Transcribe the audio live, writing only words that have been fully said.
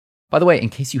By the way, in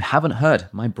case you haven't heard,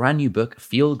 my brand new book,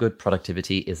 Feel Good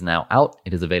Productivity, is now out.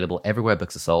 It is available everywhere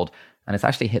books are sold, and it's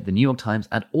actually hit the New York Times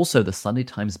and also the Sunday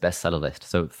Times bestseller list.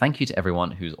 So thank you to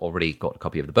everyone who's already got a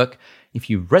copy of the book. If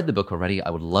you've read the book already,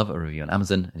 I would love a review on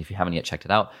Amazon. And if you haven't yet checked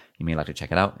it out, you may like to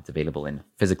check it out. It's available in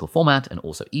physical format and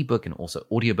also ebook and also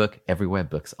audiobook everywhere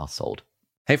books are sold.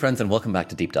 Hey friends, and welcome back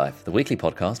to Deep Dive, the weekly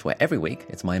podcast where every week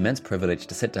it's my immense privilege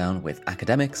to sit down with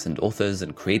academics and authors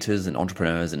and creators and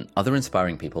entrepreneurs and other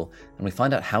inspiring people, and we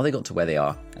find out how they got to where they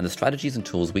are and the strategies and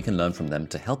tools we can learn from them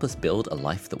to help us build a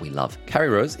life that we love. Carrie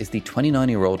Rose is the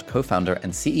 29-year-old co-founder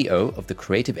and CEO of the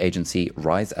creative agency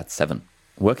Rise at 7.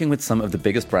 Working with some of the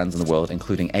biggest brands in the world,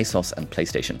 including ASOS and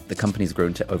PlayStation, the company's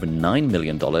grown to over $9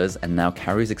 million, and now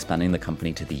Carrie's expanding the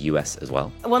company to the US as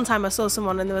well. One time I saw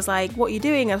someone and they was like, "What are you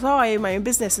doing?" I was, "Oh, I own my own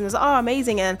business." And I was like, "Oh,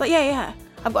 amazing." And like, yeah,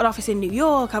 I've got an office in New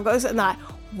York. I've got this, and like,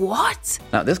 what?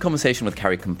 Now, this conversation with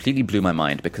Carrie completely blew my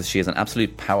mind because she is an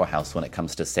absolute powerhouse when it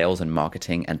comes to sales and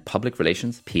marketing and public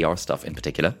relations, PR stuff in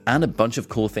particular, and a bunch of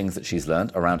cool things that she's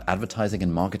learned around advertising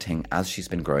and marketing as she's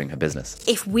been growing her business.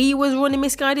 If we was running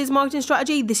Misguided's marketing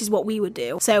strategy, this is what we would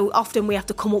do. So often we have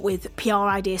to come up with PR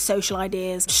ideas, social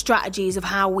ideas, strategies of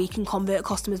how we can convert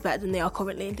customers better than they are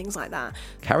currently and things like that.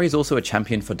 Carrie is also a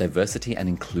champion for diversity and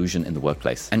inclusion in the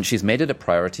workplace, and she's made it a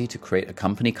priority to create a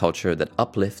company culture that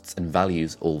uplifts and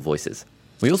values all voices.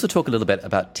 We also talk a little bit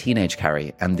about teenage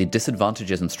Carrie and the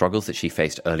disadvantages and struggles that she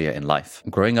faced earlier in life,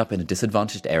 growing up in a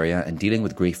disadvantaged area and dealing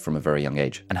with grief from a very young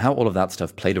age, and how all of that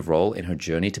stuff played a role in her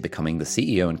journey to becoming the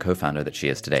CEO and co-founder that she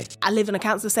is today. I lived in a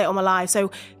council estate all my life, so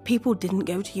people didn't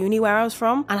go to uni where I was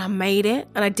from, and I made it,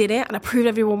 and I did it, and I proved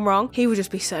everyone wrong. He would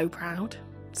just be so proud.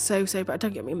 So proud.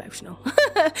 Don't get me emotional.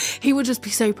 He would just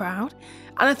be so proud.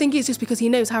 And I think it's just because he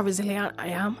knows how resilient I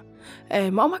am.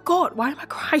 Oh my God, why am I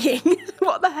crying?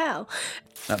 What the hell?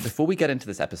 Now, before we get into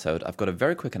this episode, I've got a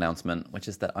very quick announcement, which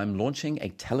is that I'm launching a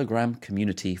Telegram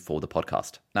community for the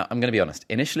podcast. Now, I'm going to be honest.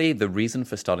 Initially, the reason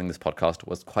for starting this podcast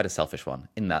was quite a selfish one,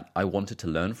 in that I wanted to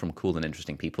learn from cool and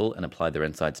interesting people and apply their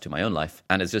insights to my own life.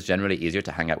 And it's just generally easier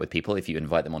to hang out with people if you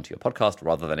invite them onto your podcast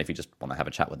rather than if you just want to have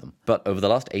a chat with them. But over the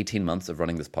last 18 months of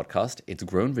running this podcast, it's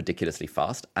grown ridiculously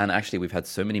fast. And actually, we've had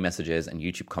so many messages and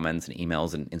YouTube comments and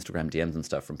emails and Instagram DMs and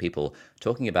stuff from people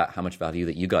talking about how much value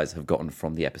that you guys have gotten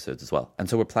from the episodes as well.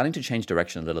 And so we're planning to change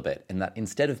direction a little bit in that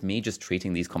instead of me just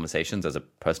treating these conversations as a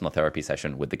personal therapy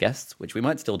session with the guests, which we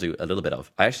might still do a little bit of,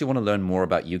 I actually want to learn more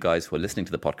about you guys who are listening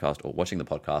to the podcast or watching the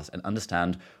podcast and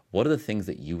understand what are the things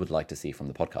that you would like to see from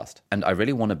the podcast. And I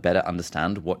really want to better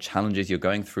understand what challenges you're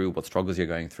going through, what struggles you're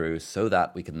going through, so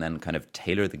that we can then kind of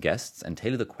tailor the guests and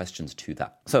tailor the questions to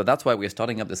that. So that's why we're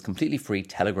starting up this completely free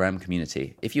Telegram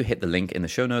community. If you hit the link in the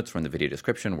show notes or in the video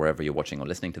description, wherever you're watching or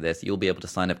listening to this, you'll be able to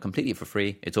sign up completely for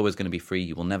free. It's always going to be free.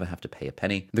 You will never have to pay a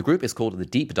penny. The group is called the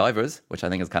Deep Divers, which I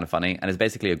think is kind of funny, and is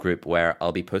basically a group where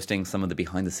I'll be posting some of the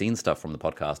behind the scenes stuff from the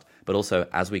podcast, but also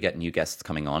as we get new guests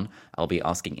coming on, I'll be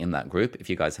asking in that group if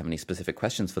you guys have any specific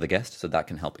questions for the guest, so that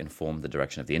can help inform the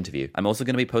direction of the interview. I'm also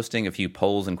going to be posting a few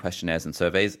polls and questionnaires and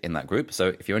surveys in that group, so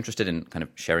if you're interested in kind of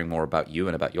sharing more about you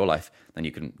and about your life, then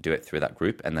you can do it through that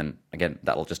group, and then again,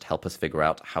 that'll just help us figure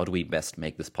out how do we best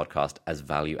make this podcast as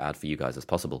value add for you guys as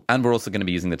possible. And we're also going to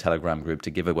be using the Telegram group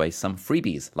to give away some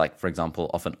freebies, like for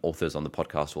example, often authors on the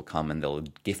podcast will come and they'll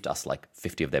gift us like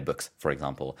 50 of their books, for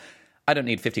example. I don't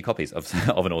need 50 copies of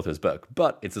an author's book,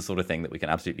 but it's the sort of thing that we can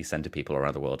absolutely send to people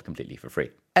around the world completely for free.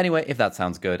 Anyway, if that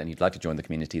sounds good and you'd like to join the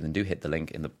community, then do hit the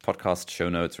link in the podcast show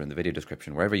notes or in the video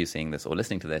description, wherever you're seeing this or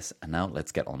listening to this. And now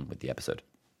let's get on with the episode.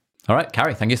 All right,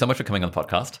 Carrie, thank you so much for coming on the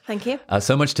podcast. Thank you.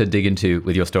 So much to dig into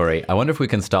with your story. I wonder if we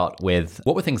can start with,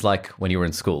 what were things like when you were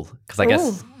in school? Because I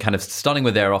guess kind of starting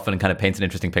with there often kind of paints an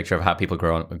interesting picture of how people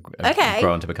grow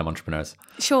on to become entrepreneurs.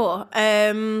 Sure.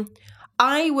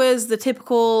 I was the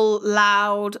typical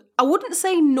loud, I wouldn't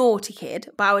say naughty kid,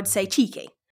 but I would say cheeky.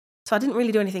 So I didn't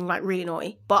really do anything like really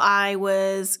naughty, but I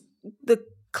was the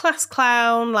class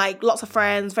clown, like lots of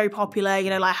friends, very popular, you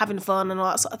know, like having fun and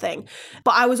all that sort of thing.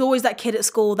 But I was always that kid at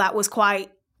school that was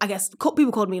quite, I guess,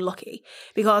 people called me lucky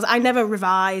because I never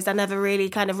revised. I never really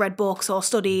kind of read books or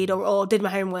studied or did my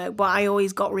homework, but I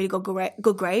always got really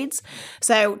good grades.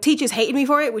 So teachers hated me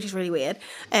for it, which is really weird.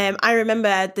 I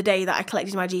remember the day that I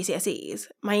collected my GCSEs,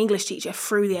 my English teacher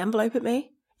threw the envelope at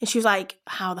me. And she was like,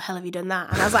 "How the hell have you done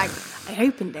that?" And I was like, "I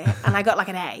opened it and I got like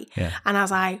an A." Yeah. And I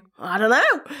was like, "I don't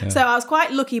know." Yeah. So I was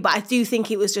quite lucky, but I do think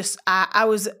it was just, I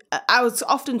was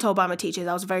often told by my teachers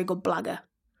I was a very good blagger.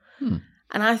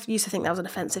 And I used to think that was an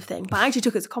offensive thing, but I actually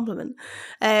took it as a compliment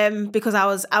because I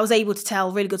was able to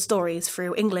tell really good stories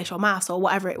through English or maths or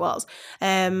whatever it was.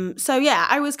 So yeah,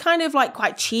 I was kind of like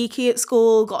quite cheeky at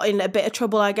school, got in a bit of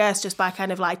trouble, I guess, just by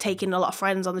kind of like taking a lot of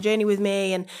friends on the journey with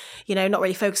me and, you know, not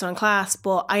really focusing on class,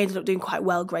 but I ended up doing quite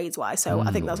well grades-wise. So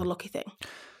I think that was a lucky thing.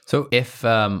 So if,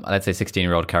 let's say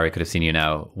 16-year-old Carrie could have seen you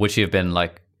now, would she have been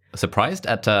like surprised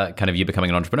at kind of you becoming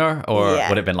an entrepreneur, or would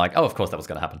it have been like, oh, of course that was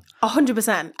going to happen?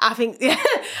 100%.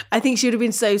 I think she would have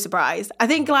been so surprised. I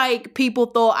think like people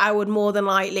thought I would more than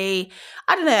likely,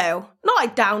 I don't know, not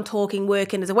like down talking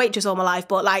working as a waitress all my life,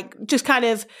 but like just kind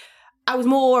of, I was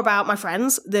more about my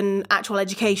friends than actual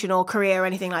education or career or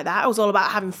anything like that. I was all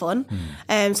about having fun.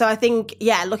 So I think,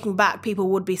 yeah, looking back, people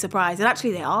would be surprised. And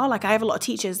actually they are. Like I have a lot of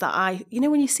teachers that you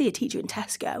know, when you see a teacher in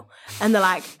Tesco and they're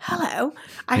like, hello,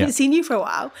 I haven't seen you for a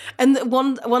while. And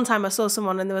one time I saw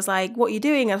someone and they was like, what are you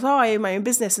doing? I was like, oh, I own my own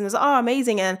business. And they was like, oh,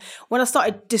 amazing. And when I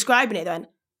started describing it, they went,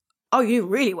 oh, you're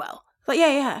doing really well. I was like,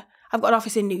 yeah. I've got an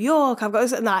office in New York. I've got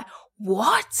this. And they're like,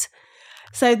 what?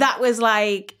 So that was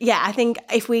like, yeah, I think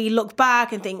if we look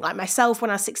back and think like myself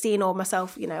when I was 16 or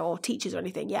myself, you know, or teachers or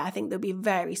anything, yeah, I think they'll be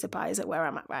very surprised at where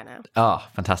I'm at right now. Oh,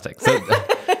 fantastic. So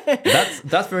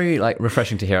that's very like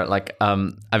refreshing to hear. Like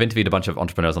I've interviewed a bunch of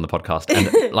entrepreneurs on the podcast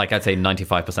and like I'd say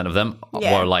 95% of them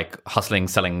were like hustling,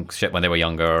 selling shit when they were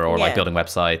younger or like building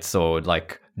websites or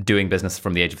like doing business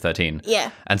from the age of 13.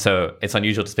 Yeah. And so it's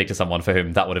unusual to speak to someone for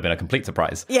whom that would have been a complete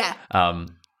surprise. Yeah.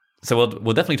 So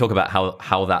we'll definitely talk about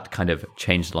how that kind of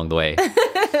changed along the way.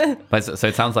 But so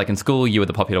it sounds like in school you were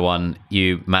the popular one.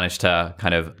 You managed to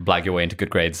kind of blag your way into good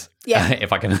grades,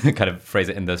 if I can kind of phrase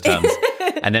it in those terms.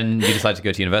 And then you decided to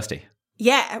go to university.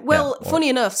 Yeah, well, funny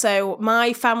enough, so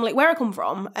my family, where I come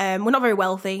from, we're not very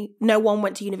wealthy. No one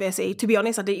went to university. To be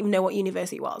honest, I didn't even know what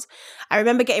university was. I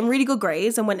remember getting really good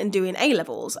grades and went and doing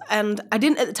A-levels. And I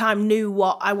didn't at the time knew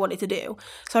what I wanted to do.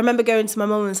 So I remember going to my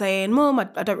mum and saying, Mum,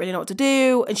 I don't really know what to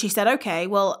do. And she said, okay,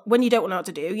 well, when you don't know what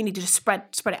to do, you need to just spread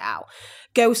it out.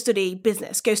 Go study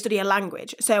business, go study a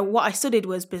language. So what I studied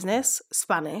was business,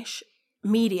 Spanish,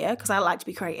 media, because I like to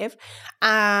be creative,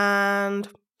 and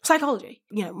psychology,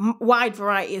 you know, wide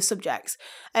variety of subjects.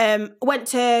 Went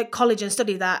to college and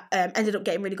studied that, ended up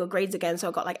getting really good grades again. So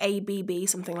I got like A, B, B,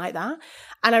 something like that.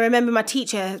 And I remember my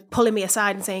teacher pulling me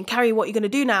aside and saying, Carrie, what are you going to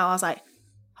do now? I was like,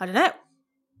 I don't know.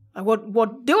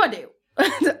 What do I do?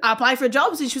 I applied for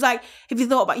jobs and she was like, have you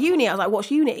thought about uni? I was like,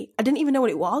 what's uni? I didn't even know what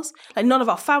it was. Like none of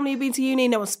our family had been to uni.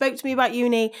 No one spoke to me about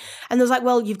uni. And they was like,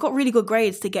 well, you've got really good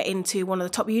grades to get into one of the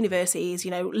top universities.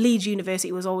 You know, Leeds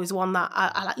University was always one that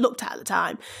I like looked at the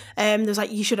time. There was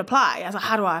like, you should apply. I was like,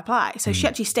 how do I apply? So she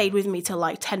actually stayed with me till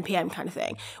like 10 p.m. kind of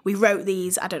thing. We wrote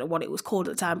these, I don't know what it was called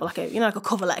at the time, but like a, you know, like a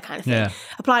cover letter kind of thing. Yeah.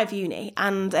 Applied for uni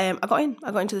and I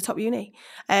got into the top uni.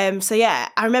 So yeah,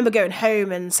 I remember going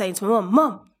home and saying to my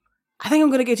mum, I think I'm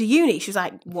going to go to uni. She was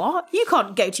like, what? You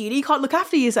can't go to uni. You can't look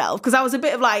after yourself. Because I was a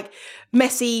bit of like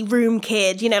messy room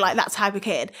kid, you know, like that type of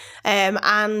kid.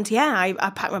 And yeah, I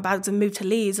packed my bags and moved to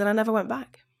Leeds and I never went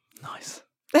back. Nice.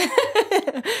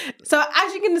 So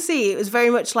as you can see, it was very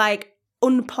much like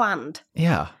unplanned.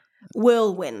 Yeah.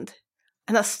 Whirlwind.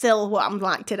 And that's still what I'm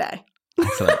like today.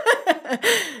 Excellent.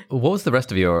 What was the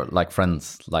rest of your like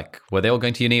friends like? Were they all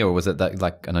going to uni, or was it that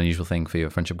like an unusual thing for your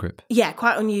friendship group? Yeah,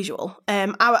 quite unusual.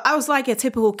 I was like a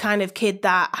typical kind of kid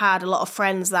that had a lot of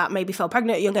friends that maybe fell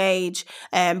pregnant at a young age.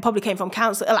 Probably came from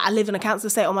council. I lived in a council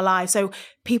estate all my life, so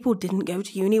people didn't go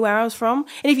to uni where I was from.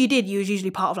 And if you did, you was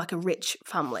usually part of like a rich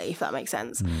family, if that makes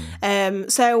sense.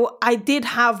 So I did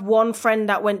have one friend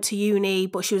that went to uni,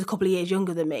 but she was a couple of years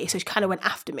younger than me, so she kind of went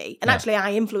after me. And actually,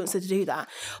 I influenced her to do that.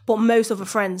 But most of her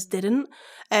friends didn't.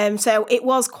 So it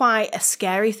was quite a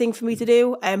scary thing for me to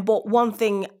do. But one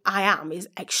thing I am is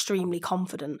extremely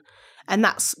confident. And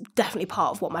that's definitely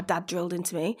part of what my dad drilled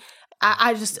into me.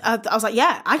 I was like,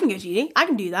 yeah, I can go to uni. I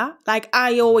can do that. Like,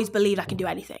 I always believed I can do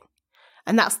anything.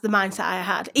 And that's the mindset I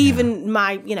had. Even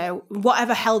my, you know,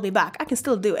 whatever held me back, I can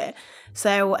still do it.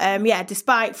 So, yeah,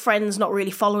 despite friends not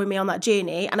really following me on that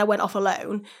journey, and I went off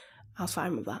alone, I was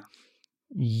fine with that.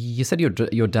 You said your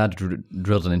dad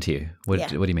drilled it into you. What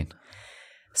do you mean?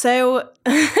 So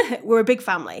we're a big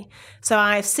family. So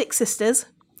I have 6 sisters.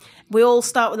 We all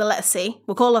start with the letter C.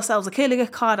 We'll call ourselves the Curly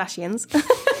Kardashians.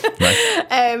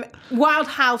 Nice. Wild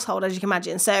household, as you can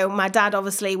imagine. So my dad,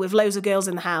 obviously, with loads of girls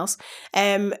in the house.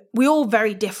 We're all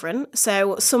very different.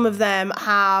 So some of them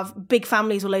have big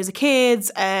families with loads of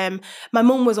kids. My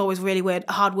mum was always really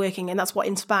hardworking, and that's what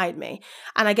inspired me.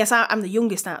 And I guess I'm the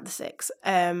youngest out of the 6.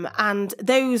 And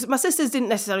my sisters didn't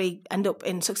necessarily end up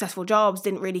in successful jobs,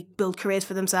 didn't really build careers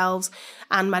for themselves.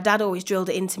 And my dad always drilled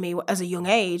it into me as a young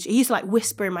age. He used to like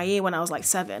whisper in my ear when I was like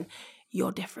 7.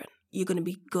 you're different. You're going to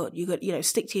be good. You're good,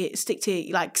 stick to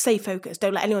like, stay focused.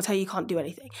 Don't let anyone tell you can't do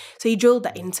anything. So he drilled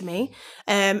that into me.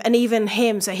 And even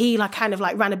him, so he like kind of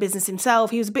like ran a business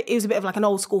himself. He was a bit of like an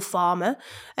old school farmer.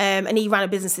 And he ran a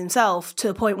business himself to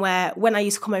the point where when I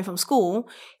used to come home from school,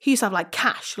 he used to have like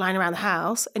cash lying around the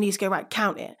house and he used to go, right,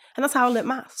 count it. And that's how I learnt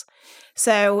maths.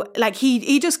 So like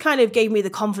he just kind of gave me the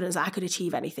confidence that I could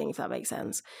achieve anything, if that makes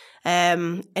sense.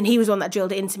 And he was one that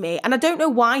drilled it into me. And I don't know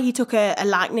why he took a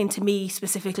liking to me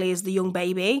specifically as the young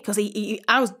baby, because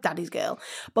I was daddy's girl.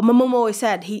 But my mum always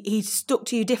said he stuck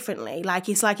to you differently. Like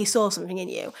it's like he saw something in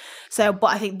you. So, but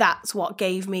I think that's what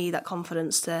gave me that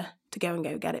confidence to go and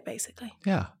go get it, basically.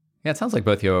 Yeah. Yeah, it sounds like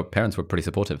both your parents were pretty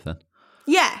supportive then.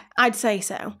 Yeah, I'd say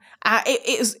so.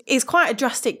 It's quite a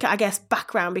drastic, I guess,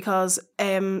 background because,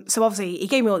 so obviously he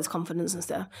gave me all this confidence and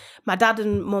stuff. My dad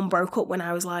and mum broke up when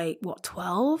I was like,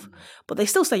 12? But they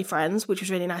still stayed friends, which was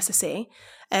really nice to see.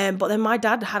 But then my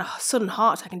dad had a sudden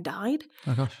heart attack and died.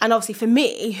 Oh, gosh. And obviously for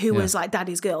me, who was like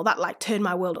daddy's girl, that like turned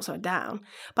my world upside down.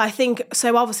 But I think,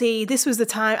 so obviously this was the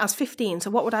time, I was 15,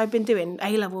 so what would I have been doing?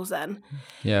 A-levels then?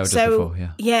 Yeah, just before,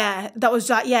 yeah. Yeah, that was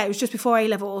like, it was just before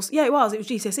A-levels. Yeah, it was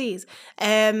GCSEs.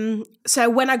 So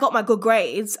when I got my good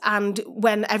grades and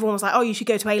when everyone was like, oh, you should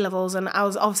go to A-levels, and I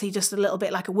was obviously just a little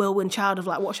bit like a whirlwind child of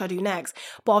like, what should I do next?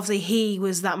 But obviously he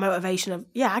was that motivation of,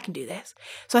 yeah, I can do this.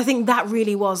 So I think that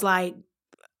really was like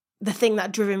the thing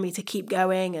that driven me to keep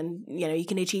going, and you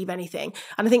can achieve anything.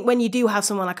 And I think when you do have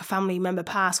someone like a family member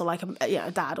pass, or like a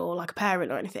dad or like a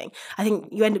parent or anything, I think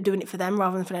you end up doing it for them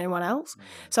rather than for anyone else.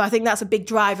 So I think that's a big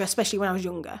driver, especially when I was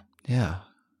younger. Yeah.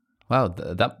 Wow,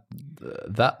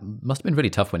 that must have been really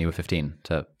tough when you were 15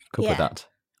 to cope with that.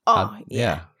 Oh,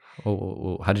 yeah.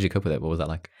 How did you cope with it? What was that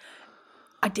like?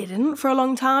 I didn't for a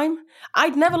long time.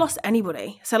 I'd never lost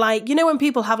anybody. So like, when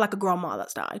people have like a grandma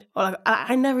that's died, or like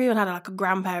I never even had like a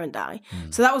grandparent die.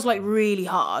 So that was like really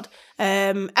hard.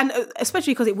 And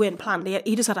especially because it weren't planned.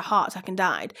 He just had a heart attack and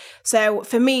died. So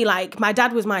for me, like my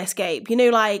dad was my escape.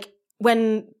 Like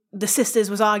when the sisters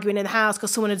was arguing in the house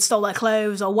because someone had stole their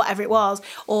clothes or whatever it was,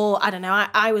 or I don't know,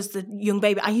 I was the young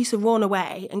baby. I used to run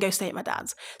away and go stay at my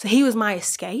dad's. So he was my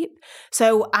escape.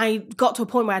 So I got to a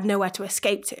point where I had nowhere to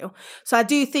escape to. So I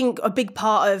do think a big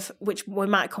part of, which we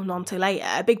might come on to later,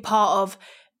 a big part of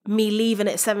me leaving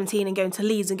at 17 and going to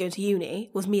Leeds and going to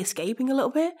uni was me escaping a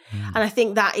little bit. And I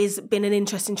think that has been an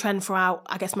interesting trend throughout,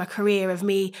 I guess, my career of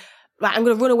me, like, I'm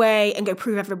going to run away and go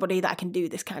prove everybody that I can do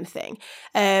this kind of thing.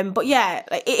 But yeah,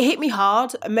 like, it hit me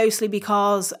hard, mostly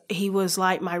because he was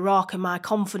like my rock and my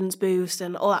confidence boost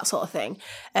and all that sort of thing.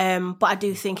 But I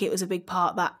do think it was a big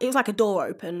part that it was like a door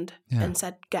opened and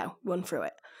said, go, run through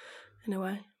it, in a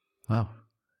way. Wow.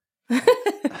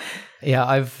 Yeah,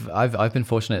 I've been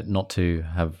fortunate not to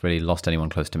have really lost anyone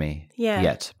close to me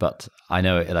yet, but I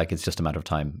know it's just a matter of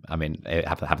time. I mean, it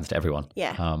happens to everyone.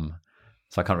 Yeah.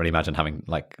 So I can't really imagine having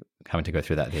to go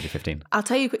through that at the age of 15. I'll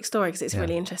tell you a quick story because it's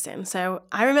really interesting. So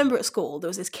I remember at school there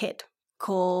was this kid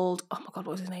called, oh my God,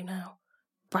 what was his name now?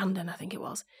 Brandon, I think it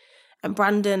was. And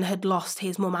Brandon had lost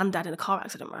his mum and dad in a car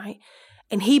accident, right?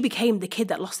 And he became the kid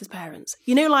that lost his parents.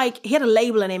 He had a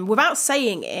label on him. Without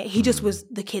saying it, he just was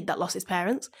the kid that lost his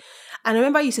parents. And I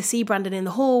remember I used to see Brandon in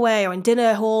the hallway or in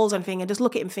dinner halls and and just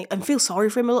look at him and feel sorry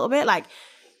for him a little bit. Like,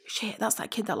 shit, that's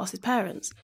that kid that lost his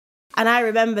parents. And I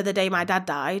remember the day my dad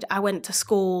died, I went to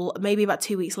school maybe about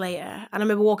 2 weeks later, and I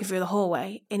remember walking through the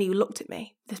hallway, and he looked at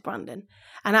me, this Brandon,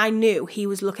 and I knew he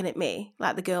was looking at me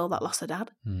like the girl that lost her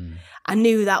dad. I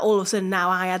knew that all of a sudden now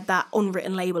I had that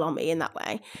unwritten label on me in that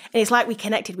way. And it's like we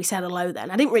connected, we said hello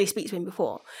then. I didn't really speak to him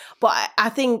before, but I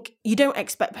think you don't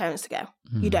expect parents to go.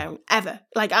 You don't, ever.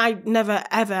 Like, I never,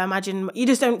 ever imagine, you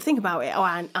just don't think about it. Oh,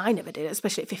 I never did,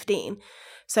 especially at 15.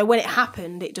 So when it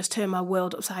happened, it just turned my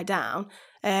world upside down.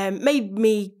 Made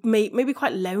me maybe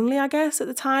quite lonely, I guess, at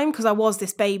the time, because I was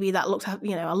this baby that looked at,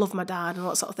 I love my dad and all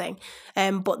that sort of thing.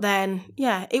 But then,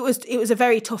 it was a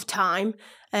very tough time.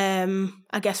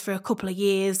 I guess for a couple of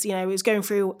years, I was going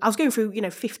through,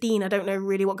 15. I don't know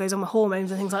really what goes on with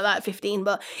hormones and things like that at 15,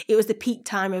 but it was the peak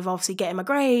time of obviously getting my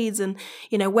grades and,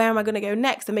 where am I going to go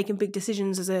next, and making big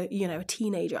decisions as a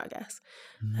teenager, I guess.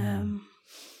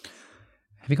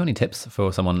 Have you got any tips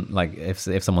for someone, like if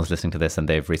someone's listening to this and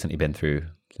they've recently been through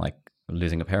like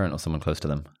losing a parent or someone close to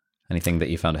them? Anything that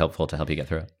you found helpful to help you get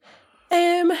through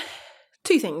it?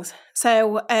 Two things.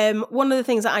 So one of the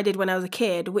things that I did when I was a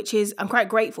kid, which is I'm quite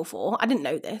grateful for, I didn't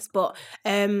know this, but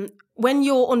when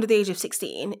you're under the age of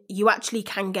 16, you actually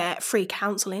can get free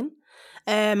counselling.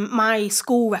 my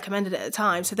school recommended it at the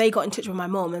time. So they got in touch with my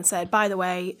mum and said, by the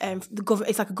way,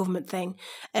 it's like a government thing.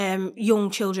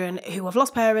 Young children who have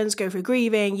lost parents, go through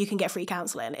grieving, you can get free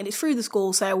counselling. And it's through the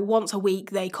school. So once a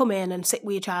week, they come in and sit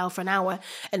with your child for an hour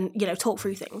and, talk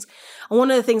through things. And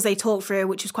one of the things they talked through,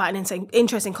 which was quite an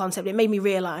interesting concept, it made me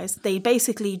realise they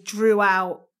basically drew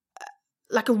out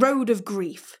like a road of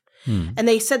grief. And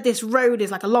they said this road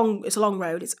is like it's a long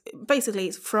road. It's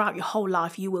throughout your whole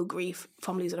life, you will grieve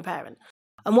from losing a parent.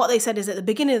 And what they said is at the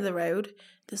beginning of the road,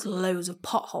 there's loads of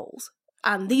potholes.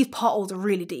 And these potholes are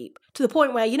really deep to the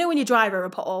point where, when you drive over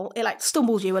a pothole, it like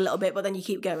stumbles you a little bit, but then you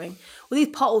keep going. Well, these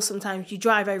potholes, sometimes you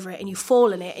drive over it and you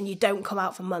fall in it and you don't come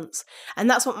out for months. And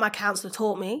that's what my counsellor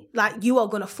taught me. Like, you are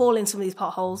going to fall in some of these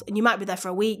potholes and you might be there for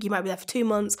a week, you might be there for 2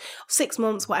 months, 6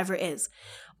 months, whatever it is.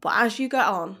 But as you get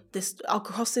on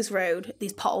across this road,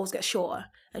 these potholes get shorter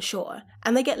and shorter,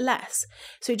 and they get less.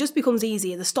 So it just becomes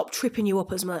easier. They stop tripping you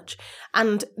up as much.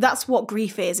 And that's what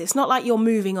grief is. It's not like you're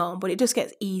moving on, but it just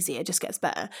gets easier, it just gets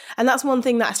better. And that's one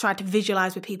thing that I try to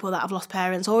visualise with people that have lost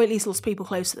parents, or at least lost people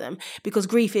close to them, because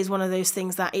grief is one of those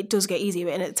things that it does get easier,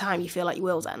 and at the time you feel like your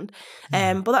world's end.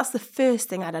 But that's the first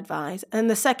thing I'd advise. And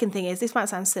the second thing is, this might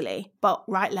sound silly, but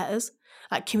write letters.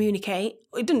 Like, communicate.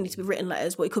 It doesn't need to be written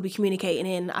letters, but it could be communicating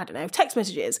in, text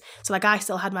messages. So like, I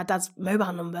still had my dad's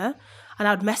mobile number and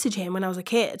I would message him when I was a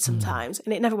kid sometimes,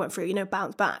 and it never went through,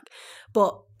 bounced back.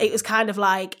 But it was kind of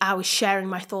like I was sharing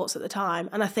my thoughts at the time.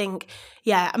 And I think,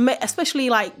 especially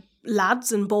like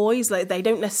lads and boys, like, they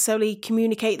don't necessarily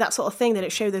communicate that sort of thing. They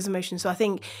don't show those emotions. So I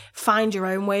think find your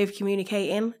own way of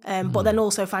communicating, but then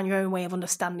also find your own way of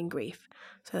understanding grief.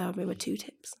 So that would be my 2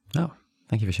 tips. Oh,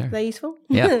 thank you for sharing. Are they useful?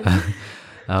 Yeah.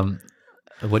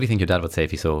 What do you think your dad would say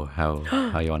if he saw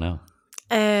how you are now?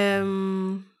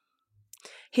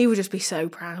 He would just be so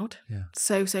proud. Yeah.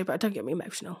 So proud. Don't get me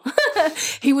emotional.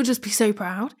 He would just be so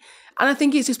proud. And I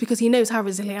think it's just because he knows how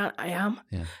resilient I am.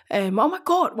 Yeah. Oh my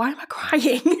God, why am I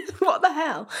crying? What the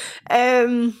hell?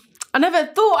 I never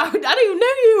thought I don't even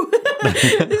know you.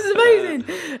 This is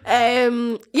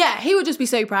amazing. He would just be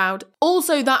so proud.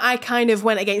 Also, that I kind of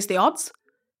went against the odds.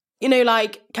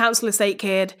 Like, council estate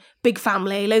kid, big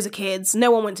family, loads of kids,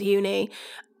 no one went to uni,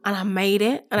 and I made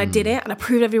it, and I did it, and I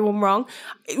proved everyone wrong.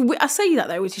 I say that,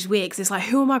 though, which is weird, because it's like,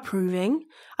 who am I proving?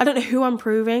 I don't know who I'm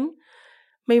proving.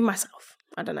 Maybe myself.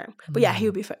 I don't know. But yeah, he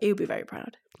would be very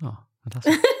proud. Oh,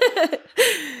 fantastic.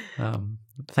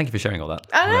 Thank you for sharing all that.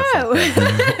 I know.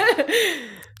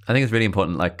 I think it's really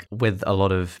important, like, with a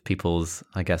lot of people's,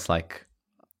 I guess, like,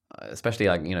 especially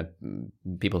like,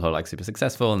 people who are like super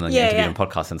successful and then interviewing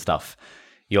podcasts and stuff,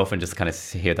 you often just kind of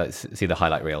see the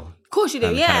highlight reel. Of course you do,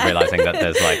 and kind of realizing that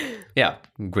there's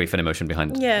like, grief and emotion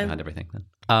behind everything.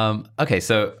 Okay,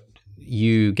 so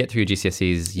you get through your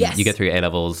GCSEs, you get through your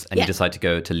A-levels, and you decide to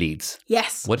go to Leeds.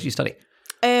 Yes. What did you study?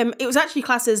 It was actually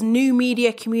classed as New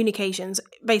Media Communications,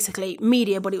 basically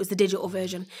media, but it was the digital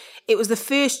version. It was the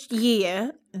first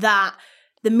year that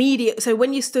the media, so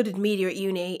when you studied media at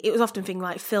uni, it was often things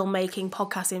like filmmaking,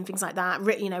 podcasting, things like that,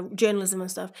 journalism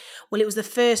and stuff. Well, it was the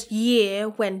first year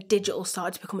when digital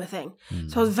started to become a thing.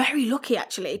 So I was very lucky,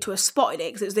 actually, to have spotted it,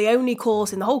 because it was the only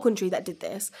course in the whole country that did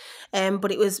this.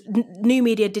 But it was new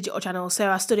media digital channels. So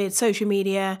I studied social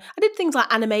media. I did things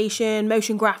like animation,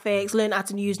 motion graphics, learned how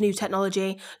to use new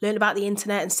technology, learned about the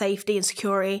internet and safety and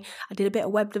security. I did a bit of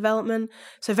web development.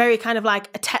 So very kind of like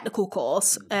a technical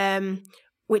course,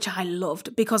 which I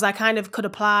loved, because I kind of could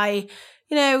apply,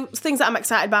 things that I'm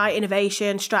excited by,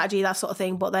 innovation, strategy, that sort of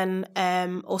thing, but then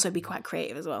also be quite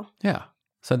creative as well. Yeah.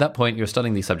 So at that point, you're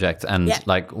studying these subjects, and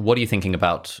like, what are you thinking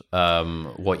about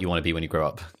what you want to be when you grow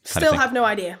up? Still have no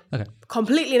idea. Okay.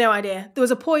 Completely no idea. There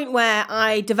was a point where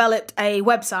I developed a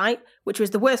website, which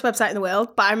was the worst website in the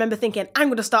world, but I remember thinking, I'm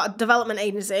going to start a development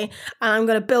agency and I'm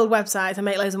going to build websites and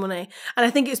make loads of money. And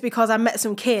I think it's because I met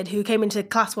some kid who came into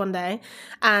class one day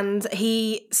and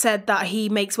he said that he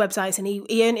makes websites and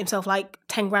he earned himself like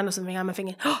 10 grand or something. I'm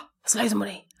thinking, that's loads of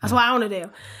money. That's what I want to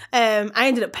do. I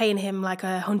ended up paying him like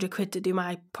 £100 to do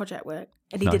my project work.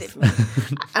 And he did it for me.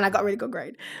 And I got a really good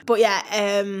grade. But yeah,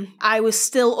 I was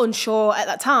still unsure at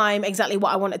that time exactly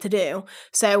what I wanted to do.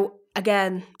 So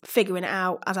again, figuring it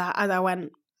out as I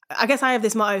went. I guess I have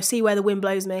this motto, see where the wind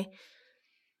blows me.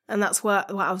 And that's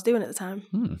what I was doing at the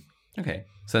time. Okay.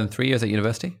 So then 3 years at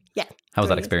university? Yeah. How was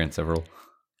that experience overall?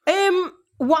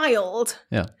 Wild.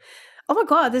 Yeah. Oh my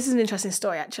God, this is an interesting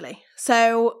story, actually.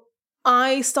 So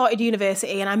I started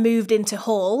university and I moved into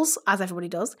halls, as everybody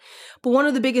does. But one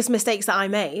of the biggest mistakes that I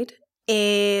made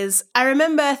is I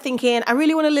remember thinking, I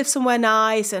really want to live somewhere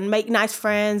nice and make nice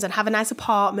friends and have a nice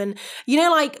apartment. You know,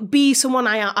 like be someone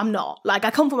I'm not. Like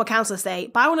I come from a council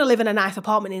estate, but I want to live in a nice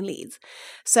apartment in Leeds.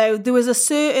 So there was a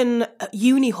certain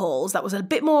uni halls that was a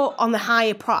bit more on the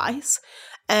higher price.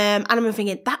 And I remember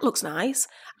thinking, that looks nice.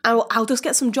 I'll just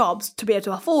get some jobs to be able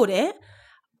to afford it.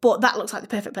 But that looks like the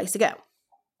perfect place to go.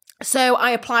 So I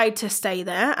applied to stay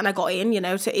there and I got in,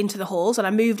 into the halls, and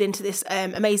I moved into this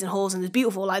amazing halls and this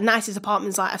beautiful, like nicest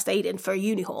apartments like I stayed in for a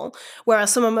uni hall.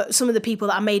 Whereas some of the people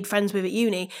that I made friends with at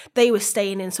uni, they were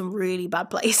staying in some really bad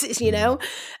places,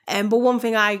 But one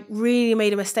thing I really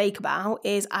made a mistake about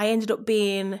is I ended up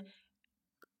being,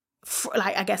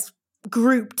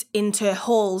 grouped into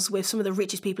halls with some of the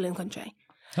richest people in the country.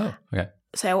 Oh, okay.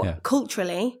 So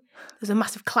culturally, there's a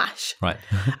massive clash. Right.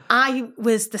 I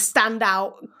was the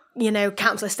standout,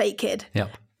 council estate kid.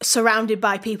 Yep. Surrounded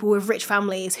by people with rich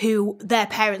families who their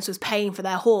parents was paying for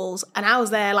their halls. And I was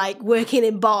there like working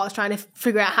in bars trying to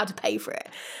figure out how to pay for it.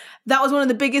 That was one of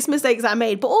the biggest mistakes I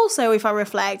made. But also, if I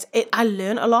reflect, I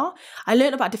learned a lot. I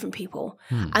learned about different people.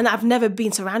 And I've never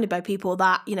been surrounded by people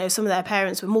that, some of their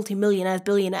parents were multimillionaires,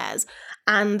 billionaires.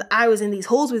 And I was in these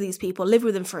halls with these people, lived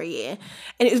with them for a year.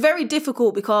 And it was very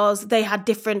difficult because they had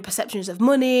different perceptions of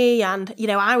money. And,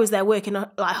 I was there working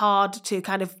like hard to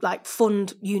kind of like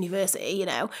fund university,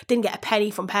 didn't get a penny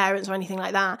from parents or anything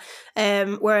like that.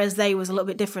 Whereas they was a little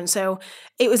bit different. So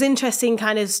it was interesting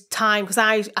kind of time because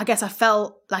I guess I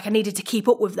felt like I needed to keep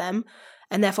up with them.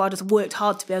 And therefore I just worked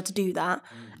hard to be able to do that.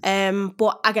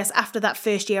 But I guess after that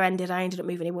first year ended, I ended up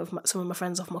moving in with some of my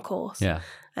friends off my course. Yeah.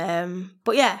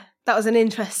 But yeah. That was an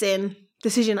interesting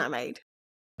decision I made.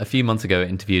 A few months ago, I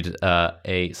interviewed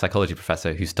a psychology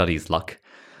professor who studies luck.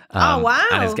 Oh,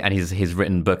 wow. And he's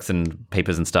written books and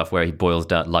papers and stuff where he boils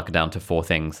luck down to 4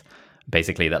 things,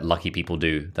 basically, that lucky people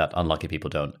do that unlucky people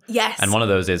don't. Yes. And one of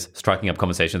those is striking up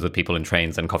conversations with people in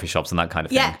trains and coffee shops and that kind of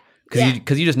thing. Yeah.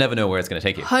 Because you just never know where it's going to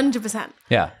take you. 100%.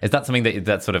 Yeah. Is that something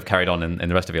that sort of carried on in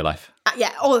the rest of your life?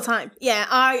 Yeah, all the time. Yeah,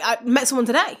 I met someone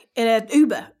today in an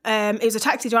Uber. It was a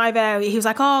taxi driver. He was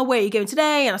like, oh, where are you going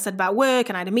today? And I said about work,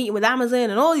 and I had a meeting with Amazon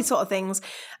and all these sort of things.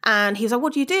 And he was like,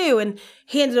 what do you do? And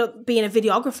he ended up being a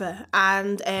videographer.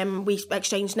 And we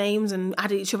exchanged names and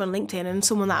added each other on LinkedIn, and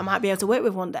someone that I might be able to work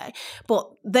with one day. But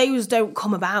those don't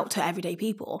come about to everyday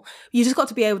people. You just got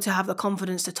to be able to have the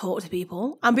confidence to talk to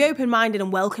people and be open-minded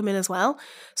and welcoming as well.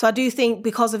 So I do think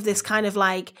because of this kind of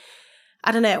like,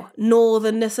 I don't know,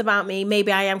 northernness about me,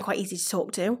 maybe I am quite easy to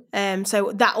talk to.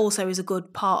 So that also is a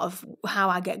good part of how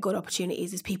I get good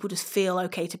opportunities, is people just feel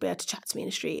okay to be able to chat to me in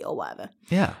the street or whatever.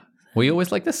 Yeah. Were you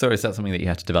always like this, or is that something that you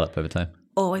had to develop over time?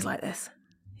 Always like this.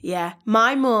 Yeah.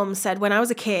 My mum said when I was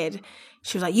a kid,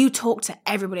 she was like, you talk to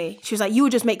everybody. She was like, you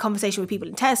would just make conversation with people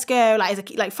in Tesco, like as a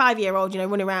 5-year-old,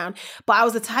 running around. But I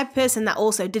was the type of person that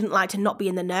also didn't like to not be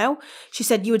in the know. She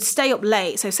said you would stay up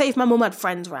late. So say if my mum had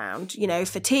friends around,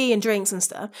 for tea and drinks and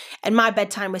stuff, and my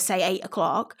bedtime was say 8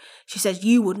 o'clock, she says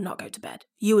you would not go to bed.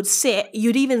 You'd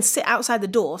even sit outside the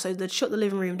door. So they'd shut the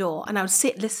living room door, and I would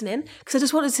sit listening because I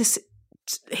just wanted to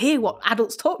hear what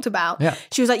adults talked about. Yeah.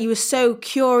 She was like, you were so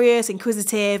curious,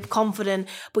 inquisitive, confident,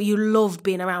 but you loved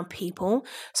being around people.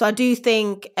 So I do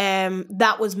think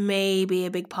that was maybe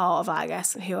a big part of, I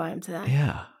guess, who I am today.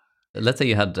 Yeah. Let's say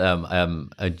you had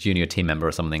a junior team member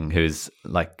or something who's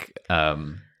like,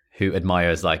 who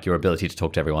admires like your ability to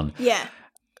talk to everyone. Yeah.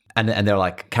 And they're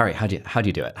like, Carrie, how do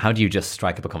you do it? How do you just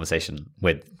strike up a conversation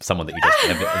with someone that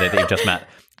you've just met?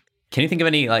 Can you think of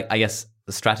any, like, I guess,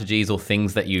 strategies or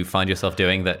things that you find yourself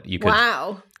doing that you could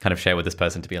kind of share with this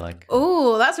person to be like?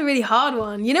 Oh, that's a really hard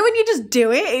one. When you just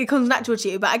do it, it comes natural to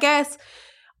you. But I guess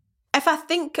if I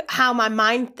think how my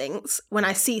mind thinks when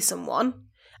I see someone,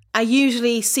 I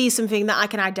usually see something that I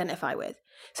can identify with.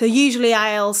 So usually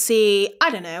I'll see, I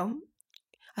don't know,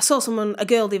 I saw a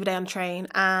girl the other day on the train,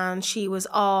 and she was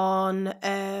on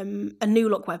a New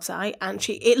Look website, and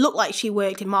it looked like she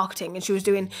worked in marketing, and she was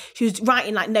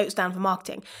writing like notes down for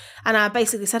marketing. And I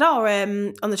basically said,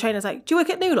 on the train, I was like, do you work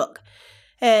at New Look?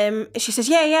 She says,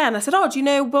 yeah. And I said, do you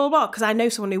know blah, blah, blah? Because I know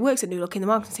someone who works at New Look in the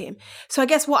marketing team. So I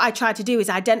guess what I try to do is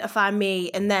identify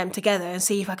me and them together and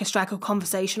see if I can strike a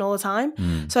conversation all the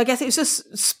time. So I guess it's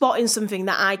just spotting something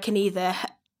that I can either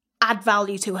add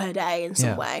value to her day in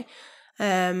some way.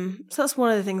 So that's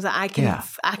one of the things that I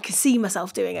can see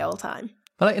myself doing all the time.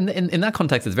 But in that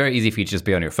context, it's very easy for you to just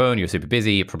be on your phone. You're super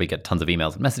busy. You probably get tons of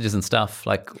emails and messages and stuff.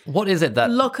 Like, what is it that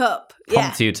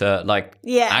prompts you to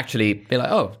actually be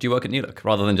like, oh, do you work at New Look?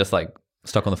 Rather than just like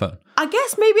stuck on the phone. I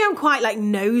guess maybe I'm quite like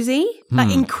nosy,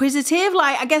 like inquisitive.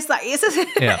 Like I guess like it's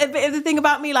a bit of the thing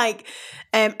about me. Like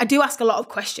I do ask a lot of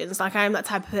questions. Like I am that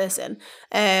type of person.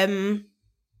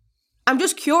 And I'm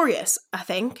just curious, I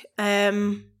think.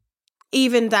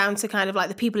 Even down to kind of like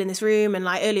the people in this room and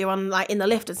like earlier on, like in the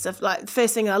lift and stuff, like the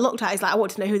first thing I looked at is like, I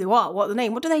want to know who they are, what the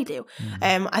name, what do they do?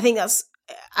 I think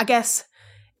I guess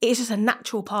it's just a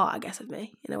natural part, I guess, of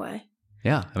me in a way.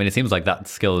 Yeah. I mean, it seems like that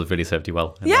skill has really served you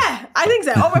well. Yeah, I think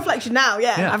so. On reflection now,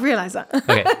 yeah. I've realised that.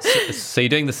 Okay. So you're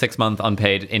doing the 6-month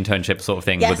unpaid internship sort of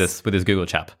thing with this Google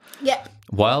chap. Yeah.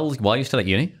 While you're still at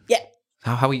uni? Yeah.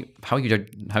 How are you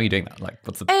doing that? Like,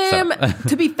 what's the setup?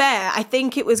 To be fair, I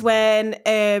think it was when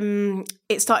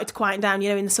it started to quieten down,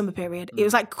 in the summer period. It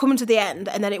was like coming to the end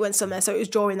and then it went summer, so it was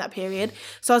during that period.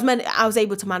 So I was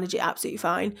able to manage it absolutely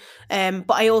fine.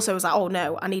 But I also was like, oh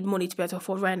no, I need money to be able to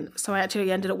afford rent. So I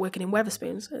actually ended up working in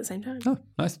Wetherspoons at the same time. Oh,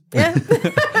 nice. Yeah.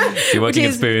 You're working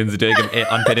in Spoons, doing an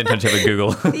unpaid internship at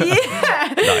Google.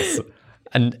 Yeah. Nice.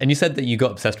 And you said that you got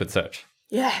obsessed with search.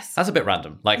 Yes. That's a bit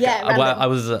random. Like, random.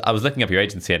 I was looking up your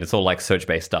agency and it's all like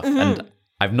search-based stuff. And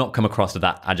I've not come across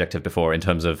that adjective before in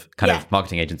terms of kind of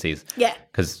marketing agencies. Yeah.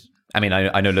 Because, I mean,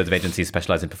 I know loads of agencies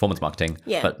specialize in performance marketing,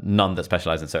 but none that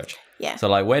specialize in search. Yeah. So,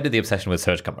 like, where did the obsession with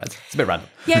search come from? It's a bit random.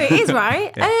 Yeah, it is,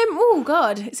 right? Oh,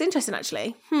 God. It's interesting,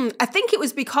 actually. I think it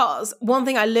was because one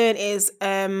thing I learned is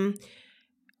when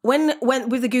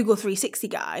with the Google 360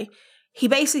 guy, he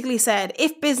basically said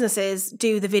if businesses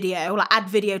do the video, like add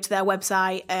video to their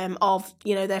website of,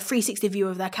 their 360 view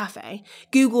of their cafe,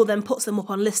 Google then puts them up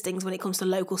on listings when it comes to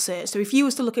local search. So if you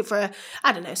was to look for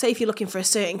say if you're looking for a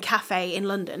certain cafe in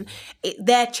London,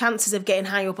 their chances of getting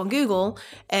high up on Google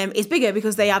is bigger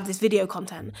because they have this video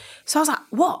content. So I was like,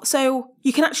 what? So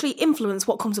you can actually influence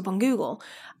what comes up on Google?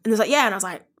 And he was like, yeah. And I was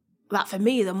like, that for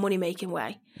me is a money-making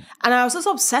way. And I was just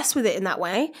obsessed with it in that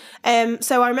way.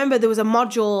 So I remember there was a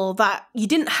module that you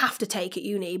didn't have to take at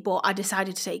uni, but I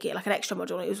decided to take it, like an extra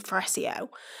module. It was for SEO.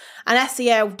 And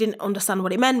SEO didn't understand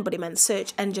what it meant, but it meant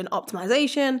search engine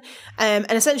optimization. And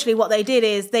essentially what they did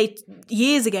is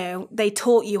years ago, they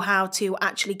taught you how to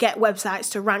actually get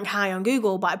websites to rank high on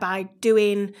Google by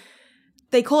doing...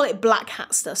 They call it black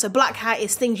hat stuff. So black hat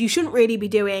is things you shouldn't really be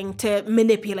doing to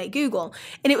manipulate Google.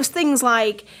 And it was things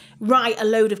like write a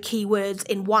load of keywords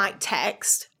in white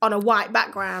text on a white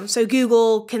background so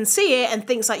Google can see it and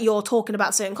thinks like you're talking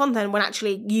about certain content when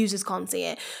actually users can't see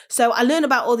it. So I learned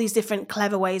about all these different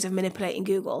clever ways of manipulating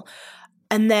Google.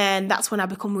 And then that's when I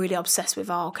become really obsessed with,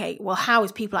 how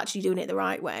is people actually doing it the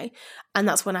right way? And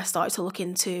that's when I started to look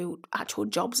into actual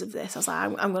jobs of this. I was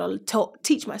like, I'm going to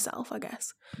teach myself, I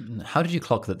guess. How did you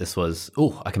clock that this was,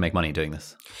 I can make money doing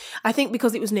this? I think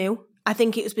because it was new. I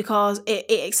think it was because it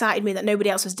excited me that nobody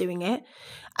else was doing it.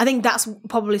 I think that's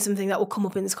probably something that will come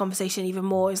up in this conversation even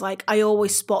more is like I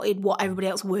always spotted what everybody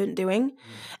else weren't doing.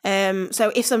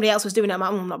 So if somebody else was doing it, I'm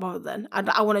like, I'm not bothered then.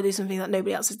 I want to do something that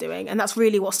nobody else is doing. And that's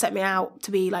really what set me out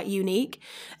to be like unique.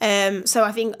 So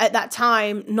I think at that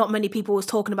time, not many people was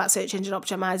talking about search engine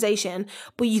optimization,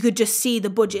 but you could just see the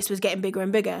budgets was getting bigger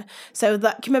and bigger. So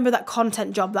can you remember that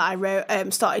content job that I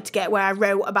wrote, started to get where I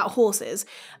wrote about horses,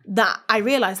 that I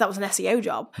realized that was an SEO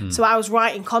job. So I was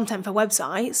writing content for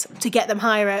websites to get them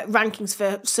higher rankings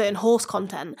for certain horse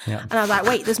content. Yeah. And I was like,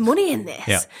 wait, there's money in this.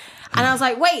 Yeah. And I was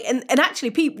like, wait, and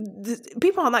actually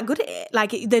people aren't that good at it.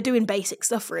 Like they're doing basic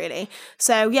stuff really.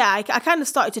 So yeah, I kind of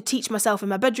started to teach myself in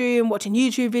my bedroom, watching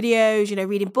YouTube videos,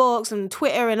 reading books and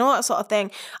Twitter and all that sort of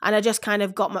thing. And I just kind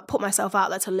of put myself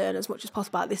out there to learn as much as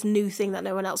possible about this new thing that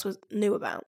no one else knew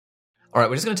about. All right,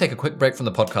 we're just going to take a quick break from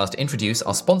the podcast to introduce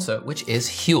our sponsor, which is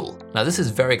Huel. Now, this is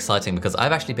very exciting because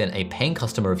I've actually been a paying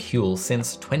customer of Huel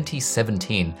since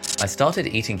 2017. I started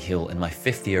eating Huel in my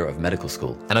 5th year of medical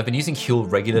school, and I've been using Huel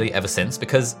regularly ever since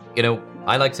because,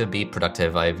 I like to be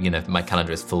productive. My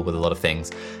calendar is full with a lot of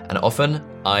things, and often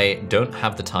I don't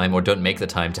have the time or don't make the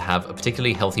time to have a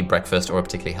particularly healthy breakfast or a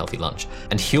particularly healthy lunch.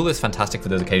 And Huel is fantastic for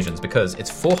those occasions because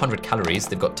it's 400 calories.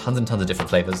 They've got tons and tons of different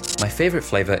flavors. My favorite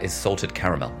flavor is salted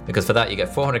caramel because for that you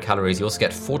get 400 calories. You also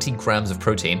get 40 grams of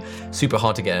protein. Super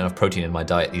hard to get enough protein in my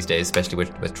diet these days, especially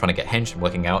with trying to get hench and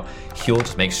working out. Huel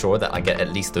just makes sure that I get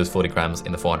at least those 40 grams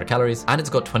in the 400 calories. And it's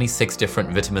got 26 different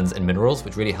vitamins and minerals,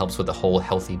 which really helps with the whole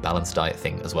healthy, balanced diet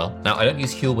thing as well. Now, I don't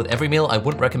use Huel with every meal. I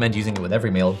wouldn't recommend using it with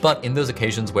every meal, but in those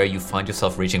occasions where you find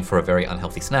yourself reaching for a very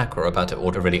unhealthy snack or about to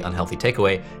order a really unhealthy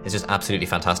takeaway, it's just absolutely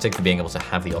fantastic for being able to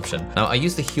have the option. Now, I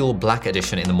use the Huel Black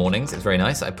Edition in the mornings. It's very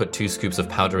nice. I put 2 scoops of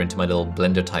powder into my little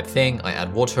blender type thing. I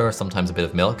add water, sometimes a bit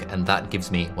of milk, and that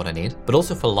gives me what I need. But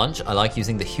also for lunch, I like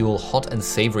using the Huel Hot and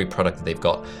Savory product that they've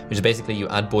got, which is basically you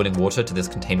add boiling water to this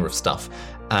container of stuff,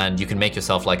 and you can make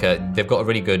yourself they've got a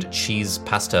really good cheese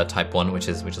pasta type one, which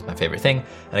is my favorite thing.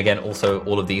 And again, also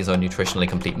all of these are nutritionally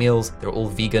complete meals. They're all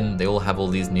vegan. They all have all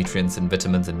these nutrients and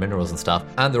vitamins and minerals and stuff,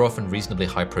 and they're often reasonably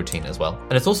high protein as well.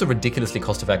 And it's also ridiculously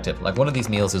cost effective. Like one of these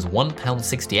meals is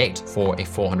 £1.68 for a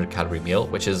 400 calorie meal,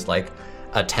 which is like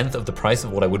a tenth of the price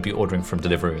of what I would be ordering from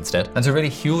Deliveroo instead. And so really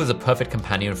Huel is a perfect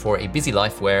companion for a busy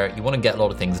life where you want to get a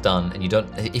lot of things done and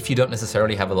if you don't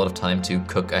necessarily have a lot of time to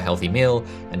cook a healthy meal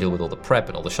and deal with all the prep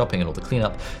and all the shopping and all the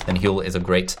cleanup, then Huel is a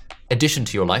great addition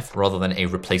to your life rather than a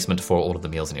replacement for all of the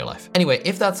meals in your life. Anyway,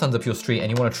 if that sounds up your street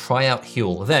and you want to try out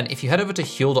Huel, then if you head over to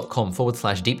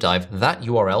huel.com/deep dive, that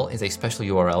URL is a special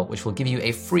URL which will give you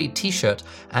a free t-shirt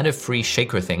and a free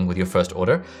shaker thing with your first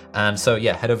order. And so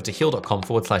yeah, head over to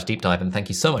huel.com/deep dive, and thank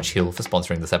you so much, Huel, for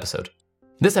sponsoring this episode.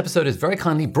 This episode is very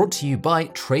kindly brought to you by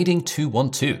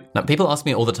Trading212. Now, people ask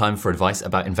me all the time for advice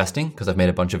about investing because I've made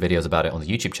a bunch of videos about it on the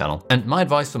YouTube channel. And my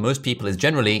advice for most people is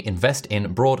generally invest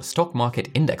in broad stock market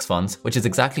index funds, which is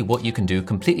exactly what you can do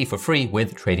completely for free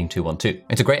with Trading212.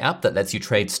 It's a great app that lets you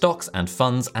trade stocks and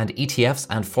funds and ETFs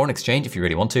and foreign exchange if you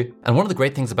really want to. And one of the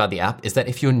great things about the app is that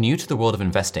if you're new to the world of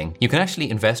investing, you can actually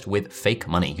invest with fake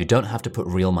money. You don't have to put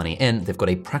real money in. They've got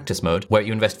a practice mode where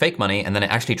you invest fake money and then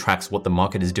it actually tracks what the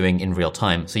market is doing in real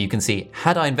time. So you can see,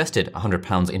 had I invested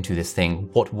 £100 into this thing,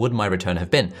 what would my return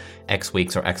have been X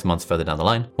weeks or X months further down the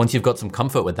line? Once you've got some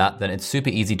comfort with that, then it's super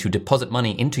easy to deposit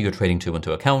money into your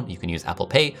Trading212 account. You can use Apple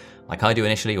Pay, like I do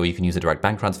initially, or you can use a direct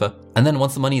bank transfer. And then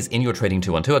once the money is in your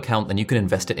Trading212 account, then you can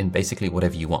invest it in basically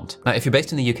whatever you want. Now, if you're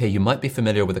based in the UK, you might be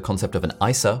familiar with the concept of an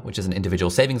ISA, which is an individual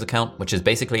savings account, which is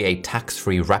basically a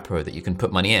tax-free wrapper that you can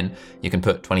put money in. You can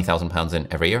put £20,000 in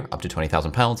every year, up to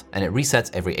 £20,000, and it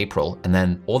resets every April. And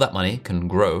then all that money can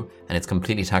grow and it's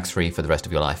completely tax-free for the rest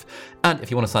of your life. And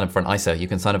if you want to sign up for an ISA, you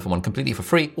can sign up for one completely for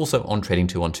free, also on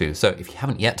Trading212. So if you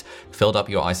haven't yet filled up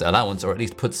your ISA allowance, or at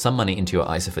least put some money into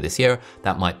your ISA for this year,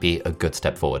 that might be a good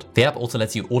step forward. The app also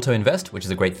lets you auto-invest, which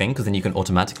is a great thing because then you can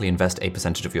automatically invest a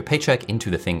percentage of your paycheck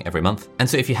into the thing every month. And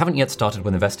so if you haven't yet started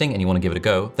with investing and you want to give it a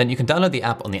go, then you can download the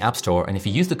app on the App Store, and if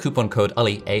you use the coupon code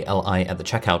ALI, A-L-I, at the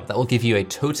checkout, that will give you a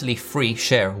totally free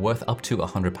share worth up to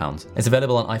 £100. It's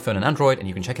available on iPhone and Android, and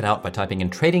you can check it out by typing in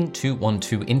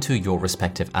Trading212 into your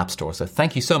respective app store. So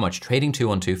thank you so much,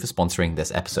 Trading212, for sponsoring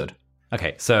this episode.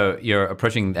 Okay, so you're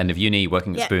approaching the end of uni,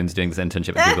 working at Spoons, doing this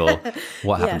internship at Google.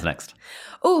 What happens next?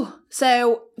 Oh,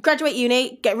 so graduate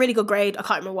uni, get a really good grade. I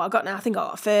can't remember what I got now. I think I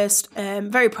got a first.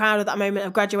 Very proud of that moment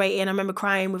of graduating. I remember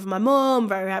crying with my mum,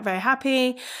 very, very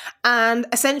happy. And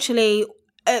essentially,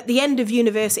 at the end of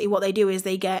university, what they do is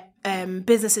they get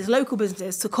businesses, local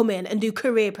businesses, to come in and do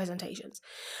career presentations.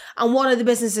 And one of the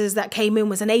businesses that came in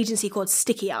was an agency called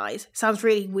Sticky Eyes. Sounds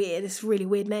really weird. It's a really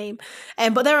weird name.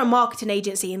 But they're a marketing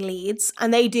agency in Leeds,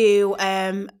 and they do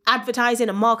advertising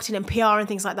and marketing and PR and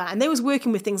things like that. And they was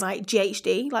working with things like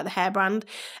GHD, like the hair brand.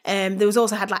 There was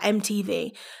also had like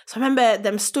MTV. So I remember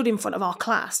them stood in front of our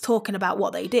class talking about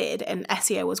what they did, and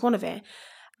SEO was one of it.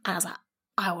 And I was like,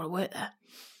 I want to work there.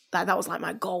 That was like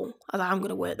my goal. I was like, I'm going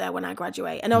to work there when I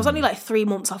graduate. And I was only like 3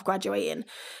 months off graduating.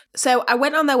 So I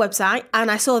went on their website and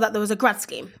I saw that there was a grad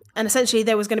scheme. And essentially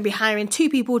they was going to be hiring 2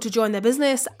 people to join their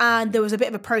business, and there was a bit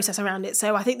of a process around it.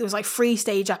 So I think there was like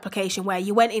 3-stage application where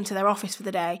you went into their office for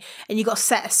the day and you got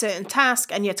set a certain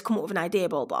task and you had to come up with an idea,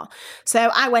 blah, blah.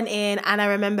 So I went in and I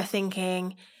remember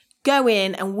thinking, go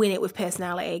in and win it with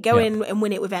personality. Go in and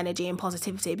win it with energy and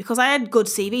positivity. Because I had good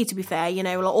CV, to be fair, you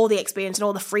know, like all the experience and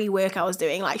all the free work I was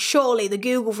doing. Like, surely the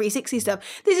Google 360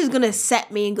 stuff, this is going to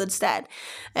set me in good stead.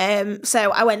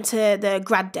 So I went to the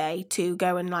grad day to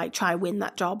go and like try win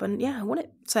that job. And yeah, I won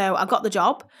it. So I got the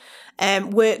job,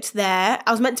 worked there.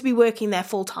 I was meant to be working there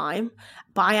full time,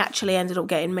 but I actually ended up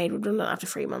getting made redundant after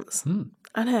 3 months.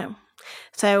 I know.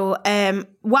 So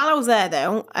while I was there,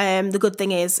 though, the good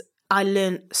thing is, I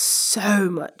learned so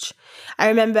much. I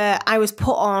remember I was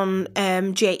put on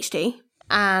GHD,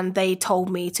 and they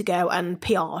told me to go and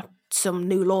PR some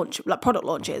new product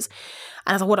launches.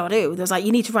 And I was like, what do I do? They was like,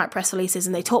 you need to write press releases,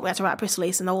 and they taught me how to write press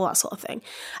release and all that sort of thing.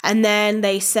 And then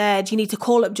they said, you need to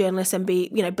call up journalists and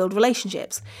build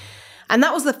relationships. And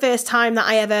that was the first time that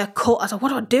I ever I was like, what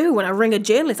do I do when I ring a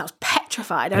journalist? I was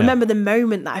petrified. I remember the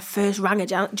moment that I first rang a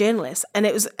journalist. And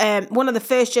it was one of the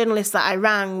first journalists that I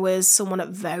rang was someone at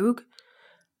Vogue.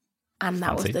 And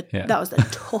that was the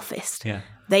toughest.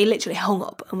 They literally hung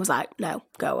up and was like, no,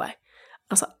 go away.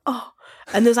 I was like, oh.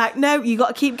 And they was like, no, you got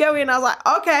to keep going. I was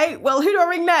like, okay, well, who do I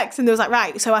ring next? And they was like,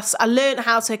 right. So I learned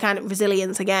how to kind of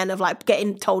resilience again of like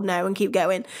getting told no and keep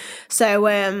going. So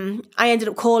I ended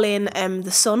up calling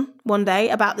The Sun, one day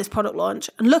about this product launch.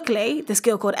 And luckily, this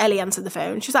girl called Ellie answered the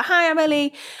phone. She was like, "Hi, I'm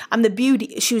Ellie.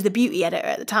 She was the beauty editor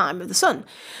at the time of The Sun."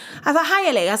 I was like, "Hi,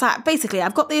 Ellie." I was like, "Basically,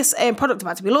 I've got this product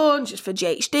about to be launched. It's for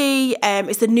GHD.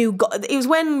 It's the new, it was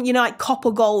when, like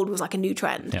copper gold was like a new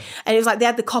trend. Yeah. And it was like, they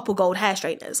had the copper gold hair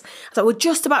straighteners. I was like, "We're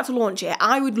just about to launch it.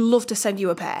 I would love to send you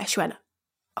a pair." She went,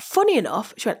 "Funny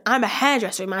enough," she went, "I'm a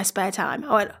hairdresser in my spare time."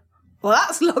 I went, "Well,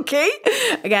 that's lucky."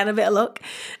 Again, a bit of luck.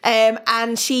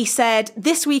 And she said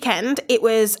this weekend, it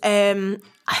was,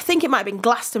 I think it might have been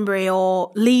Glastonbury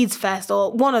or Leeds Fest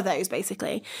or one of those,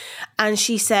 basically. And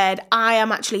she said, "I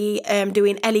am actually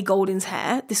doing Ellie Goulding's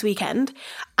hair this weekend.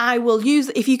 I will use,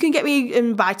 if you can get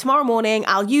me by tomorrow morning,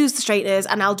 I'll use the straighteners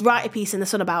and I'll write a piece in The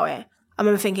Sun about it." I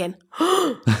remember thinking,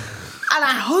 and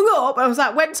I hung up. I was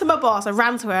like, went to my boss. I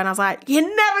ran to her and I was like, "You're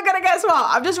never going to guess what?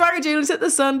 I've just rang a journalist at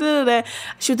The Sun."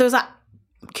 She was like,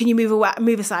 "Can you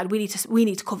move aside? We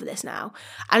need to cover this now."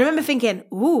 And I remember thinking,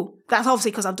 ooh, that's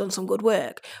obviously because I've done some good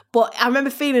work. But I remember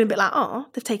feeling a bit like, oh,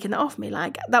 they've taken that off me.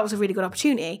 Like, that was a really good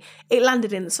opportunity. It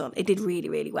landed in The Sun. It did really,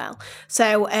 really well.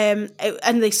 So,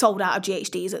 and they sold out of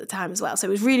GHDs at the time as well. So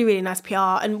it was really, really nice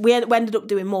PR. And we ended up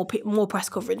doing more press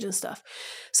coverage and stuff.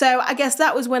 So I guess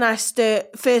that was when I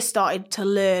first started to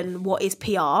learn what is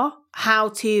PR, how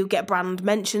to get brand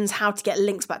mentions, how to get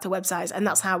links back to websites, and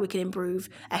that's how we can improve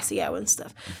SEO and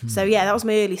stuff. Mm-hmm. So yeah, that was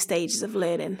my early stages of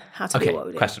learning how to do what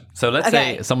we do. Question. So let's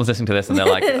say someone's listening to this and they're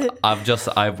like,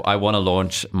 I want to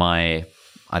launch my,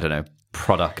 I don't know,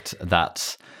 product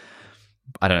that,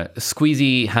 I don't know,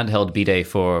 squeezy handheld bidet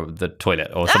for the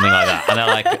toilet or something like that. And they're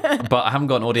like, but I haven't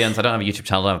got an audience. I don't have a YouTube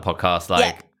channel. I don't have a podcast.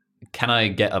 Like, can I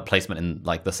get a placement in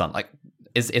like The Sun? Like,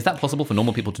 is that possible for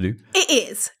normal people to do? It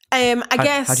is. I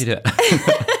guess. How'd you do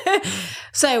it?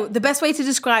 So the best way to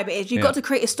describe it is you've got to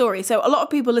create a story. So a lot of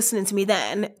people listening to me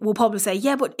then will probably say,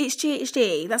 "Yeah, but it's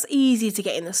GHD. That's easy to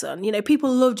get in The Sun.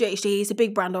 People love GHD. It's a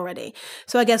big brand already."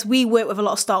 So I guess we work with a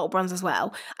lot of startup brands as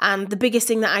well. And the biggest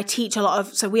thing that I teach a lot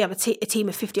of, so we have a team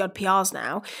of 50 odd PRs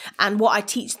now. And what I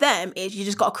teach them is you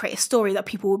just got to create a story that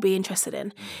people will be interested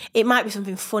in. It might be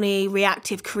something funny,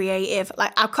 reactive, creative.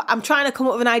 Like I'm trying to come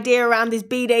up with an idea around this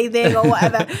B-Day thing or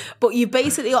whatever. But you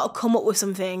basically got to come up with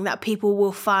something that people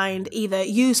will find either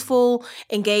useful,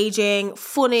 engaging,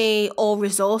 funny, or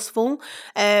resourceful.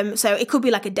 So it could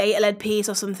be like a data-led piece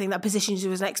or something that positions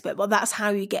you as an expert, but that's how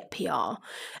you get PR.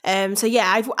 So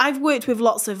yeah, I've worked with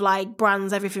lots of like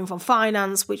brands, everything from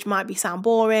finance, which might sound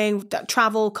boring,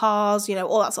 travel, cars,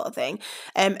 all that sort of thing.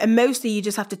 And mostly you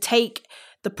just have to take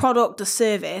the product, the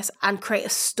service, and create a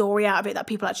story out of it that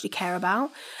people actually care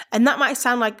about. And that might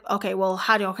sound like, okay, well,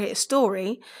 how do I create a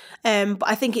story? But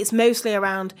I think it's mostly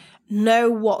around know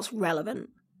what's relevant.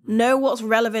 Know what's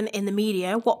relevant in the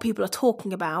media, what people are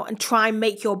talking about, and try and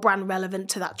make your brand relevant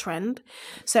to that trend.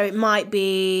 So it might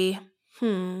be,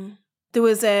 there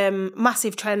was a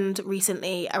massive trend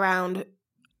recently around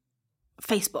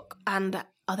Facebook and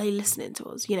are they listening to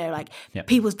us?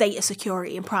 People's data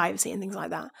security and privacy and things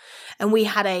like that. And we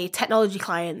had a technology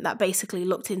client that basically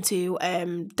looked into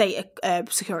data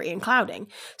security and clouding.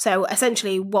 So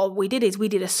essentially what we did is we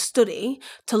did a study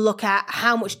to look at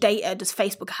how much data does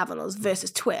Facebook have on us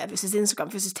versus Twitter versus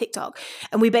Instagram versus TikTok.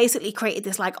 And we basically created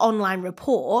this like online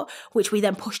report, which we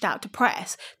then pushed out to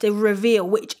press to reveal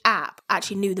which app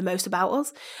actually knew the most about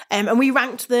us. And we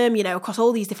ranked them, across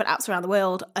all these different apps around the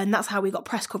world. And that's how we got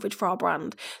press coverage for our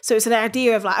brand. So it's an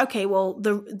idea of like, okay, well,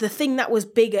 the thing that was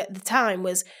big at the time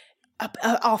was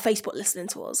our Facebook listening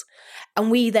to us. And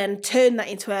we then turned that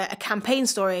into a campaign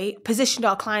story, positioned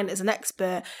our client as an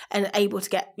expert and able to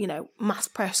get, mass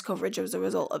press coverage as a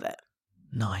result of it.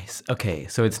 Nice. Okay,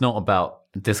 so it's not about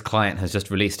this client has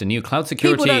just released a new cloud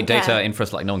security data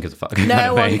infrastructure, like no one gives a fuck.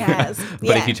 No one cares.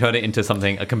 But if you turn it into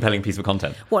something, a compelling piece of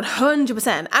content.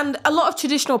 100%. And a lot of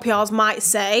traditional PRs might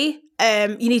say,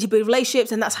 you need to build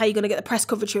relationships and that's how you're going to get the press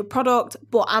coverage of your product.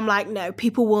 But I'm like, no,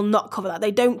 people will not cover that. They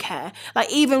don't care. Like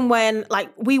even when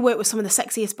we work with some of the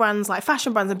sexiest brands, like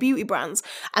fashion brands and beauty brands,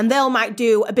 and they'll might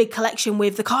do a big collection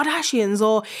with the Kardashians,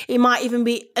 or it might even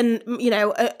be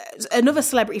another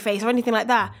celebrity face or anything like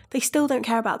that. They still don't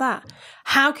care about that.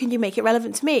 How can you make it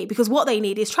relevant to me? Because what they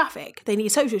need is traffic. They need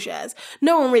social shares.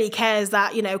 No one really cares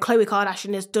that, Khloe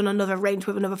Kardashian has done another range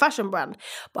with another fashion brand.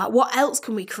 But what else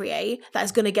can we create that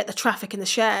is going to get the traffic and the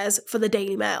shares for the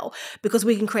Daily Mail? Because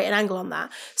we can create an angle on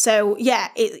that. So yeah,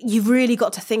 you've really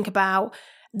got to think about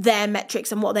their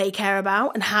metrics and what they care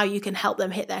about and how you can help them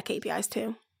hit their KPIs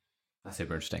too. That's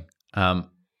super interesting. Can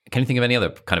you think of any other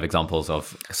kind of examples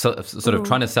of sort of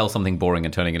trying to sell something boring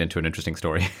and turning it into an interesting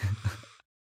story?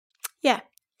 Yeah.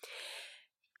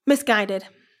 Misguided.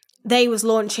 They was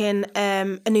launching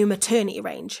a new maternity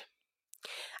range.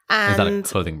 And Is that a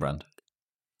clothing brand?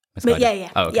 But yeah,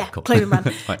 Oh, okay, yeah, cool. clothing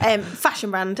brand, fashion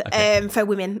brand for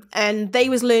women, and they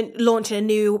was launching a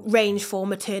new range for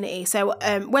maternity. So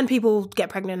when people get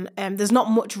pregnant, there's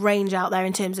not much range out there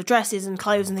in terms of dresses and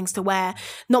clothes and things to wear,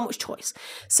 not much choice.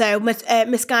 So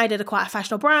Misguided are quite a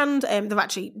fashionable brand. They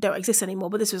actually don't exist anymore,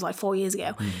 but this was like 4 years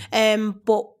ago.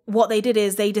 But what they did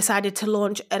is they decided to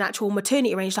launch an actual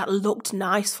maternity range that looked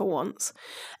nice for once.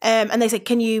 And they said,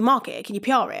 can you market it? Can you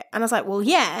PR it? And I was like, well,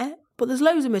 yeah. But there's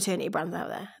loads of maternity brands out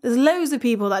there. There's loads of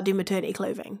people that do maternity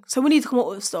clothing. So we need to come up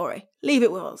with a story. Leave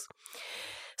it with us.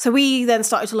 So we then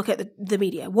started to look at the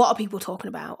media. What are people talking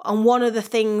about? And one of the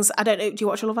things, I don't know, do you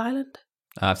watch Love Island?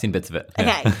 I've seen bits of it.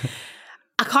 Okay. Yeah.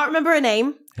 I can't remember her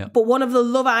name, but one of the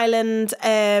Love Island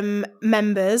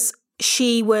members,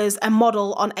 she was a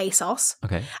model on ASOS.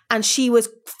 Okay. And she was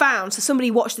found, so somebody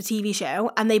watched the TV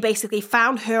show and they basically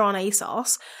found her on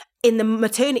ASOS in the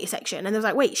maternity section, and they was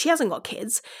like, wait, she hasn't got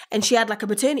kids, and she had like a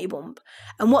maternity bump.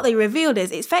 And what they revealed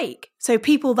is it's fake. So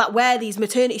people that wear these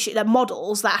maternity shoes, they're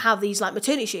models that have these like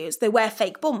maternity shoes, they wear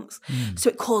fake bumps.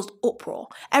 So it caused uproar.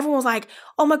 Everyone was like,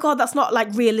 oh my God, that's not like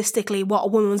realistically what a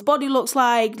woman's body looks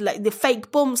like the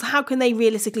fake bumps. How can they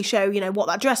realistically show, you know, what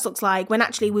that dress looks like when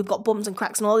actually we've got bumps and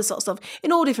cracks and all this sort of stuff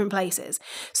in all different places.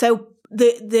 So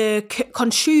the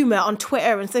consumer on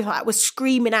Twitter and things like that was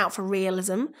screaming out for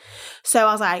realism. So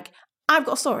I was like, I've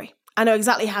got a story. I know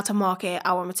exactly how to market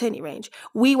our maternity range.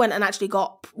 We went and actually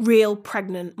got real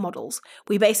pregnant models.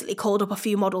 We basically called up a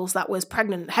few models that was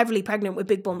pregnant, heavily pregnant with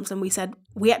big bumps, and we said,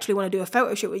 we actually want to do a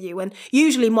photo shoot with you. And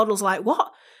usually models are like,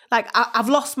 what? Like, I've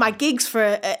lost my gigs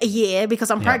for a year because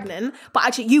I'm pregnant, but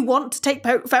actually you want to take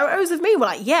photos of me? We're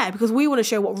like, yeah, because we want to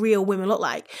show what real women look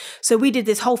like. So we did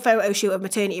this whole photo shoot of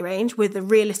maternity range with the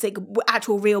realistic,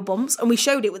 actual real bumps, and we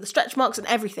showed it with the stretch marks and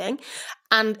everything,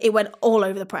 and it went all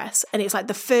over the press. And it's like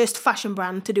the first fashion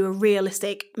brand to do a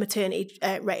realistic maternity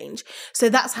range. So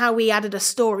that's how we added a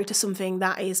story to something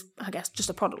that is, I guess, just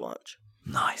a product launch.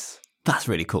 Nice. That's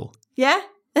really cool. Yeah?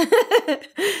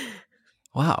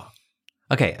 Wow.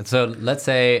 Okay, so let's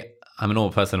say I'm a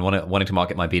normal person wanting to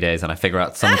market my B-Days, and I figure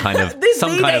out some kind of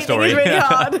story. Is really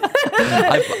hard.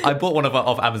 I bought one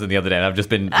off Amazon the other day, and I've just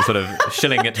been sort of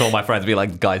shilling it to all my friends, be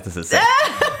like, guys, this is sick.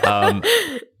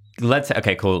 Let's say,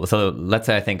 okay, cool. So let's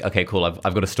say I think, okay, cool,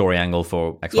 I've got a story angle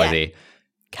for XYZ. Yeah.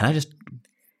 Can I just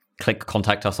click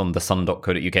contact us on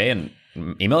thesun.co.uk and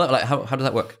email it? Like, how does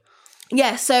that work?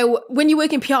 Yeah, so when you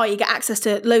work in PR, you get access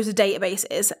to loads of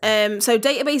databases. So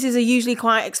databases are usually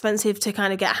quite expensive to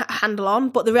kind of get a handle on,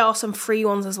 but there are some free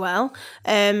ones as well.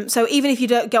 So even if you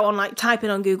don't go on, like type in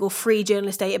on Google, free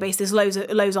journalist database, there's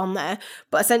loads on there.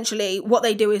 But essentially what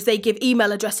they do is they give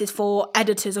email addresses for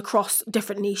editors across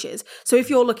different niches. So if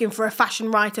you're looking for a fashion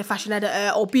writer, fashion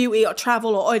editor, or beauty or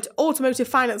travel or automotive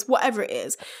finance, whatever it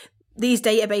is, these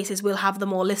databases will have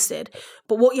them all listed.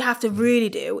 But what you have to really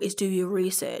do is do your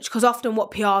research, because often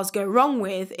what PRs go wrong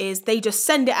with is they just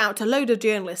send it out to a load of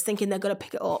journalists thinking they're going to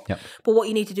pick it up. Yep. But what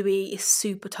you need to do is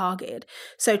super targeted.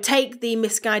 So take the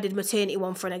Misguided maternity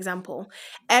one for an example.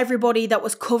 Everybody that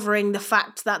was covering the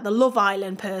fact that the Love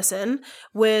Island person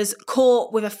was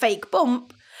caught with a fake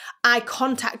bump, I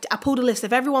pulled a list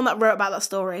of everyone that wrote about that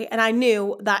story, and I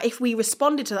knew that if we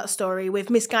responded to that story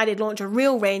with Misguided launch a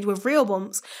real range with real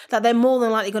bumps, that they're more than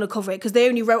likely going to cover it because they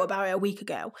only wrote about it a week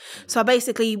ago. So I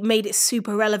basically made it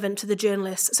super relevant to the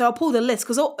journalists. So I pulled a list,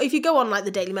 because if you go on like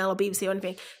the Daily Mail or BBC or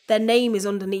anything, their name is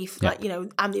underneath, like, you know,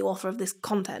 I'm the author of this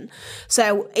content.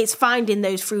 So it's finding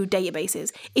those through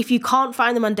databases. If you can't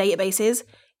find them on databases,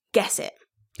 guess it.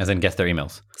 As in guess their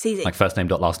emails. It's easy. Like first name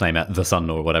dot last name at The Sun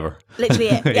or whatever. Literally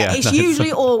it. Yeah, it's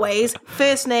usually always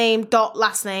first name dot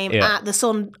last name at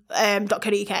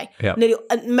thesun.co.uk.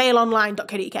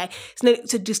 Mailonline.co.uk.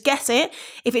 So just guess it.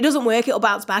 If it doesn't work, it'll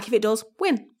bounce back. If it does,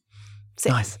 win.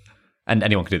 Nice. And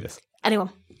anyone can do this? Anyone.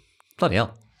 Bloody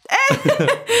hell.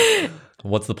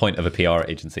 What's the point of a PR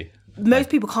agency? Most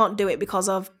people can't do it because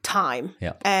of time.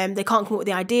 Yeah. They can't come up with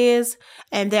the ideas,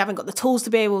 and they haven't got the tools to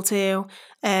be able to.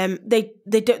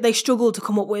 They struggle to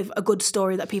come up with a good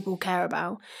story that people care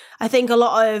about. I think a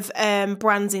lot of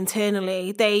brands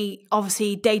internally, they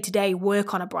obviously day to day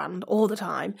work on a brand all the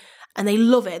time, and they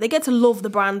love it. They get to love the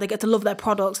brand, they get to love their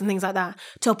products and things like that,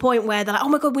 to a point where they're like, oh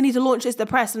my God, we need to launch this to the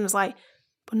press, and it's like,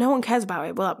 but no one cares about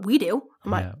it. Well, we do.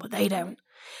 I'm like, but they don't.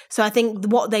 So I think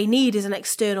what they need is an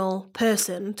external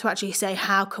person to actually say,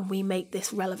 how can we make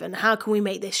this relevant? How can we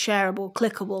make this shareable,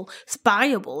 clickable,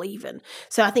 spyable even?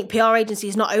 So I think PR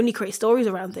agencies not only create stories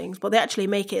around things, but they actually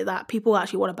make it that people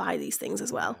actually want to buy these things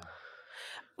as well.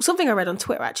 Something I read on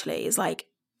Twitter actually is like,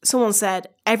 someone said,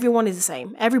 everyone is the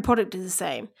same. Every product is the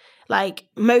same. Like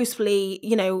mostly,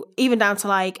 even down to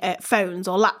like phones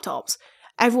or laptops.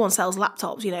 Everyone sells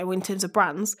laptops, in terms of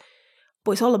brands.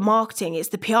 But it's all the marketing. It's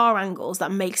the PR angles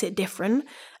that makes it different.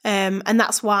 And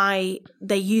that's why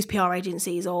they use PR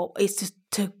agencies, or it's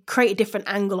to create a different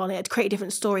angle on it, to create a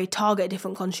different story, target a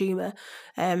different consumer.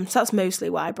 So that's mostly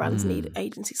why brands need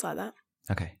agencies like that.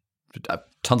 Okay.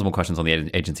 Tons more questions on the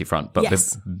agency front. But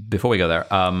Yes. before we go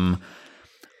there,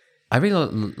 I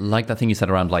really like that thing you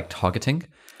said around like targeting.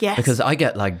 Yes. Because I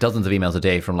get like dozens of emails a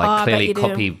day from like clearly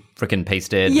copy freaking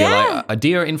pasted. Yeah. You're like, a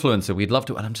dear influencer, we'd love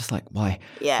to. And I'm just like, why?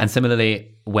 Yeah. And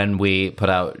similarly, when we put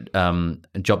out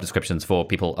job descriptions for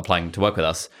people applying to work with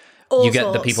us, you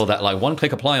get the people that like one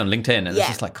click apply on LinkedIn. And it's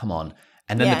just like, come on.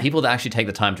 And then the people that actually take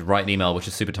the time to write an email, which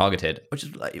is super targeted, which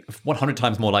is like 100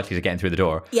 times more likely to get in through the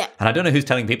door. Yeah. And I don't know who's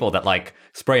telling people that like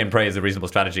spray and pray is a reasonable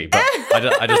strategy, but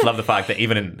I just love the fact that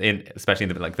even in especially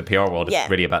in the PR world, it's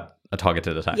really about a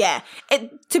targeted attack. Yeah.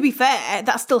 To be fair,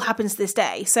 that still happens to this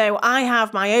day. So I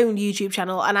have my own YouTube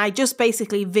channel and I just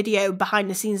basically video behind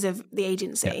the scenes of the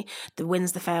agency, the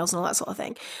wins, the fails and all that sort of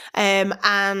thing.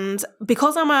 And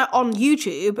because I'm on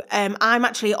YouTube, I'm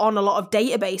actually on a lot of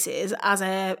databases as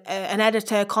an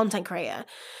editor, content creator.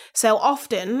 So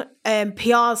often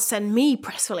PRs send me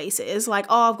press releases like,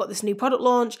 oh, I've got this new product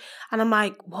launch. And I'm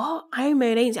like, what? I own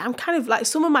my own agency. I'm kind of like,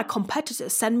 some of my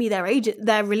competitors send me their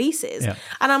releases. Yeah.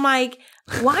 And I'm like,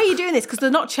 why are you doing this? Because they're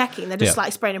not checking. They're just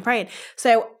like spraying and praying.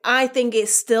 So I think it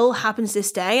still happens this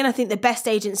day. And I think the best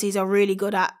agencies are really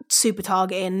good at super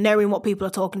targeting, knowing what people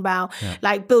are talking about,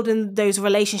 like building those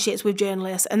relationships with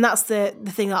journalists. And that's the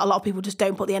thing that a lot of people just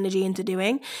don't put the energy into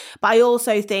doing. But I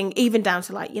also think even down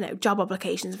to like, job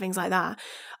applications and things like that,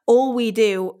 all we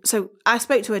do. So I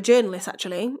spoke to a journalist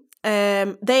actually.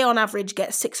 They on average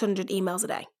get 600 emails a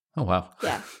day. Oh, wow.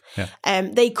 Yeah.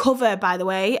 They cover, by the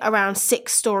way, around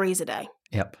 6 stories a day.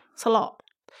 Yep. It's a lot.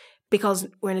 Because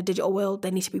we're in a digital world,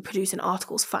 they need to be producing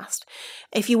articles fast.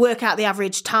 If you work out the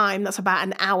average time, that's about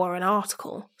an hour an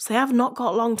article. So they have not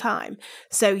got a long time.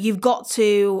 So you've got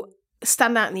to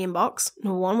stand out in the inbox,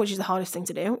 number one, which is the hardest thing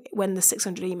to do when there's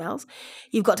 600 emails.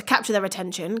 You've got to capture their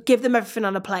attention, give them everything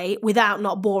on a plate without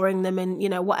not boring them and,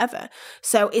 whatever.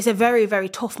 So it's a very, very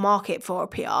tough market for a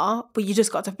PR, but you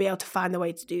just got to be able to find the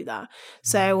way to do that.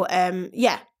 So,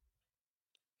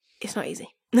 it's not easy.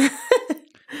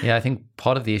 Yeah, I think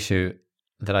part of the issue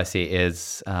that I see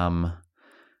is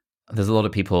there's a lot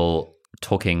of people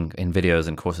talking in videos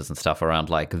and courses and stuff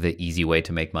around like the easy way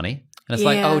to make money. And it's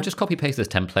like, oh, just copy paste this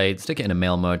template, stick it in a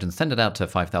mail merge and send it out to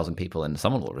 5,000 people and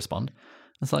someone will respond.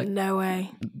 It's like, no way.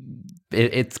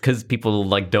 It's because people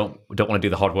like don't want to do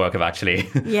the hard work of actually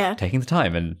taking the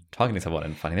time and targeting someone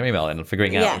and finding their email and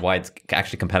figuring out why it's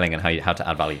actually compelling and how to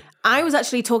add value. I was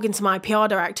actually talking to my PR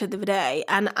director the other day,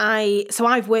 and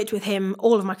I've worked with him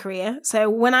all of my career. So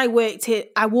when I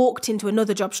walked into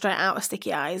another job straight out of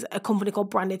Sticky Eyes, a company called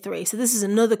Branded 3. So this is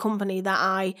another company that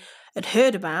I had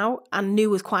heard about and knew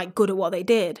was quite good at what they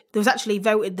did. They was actually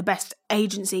voted the best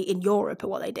agency in Europe at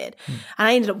what they did. And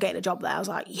I ended up getting a job there. I was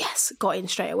like, yes, got in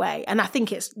straight away. And I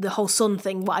think it's the whole Sun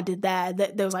thing, what I did there,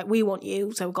 that they was like, we want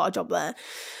you. So we got a job there.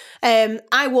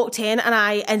 I walked in and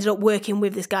I ended up working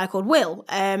with this guy called Will,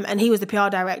 and he was the PR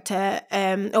director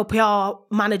or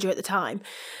PR manager at the time.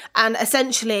 And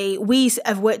essentially, we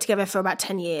have worked together for about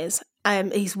 10 years.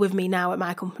 He's with me now at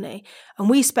my company. And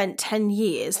we spent 10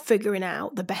 years figuring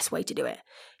out the best way to do it.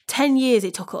 10 years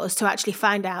it took us to actually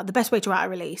find out the best way to write a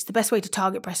release, the best way to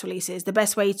target press releases, the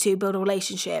best way to build a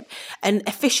relationship, and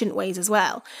efficient ways as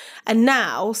well. And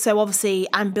now, so obviously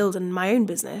I'm building my own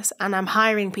business and I'm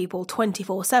hiring people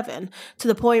 24/7 to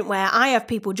the point where I have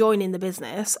people joining the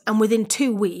business and within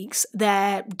 2 weeks,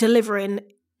 they're delivering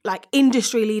like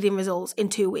industry leading results in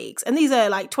 2 weeks. And these are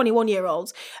like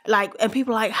 21-year-olds, and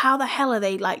people are like, how the hell are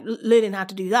they like learning how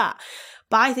to do that?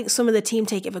 But I think some of the team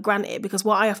take it for granted because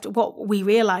what we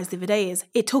realized the other day is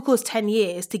it took us 10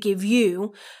 years to give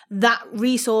you that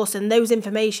resource and those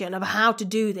information of how to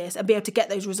do this and be able to get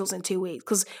those results in 2 weeks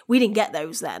because we didn't get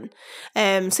those then.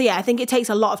 So yeah, I think it takes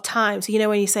a lot of time. So,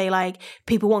 when you say like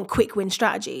people want quick win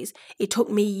strategies, it took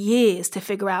me years to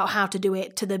figure out how to do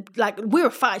it to we're a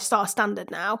 5-star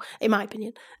standard now, in my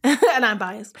opinion, and I'm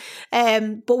biased.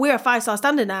 But we're a 5-star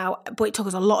standard now, but it took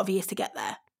us a lot of years to get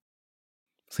there.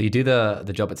 So you do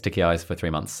the job at Sticky Eyes for 3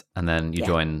 months and then you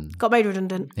join... Got made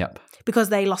redundant. Yep. Because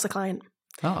they lost a client.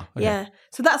 Oh, okay. Yeah.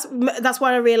 So that's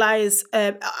why I realised,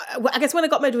 I guess when I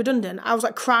got made redundant, I was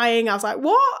like crying. I was like,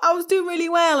 what? I was doing really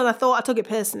well. And I thought I took it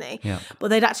personally. Yeah. But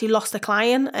they'd actually lost a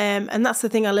client. And that's the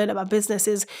thing I learned about business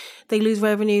is they lose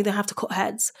revenue, they have to cut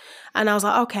heads. And I was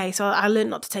like, okay. So I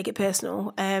learned not to take it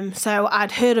personal. So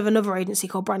I'd heard of another agency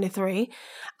called Brand New 3.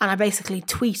 And I basically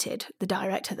tweeted the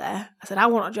director there. I said, I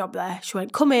want a job there. She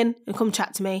went, come in and come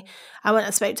chat to me. I went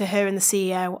and spoke to her and the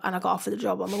CEO and I got offered the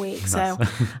job on the week. Nice. So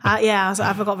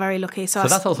I got very lucky. So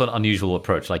that's also an unusual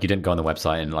approach. Like you didn't go on the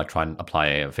website and like try and apply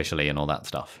officially and all that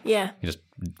stuff. Yeah. You just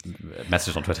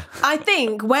messaged on Twitter. I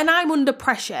think when I'm under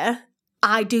pressure,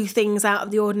 I do things out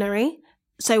of the ordinary.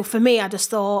 So for me, I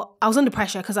just thought I was under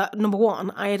pressure because number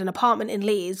one, I had an apartment in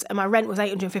Leeds and my rent was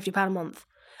 £850 a month.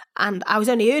 And I was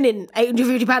only earning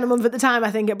 £850 a month at the time,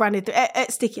 I think, at Branded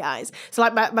at Sticky Eyes. So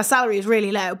like my salary was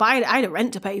really low, but I had a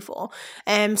rent to pay for.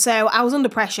 So I was under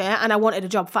pressure and I wanted a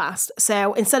job fast.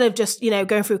 So instead of just,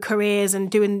 going through careers and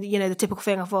doing, the typical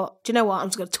thing, I thought, do you know what? I'm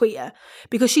just going to tweet her.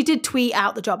 Because she did tweet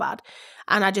out the job ad.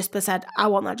 And I just said, I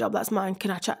want that job. That's mine.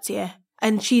 Can I chat to you?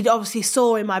 And she obviously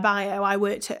saw in my bio I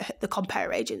worked at the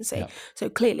Compare agency. Yeah. So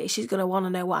clearly she's going to want to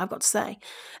know what I've got to say.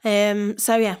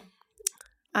 So yeah.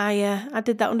 I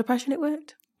did that under pressure and it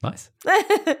worked. Nice.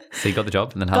 So you got the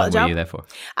job, and then how long were you there for?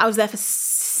 I was there for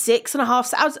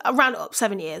 6.5. I was around up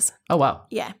 7 years. Oh wow!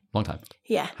 Yeah, long time.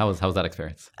 Yeah. How was that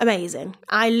experience? Amazing.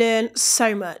 I learned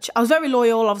so much. I was very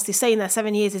loyal. Obviously, staying there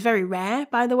 7 years is very rare,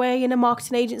 by the way, in a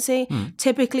marketing agency.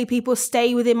 Typically, people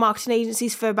stay within marketing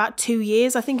agencies for about 2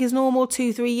 years. I think is normal,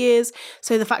 2-3 years.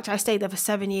 So the fact I stayed there for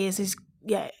 7 years is,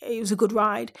 it was a good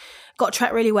ride. Got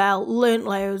tracked really well. Learned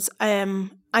loads.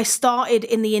 I started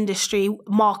in the industry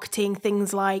marketing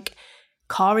things like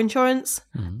car insurance.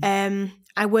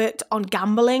 I worked on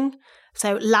gambling.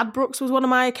 So Ladbrokes was one of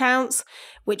my accounts,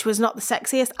 which was not the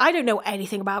sexiest. I don't know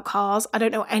anything about cars. I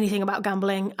don't know anything about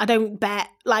gambling. I don't bet.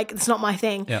 Like, it's not my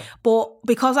thing. Yeah. But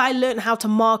because I learned how to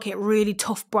market really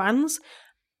tough brands,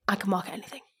 I can market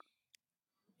anything,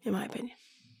 in my opinion.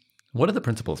 What are the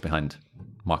principles behind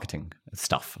marketing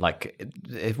stuff? Like,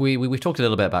 if we've talked a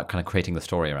little bit about kind of creating the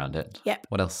story around it. Yep.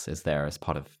 What else is there as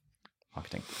part of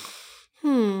marketing?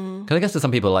 Because I guess to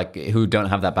some people like who don't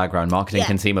have that background, marketing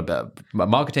can seem a bit.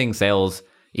 Marketing, sales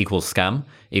equals scam,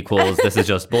 equals this is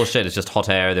just bullshit. It's just hot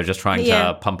air. They're just trying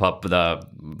to pump up the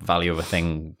value of a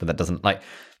thing, but that doesn't like.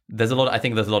 I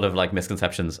think there's a lot of like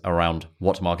misconceptions around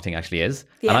what marketing actually is.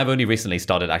 Yeah. And I've only recently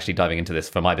started actually diving into this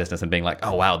for my business and being like,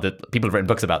 oh wow, people have written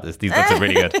books about this. These books are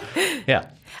really good. Yeah.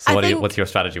 So what's your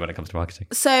strategy when it comes to marketing?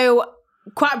 So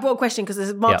quite a broad question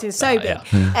because marketing is so big.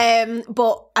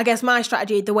 But I guess my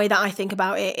strategy, the way that I think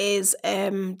about it is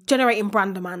generating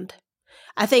brand demand.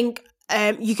 I think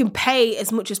you can pay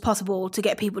as much as possible to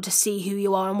get people to see who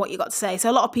you are and what you got to say. So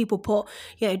a lot of people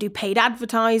do paid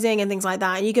advertising and things like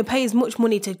that. And you can pay as much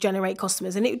money to generate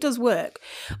customers and it does work.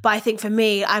 But I think for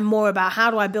me, I'm more about how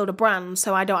do I build a brand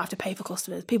so I don't have to pay for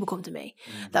customers. People come to me.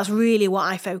 That's really what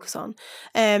I focus on.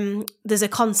 There's a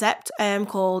concept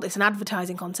called, it's an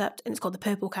advertising concept and it's called the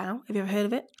Purple Cow. Have you ever heard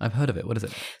of it? I've heard of it. What is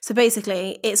it? So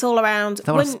basically it's all around. Is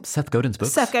that one of Seth Godin's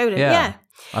books? Seth Godin, yeah.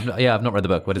 I've not read the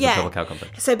book. What is the Purple Cow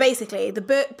concept? So basically, the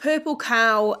Purple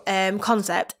Cow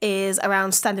concept is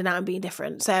around standing out and being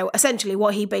different. So essentially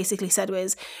what he basically said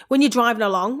was, when you're driving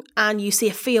along and you see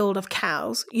a field of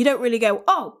cows, you don't really go,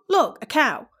 oh, look, a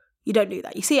cow. You don't do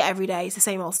that. You see it every day. It's the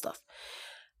same old stuff.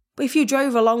 But if you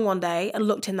drove along one day and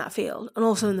looked in that field and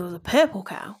all of a sudden there was a purple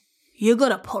cow, you're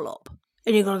going to pull up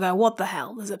and you're going to go, what the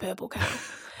hell? There's a purple cow.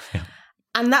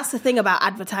 And that's the thing about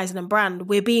advertising and brand.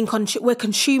 We're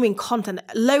consuming content,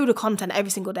 a load of content every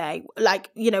single day. Like,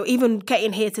 even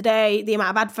getting here today, the amount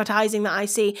of advertising that I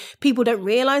see, people don't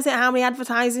realize it, how many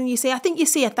advertising you see. I think you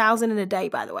see 1,000 in a day,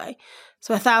 by the way.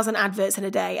 So 1,000 adverts in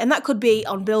a day. And that could be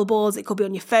on billboards. It could be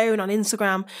on your phone, on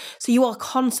Instagram. So you are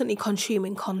constantly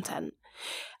consuming content.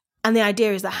 And the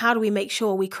idea is that how do we make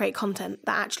sure we create content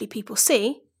that actually people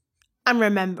see and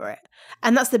remember it?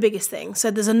 And that's the biggest thing.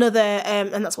 So there's another,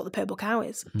 and that's what the Purple Cow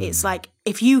is. It's like,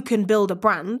 if you can build a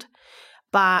brand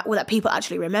that people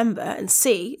actually remember and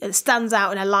see, it stands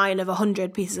out in a line of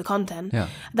 100 pieces of content,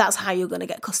 that's how you're going to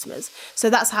get customers. So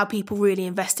that's how people really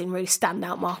invest in really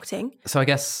standout marketing. So I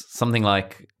guess something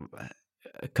like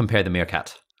Compare the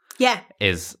Meerkat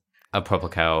is a Purple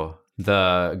Cow.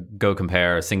 The Go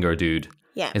Compare Singer Dude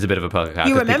Yeah. is a bit of a poker card.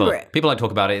 You 'Cause remember people, it. People like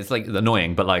talk about it. It's like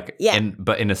annoying, but like, Yeah.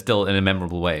 still in a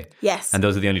memorable way. Yes. And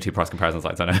those are the only two price comparison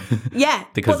sites I know. Yeah.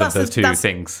 Because Well, of those two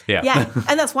things. Yeah. Yeah.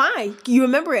 And that's why you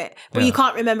remember it, but Yeah. you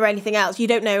can't remember anything else. You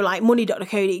don't know like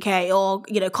money.co.uk or,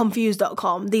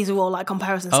 confused.com. These are all like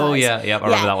comparison sites. Oh yeah, I remember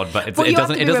that one. But it you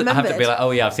doesn't have to remembered. be like,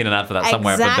 oh yeah, I've seen an ad for that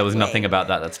somewhere, but there was Exactly. nothing about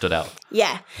that stood out.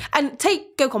 Yeah. And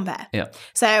take Go Compare. Yeah.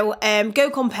 So Go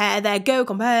Compare, their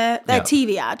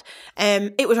TV ad,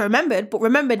 it was remembered, but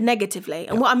remembered negatively.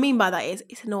 And what I mean by that is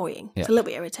it's annoying. It's a little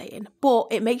bit irritating, but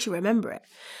it makes you remember it.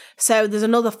 So there's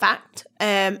another fact.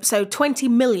 So 20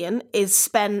 million is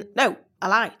spent,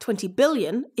 20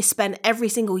 billion is spent every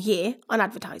single year on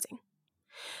advertising.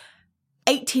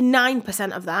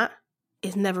 89% of that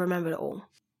is never remembered at all.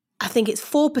 I think it's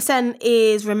 4%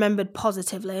 is remembered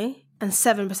positively and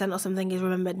 7% or something is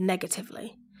remembered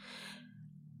negatively.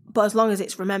 But as long as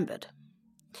it's remembered.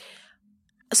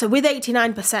 So with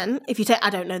 89%, if you take, I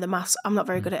don't know the maths, I'm not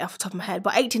very good at it off the top of my head,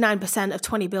 but 89% of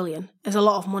 20 billion is a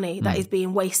lot of money that is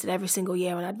being wasted every single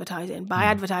year on advertising by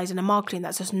advertising and marketing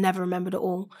that's just never remembered at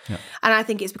all. Yeah. And I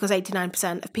think it's because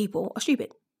 89% of people are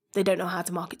stupid. They don't know how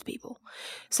to market to people.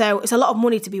 So it's a lot of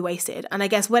money to be wasted. And I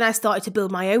guess when I started to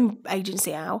build my own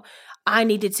agency out, I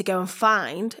needed to go and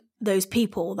find those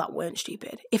people that weren't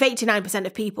stupid. If 89%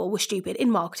 of people were stupid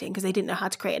in marketing because they didn't know how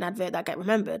to create an advert that get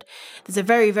remembered, there's a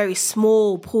very, very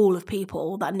small pool of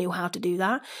people that knew how to do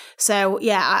that. So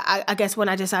yeah, I guess when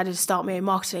I decided to start my own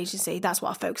marketing agency, that's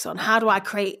what I focused on. How do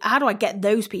I get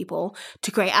those people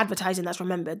to create advertising that's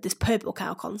remembered? This purple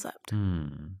cow concept.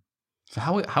 So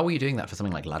how are you doing that for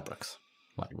something like Ladbrokes?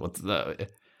 Like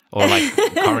or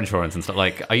like car insurance and stuff?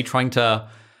 Like, are you trying to?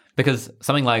 Because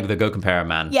something like the Go Compare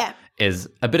man is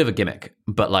a bit of a gimmick,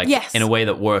 but like in a way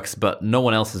that works, but no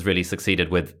one else has really succeeded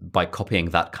by copying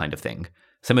that kind of thing.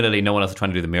 Similarly, no one else is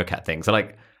trying to do the Meerkat thing. So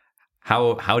like,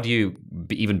 how do you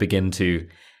even begin to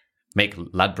make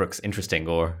Ladbrokes interesting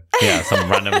or some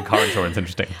random car insurance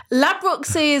interesting?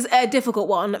 Ladbrokes is a difficult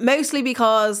one, mostly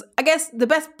because I guess the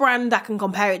best brand I can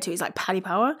compare it to is like Paddy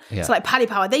Power. Yeah. So like Paddy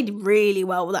Power, they did really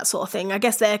well with that sort of thing. I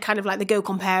guess they're kind of like the Go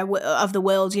Compare of the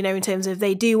world, in terms of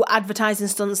they do advertising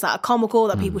stunts that are comical,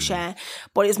 that people share,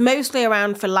 but it's mostly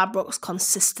around for Ladbrokes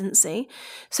consistency.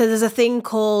 So there's a thing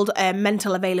called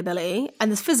mental availability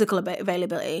and there's physical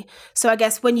availability. So I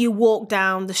guess when you walk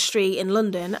down the street in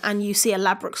London and you see a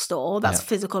Ladbrokes store, that's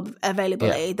physical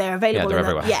availability. Yeah. They're available. Yeah,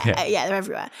 they're everywhere. They're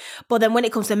everywhere. But then when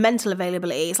it comes to mental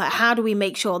availability, it's like, how do we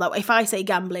make sure that if I say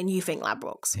gambling, you think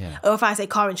Ladbrokes? Yeah. Or if I say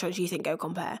car insurance, you think Go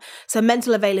Compare? So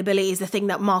mental availability is the thing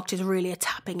that marketers really are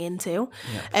tapping into.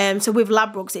 Yeah. So with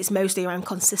Ladbrokes, it's mostly around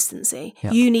consistency.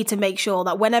 Yeah. You need to make sure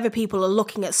that whenever people are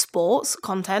looking at sports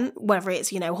content, whether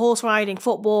it's, horse riding,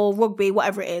 football, rugby,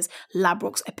 whatever it is,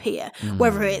 Ladbrokes appear.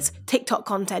 Whether it's TikTok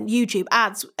content, YouTube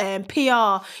ads,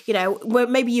 PR, where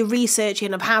maybe you're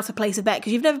researching of how to place a bet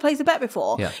because you've never placed a bet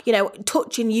before. Yeah.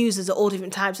 Touching users at all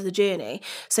different types of the journey.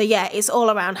 So yeah, it's all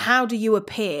around how do you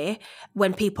appear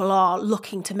when people are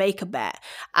looking to make a bet.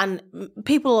 And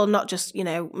people are not just,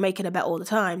 making a bet all the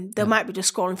time. They might be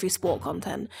just scrolling through sport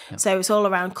content. Yeah. So it's all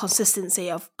around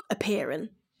consistency of appearing.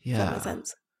 Yeah. Does that make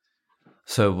sense?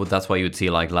 So that's why you would see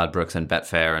like Ladbrokes and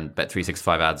Betfair and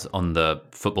Bet365 ads on the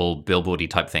football billboardy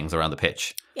type things around the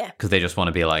pitch. Yeah. Because they just want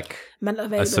to be like,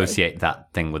 associate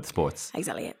that thing with sports.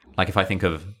 Exactly it. Like if I think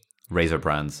of razor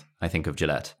brands, I think of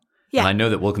Gillette. Yeah. And I know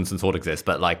that Wilkinson Sword exists,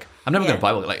 but like, I'm never going to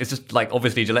buy one. Like, it's just like,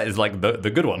 obviously Gillette is like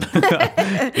the good one.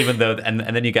 Even though, and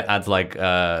then you get ads like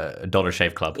Dollar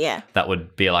Shave Club. Yeah. That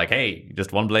would be like, hey,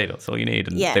 just one blade, that's all you need.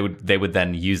 And they would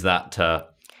then use that to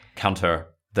counter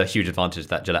the huge advantage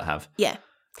that Gillette have. Yeah.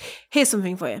 Here's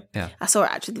something for you. Yeah. I saw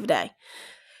it actually the other day.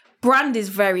 Brand is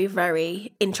very,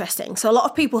 very interesting. So a lot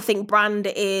of people think brand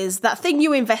is that thing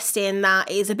you invest in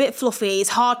that is a bit fluffy, it's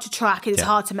hard to track, and it's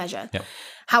hard to measure. Yep.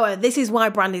 However, this is why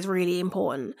brand is really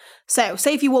important. So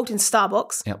say if you walked into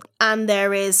Starbucks and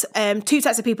there is two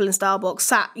sets of people in Starbucks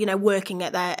sat, working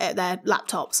at their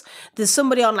laptops. There's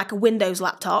somebody on like a Windows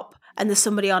laptop and there's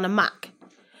somebody on a Mac.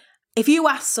 If you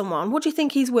ask someone, what do you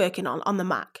think he's working on the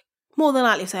Mac? More than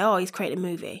likely say, oh, he's creating a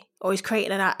movie or he's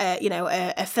creating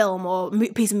a film or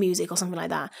piece of music or something like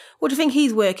that. What do you think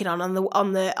he's working on the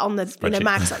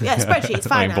Microsoft? Yeah, spreadsheets,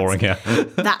 finance. Boring, yeah.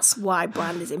 That's why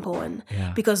brand is important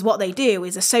because what they do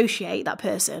is associate that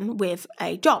person with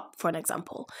a job, for an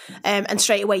example, and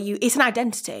straight away it's an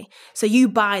identity. So you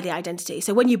buy the identity.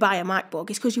 So when you buy a MacBook,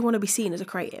 it's because you want to be seen as a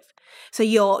creative. So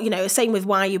you're, same with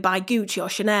why you buy Gucci or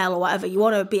Chanel or whatever. You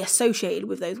want to be associated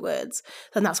with those words,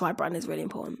 and that's why brand is really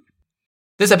important.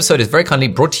 This episode is very kindly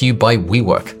brought to you by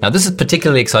WeWork. Now, this is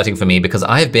particularly exciting for me because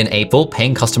I have been a full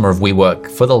paying customer of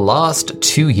WeWork for the last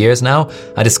 2 years now.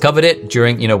 I discovered it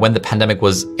during, when the pandemic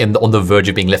was on the verge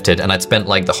of being lifted, and I'd spent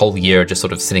like the whole year just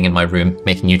sort of sitting in my room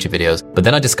making YouTube videos. But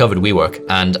then I discovered WeWork,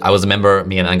 and I was a member,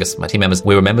 me and Angus, my team members,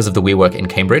 we were members of the WeWork in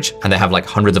Cambridge, and they have like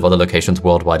hundreds of other locations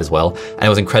worldwide as well. And it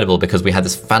was incredible because we had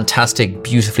this fantastic,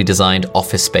 beautifully designed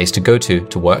office space to go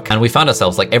to work. And we found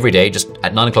ourselves like every day just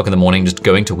at 9 o'clock in the morning, just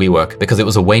going to WeWork because it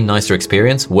was a way nicer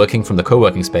experience working from the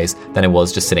co-working space than it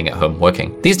was just sitting at home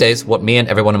working. These days, what me and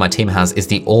everyone on my team has is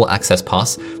the All Access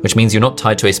Pass, which means you're not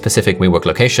tied to a specific WeWork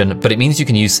location, but it means you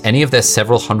can use any of their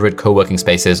several hundred co-working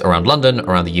spaces around London,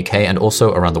 around the UK, and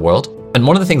also around the world. And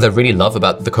one of the things I really love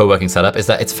about the co-working setup is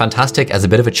that it's fantastic as a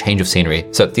bit of a change of scenery.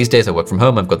 So these days I work from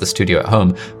home, I've got the studio at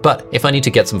home, but if I need to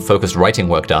get some focused writing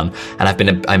work done,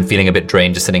 and I'm feeling a bit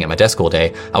drained just sitting at my desk all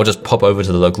day, I'll just pop over to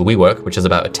the local WeWork, which is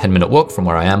about a 10-minute walk from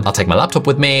where I am. I'll take my laptop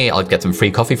with me, I'll get some free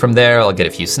coffee from there, I'll get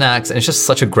a few snacks, and it's just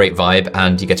such a great vibe,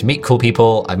 and you get to meet cool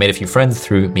people. I've made a few friends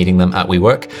through meeting them at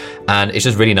WeWork, and it's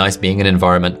just really nice being in an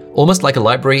environment, almost like a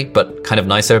library, but kind of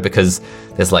nicer because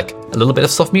there's like a little bit of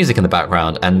soft music in the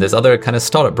background, and there's other kind of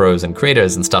startup bros and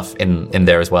creators and stuff in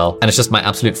there as well. And it's just my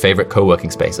absolute favorite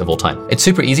co-working space of all time. It's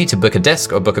super easy to book a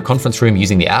desk or book a conference room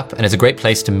using the app, and it's a great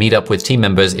place to meet up with team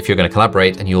members if you're going to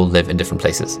collaborate and you all live in different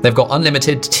places. They've got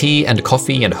unlimited tea and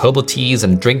coffee and herbal teas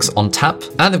and drinks on tap,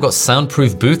 and they've got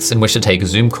soundproof booths in which to take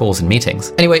Zoom calls and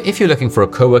meetings. Anyway, if you're looking for a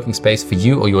co-working space for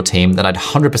you or your team, then I'd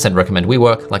 100% recommend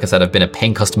WeWork. Like I said, I've been a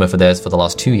paying customer for theirs for the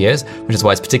last 2 years, which is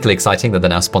why it's particularly exciting that they're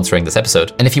now sponsoring this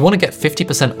episode. And if you want to get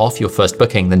 50% off your first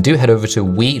booking, then do head over to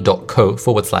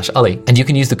we.co/Ali, and you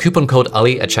can use the coupon code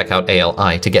Ali at checkout,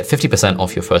 ALI, to get 50%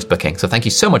 off your first booking. So thank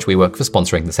you so much, WeWork, for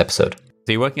sponsoring this episode.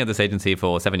 So you're working at this agency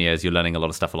for 7 years, you're learning a lot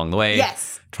of stuff along the way.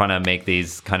 Yes. Trying to make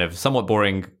these kind of somewhat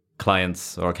boring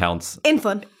clients or accounts in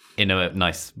fun. In a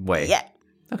nice way. Yeah.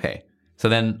 Okay. So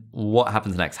then what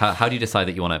happens next? How do you decide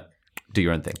that you want to do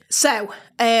your own thing? So,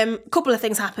 a couple of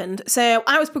things happened. So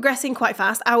I was progressing quite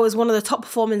fast. I was one of the top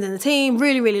performers in the team.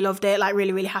 Really, really loved it. Like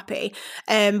really, really happy.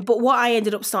 But what I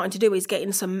ended up starting to do is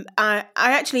getting some. I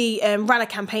actually ran a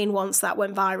campaign once that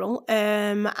went viral,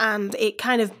 and it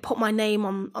kind of put my name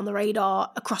on the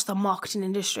radar across the marketing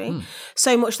industry.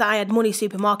 So much that I had Money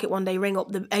Supermarket one day ring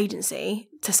up the agency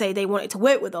to say they wanted to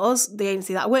work with us, the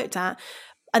agency that I worked at.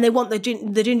 And they want the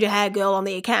ginger hair girl on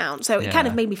the account. So it kind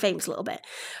of made me famous a little bit.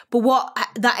 But what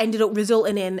that ended up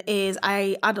resulting in is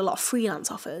I had a lot of freelance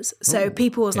offers. So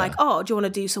people was like, oh, do you want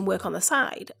to do some work on the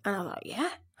side? And I was like,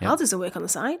 yeah. I'll do some work on the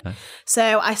side. Nice.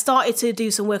 So I started to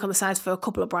do some work on the side for a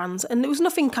couple of brands, and it was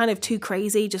nothing kind of too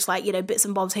crazy, just like, bits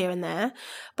and bobs here and there.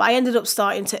 But I ended up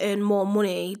starting to earn more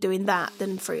money doing that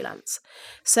than freelance.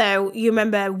 So you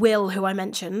remember Will, who I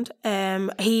mentioned,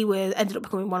 he ended up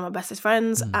becoming one of my bestest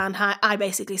friends. And I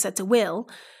basically said to Will,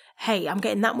 hey, I'm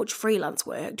getting that much freelance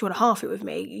work. Do you want to half it with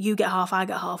me? You get half, I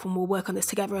get half, and we'll work on this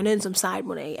together and earn some side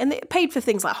money. And it paid for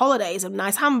things like holidays and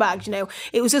nice handbags,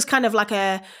 It was just kind of like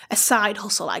a side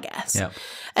hustle, I guess.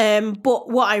 Yeah. But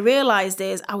what I realised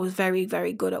is I was very,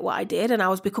 very good at what I did, and I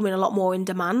was becoming a lot more in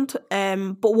demand.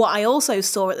 But what I also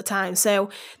saw at the time,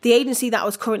 so the agency that I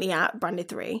was currently at, Branded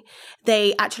 3,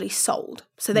 they actually sold.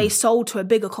 So they sold to a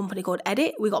bigger company called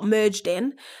Edit. We got merged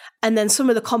in. And then some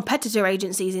of the competitor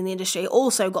agencies in the industry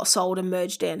also got sold and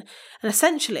merged in. And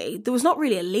essentially, there was not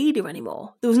really a leader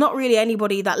anymore. There was not really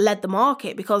anybody that led the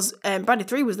market because Branded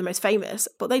 3 was the most famous,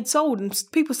 but they'd sold and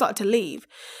people started to leave.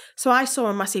 So I saw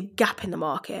a massive gap in the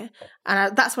market.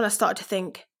 And that's when I started to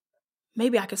think,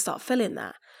 maybe I could start filling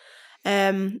that.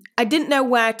 I didn't know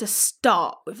where to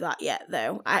start with that yet,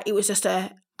 though. It was just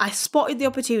I spotted the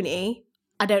opportunity.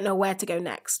 I don't know where to go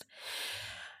next.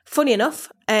 Funny enough,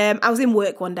 I was in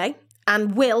work one day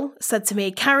and Will said to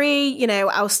me, Carrie,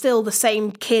 I was still the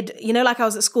same kid, like I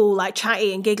was at school, like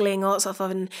chatty and giggling, all that sort of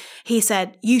stuff. And he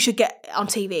said, you should get on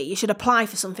TV. You should apply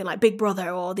for something like Big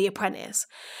Brother or The Apprentice.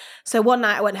 So one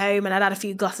night I went home and I'd had a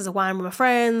few glasses of wine with my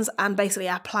friends and basically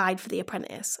I applied for The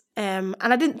Apprentice. And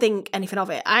I didn't think anything of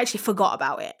it. I actually forgot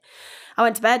about it. I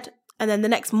went to bed. And then the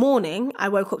next morning, I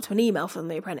woke up to an email from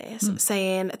The Apprentice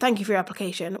saying, thank you for your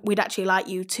application. We'd actually like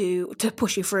you to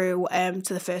push you through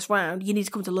to the first round. You need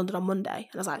to come to London on Monday.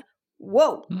 And I was like,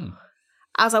 whoa.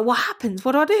 I was like, what happens?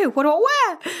 What do I do? What do I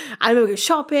wear? I remember going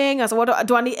shopping. I was like, what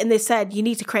do I need? And they said, you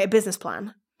need to create a business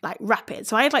plan, like rapid.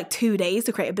 So I had like 2 days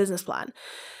to create a business plan.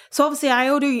 So obviously I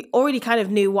already kind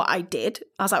of knew what I did.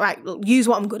 I was like, right, use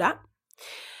what I'm good at.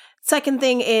 Second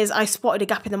thing is I spotted a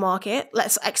gap in the market.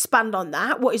 Let's expand on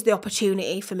that. What is the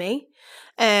opportunity for me?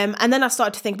 And then I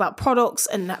started to think about products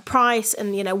and price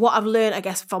and, what I've learned, I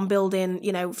guess, from building,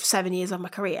 7 years of my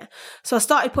career. So I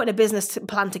started putting a business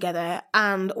plan together.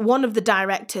 And one of the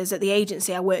directors at the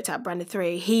agency I worked at, Branded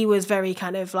 3, he was very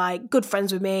kind of like good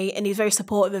friends with me, and he was very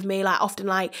supportive of me, like often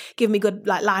like giving me good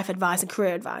like life advice and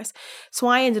career advice. So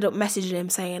I ended up messaging him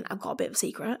saying, I've got a bit of a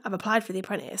secret. I've applied for The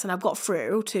Apprentice and I've got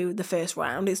through to the first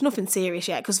round. It's nothing serious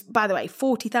yet because, by the way,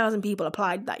 40,000 people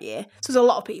applied that year. So there's a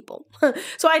lot of people.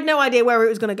 So I had no idea where it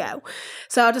was going to go.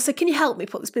 So I just said, can you help me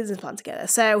put this business plan together?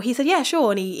 So he said, yeah,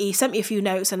 sure. And he sent me a few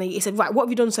notes and he said, right, what have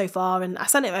you done so far? And I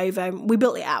sent it over and we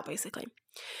built it out basically.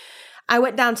 I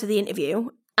went down to the interview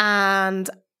and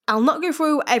I'll not go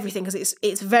through everything because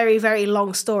it's very, very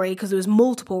long story because there was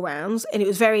multiple rounds and it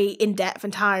was very in-depth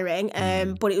and tiring,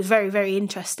 but it was very, very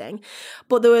interesting.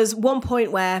 But there was one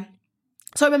point where,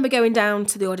 so I remember going down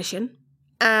to the audition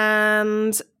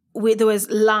and there was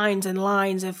lines and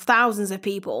lines of thousands of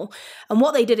people. And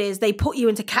what they did is they put you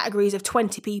into categories of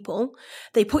 20 people.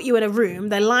 They put you in a room,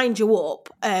 they lined you up,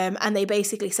 and they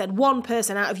basically said one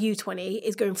person out of you 20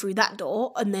 is going through that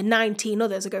door and the 19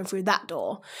 others are going through that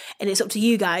door. And it's up to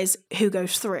you guys who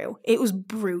goes through. It was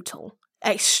brutal.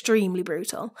 Extremely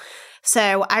brutal.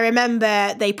 So I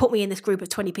remember they put me in this group of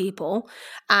 20 people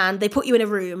and they put you in a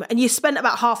room and you spent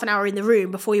about half an hour in the room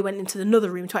before you went into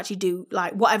another room to actually do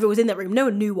like whatever was in that room. No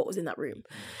one knew what was in that room.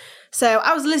 So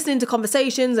I was listening to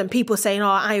conversations and people saying, oh,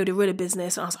 I already run a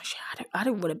business. And I was like, shit, I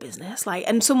don't run a business. Like,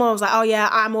 and someone was like, oh yeah,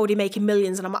 I'm already making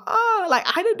millions. And I'm like, oh, like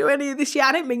I don't do any of this yet.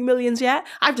 I don't make millions yet.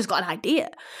 I've just got an idea.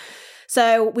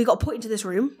 So we got put into this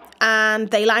room and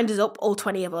they lined us up, all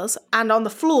 20 of us. And on the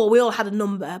floor, we all had a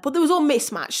number, but there was all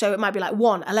mismatched. So it might be like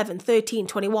 1, 11, 13,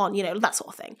 21, that sort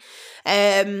of thing.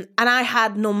 And I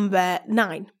had number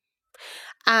 9.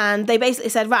 And they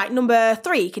basically said, right, number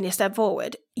 3, can you step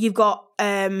forward? You've got,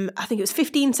 I think it was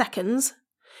 15 seconds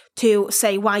to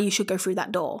say why you should go through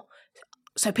that door.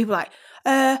 So people are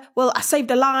like, well, I saved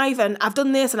a life and I've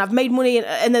done this and I've made money.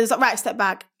 And then it's like, right, step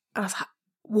back. And I was like,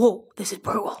 whoa, this is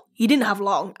brutal. You didn't have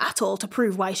long at all to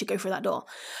prove why you should go through that door.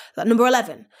 Like number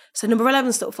 11. So number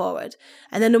 11 stepped forward.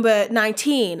 And then number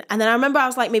 19. And then I remember I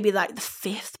was like maybe like the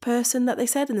 5th person that they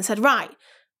said. And they said, right,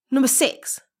 number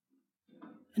 6.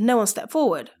 And no one stepped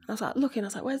forward. I was like looking, I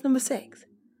was like, where's number 6?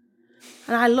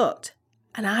 And I looked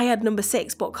and I had number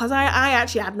 6. But because I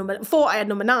actually had I had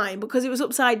number 9. Because it was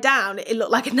upside down, it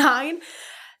looked like a 9.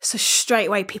 So straight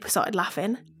away people started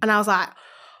laughing. And I was like,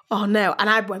 oh no. And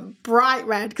I went bright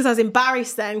red because I was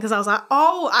embarrassed then because I was like,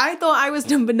 oh, I thought I was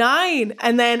number 9.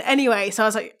 And then anyway, so I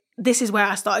was like, this is where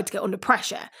I started to get under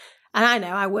pressure. And I know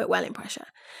I work well in pressure.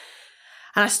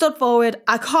 And I stood forward.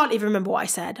 I can't even remember what I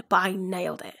said, but I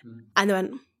nailed it. And they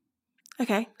went,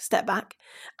 okay, step back.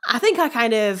 I think I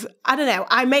don't know,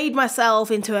 I made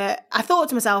myself I thought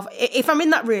to myself, if I'm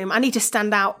in that room, I need to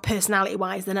stand out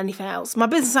personality-wise than anything else. My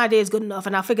business idea is good enough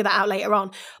and I'll figure that out later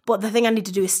on. But the thing I need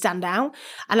to do is stand out.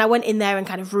 And I went in there and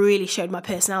kind of really showed my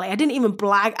personality. I didn't even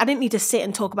brag. I didn't need to sit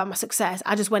and talk about my success.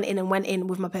 I just went in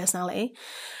with my personality.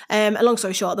 And long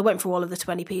story short, they went through all of the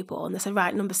 20 people and they said,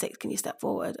 right, number 6, can you step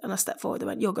forward? And I stepped forward. They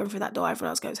went, you're going through that door. Everyone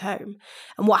else goes home.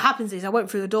 And what happens is I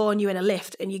went through the door and you're in a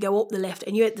lift and you go up the lift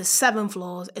and there's 7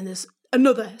 floors and there's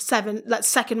another 7, like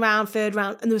second round, third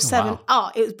round, and there was 7. Wow.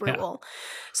 Oh, it was brutal. Yeah.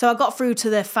 So I got through to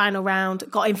the final round,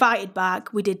 got invited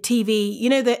back. We did TV,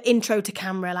 the intro to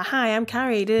camera, like, hi, I'm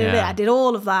Carrie. Yeah. I did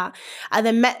all of that. I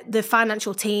then met the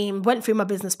financial team, went through my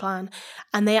business plan,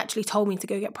 and they actually told me to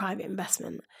go get private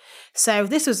investment. So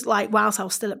this was like whilst I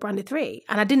was still at Branded 3,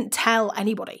 and I didn't tell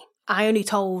anybody. I only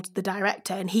told the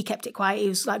director, and he kept it quiet. He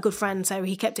was like a good friend, so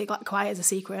he kept it like quiet as a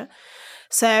secret.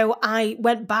 So I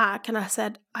went back and I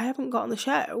said, I haven't got on the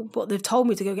show, but they've told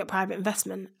me to go get private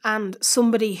investment. And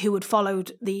somebody who had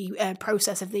followed the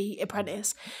process of The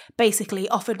Apprentice basically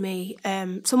offered me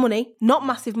some money, not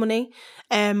massive money,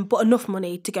 but enough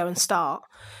money to go and start.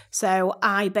 So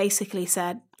I basically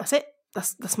said, that's it.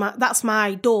 That's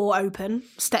my door open,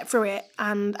 step through it.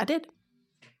 And I did.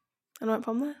 And I went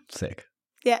from there. Sick.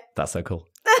 Yeah. That's so cool.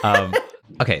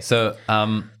 Okay, so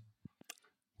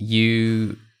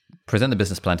you present the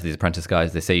business plan to these apprentice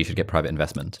guys. They say you should get private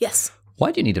investment. Yes.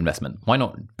 Why do you need investment? Why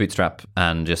not bootstrap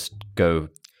and just go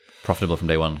profitable from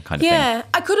day one kind of thing? Yeah,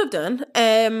 I could have done.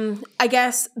 I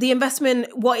guess the investment,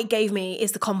 what it gave me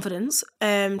is the confidence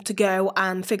to go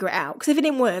and figure it out. Because if it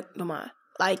didn't work, no matter.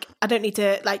 Like, I don't need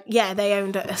to, like, yeah, they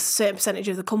owned a certain percentage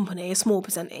of the company, a small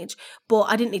percentage, but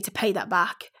I didn't need to pay that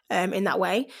back in that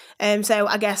way. So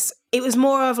I guess it was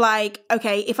more of like,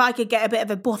 okay, if I could get a bit of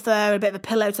a buffer, a bit of a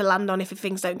pillow to land on if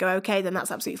things don't go okay, then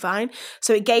that's absolutely fine.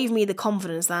 So it gave me the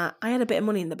confidence that I had a bit of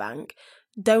money in the bank.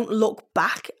 don't look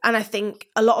back. And I think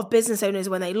a lot of business owners,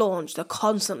 when they launch, they're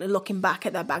constantly looking back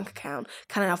at their bank account.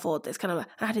 Can I afford this? And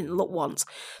I didn't look once.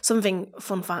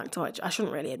 Fun fact, which I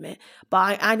shouldn't really admit,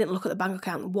 but I didn't look at the bank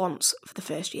account once for the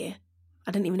first year.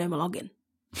 I didn't even know my login.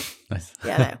 Nice.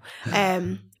 Yeah, I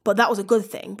know. But that was a good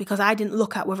thing because I didn't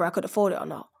look at whether I could afford it or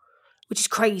not, which is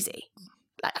crazy,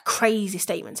 like a crazy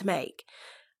statement to make.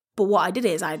 But what I did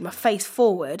is I had my face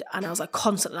forward and I was like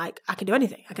constantly like, I can do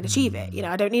anything. I can achieve it.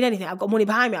 I don't need anything. I've got money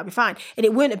behind me. I'll be fine. And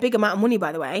it weren't a big amount of money,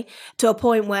 by the way, to a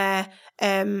point where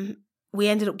we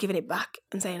ended up giving it back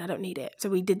and saying, I don't need it. So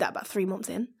we did that about 3 months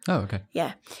in. Oh, okay.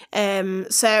 Yeah.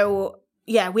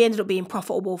 We ended up being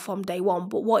profitable from day one.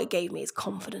 But what it gave me is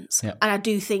confidence. Yeah. And I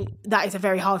do think that is a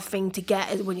very hard thing to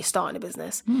get when you're starting a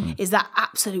business, is that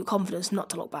absolute confidence not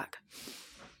to look back.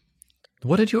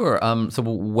 What did your so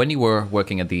when you were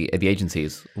working at the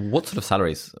agencies, what sort of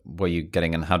salaries were you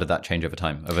getting, and how did that change over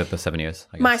time, over the 7 years?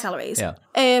 I guess? My salaries, yeah.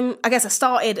 I guess I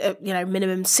started at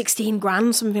minimum 16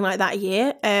 grand, something like that a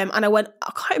year, and I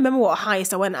can't remember what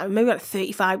highest I went at, maybe like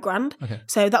 35 grand. Okay.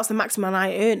 So that's the maximum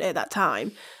I earned at that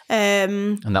time.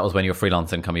 And that was when your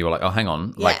freelance income, you were like, oh, hang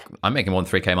on, like I'm making more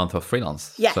than 3K a month off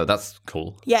freelance. Yeah. So that's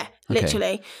cool. Yeah,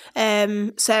 literally.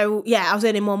 I was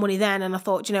earning more money then, and I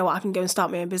thought, you know what, I can go and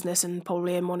start my own business and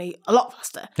probably earn money a lot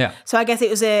faster. Yeah. So I guess it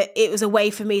was a way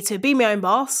for me to be my own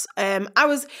boss. I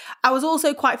was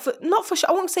also quite,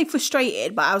 I won't say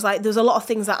frustrated, but I was like, there's a lot of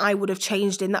things that I would have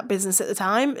changed in that business at the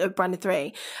time, at Branded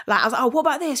 3. Like I was like, oh, what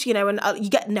about this? And you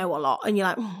get no a lot, and you're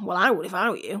like, well, I would if I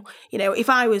were you. If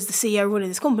I was the CEO running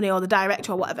this company, or the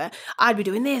director or whatever, I'd be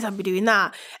doing this, I'd be doing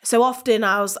that. So often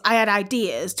I had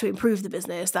ideas to improve the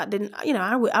business that didn't,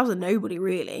 I was a nobody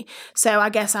really. So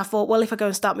I guess I thought, well, if I go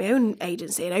and start my own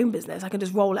agency and own business, I can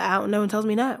just roll it out and no one tells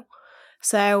me no.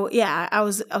 So yeah, I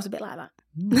was a bit like that.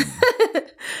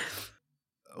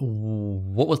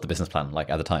 What was the business plan like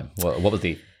at the time? What was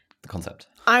the concept?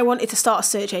 I wanted to start a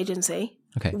search agency.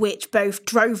 Okay. Which both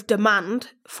drove demand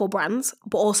for brands,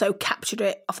 but also captured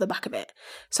it off the back of it.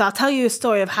 So I'll tell you a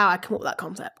story of how I came up with that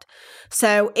concept.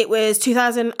 So it was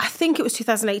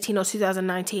 2018 or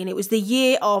 2019. It was the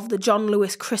year of the John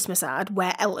Lewis Christmas ad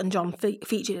where Elton John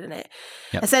featured in it.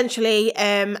 Yep. Essentially,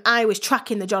 I was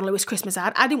tracking the John Lewis Christmas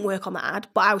ad. I didn't work on that ad,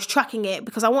 but I was tracking it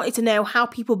because I wanted to know how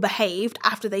people behaved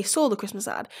after they saw the Christmas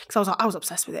ad, because I was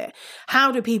obsessed with it.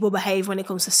 How do people behave when it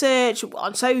comes to search,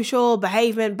 on social,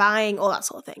 behaviour, buying, all that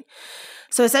sort of thing.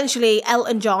 So essentially,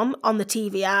 Elton John on the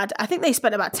TV ad, I think they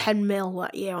spent about 10 mil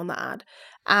that year on that ad.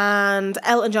 And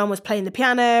Elton John was playing the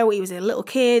piano. He was a little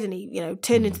kid, and he,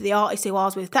 turned into the artist he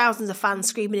was, with thousands of fans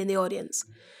screaming in the audience.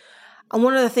 And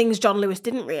one of the things John Lewis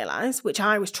didn't realise, which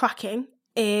I was tracking,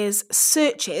 is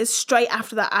searches straight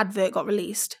after that advert got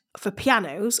released for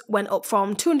pianos went up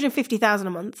from 250,000 a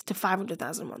month to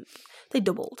 500,000 a month. They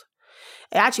doubled.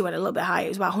 It actually went a little bit higher. It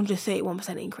was about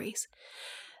 131% increase.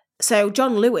 So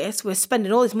John Lewis was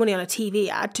spending all this money on a TV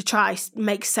ad to try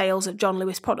make sales of John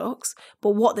Lewis products,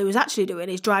 but what they was actually doing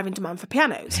is driving demand for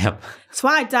pianos. Yep. So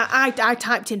I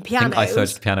typed in pianos. I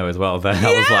searched piano as well. Then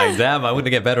I was like, damn, I want to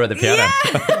get better at the piano.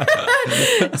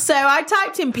 Yeah. So I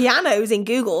typed in pianos in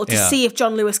Google to see if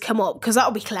John Lewis come up, because that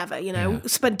would be clever, doing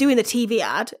the TV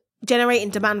ad, generating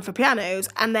demand for pianos,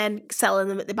 and then selling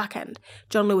them at the back end.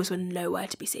 John Lewis was nowhere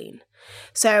to be seen.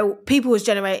 So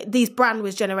these brand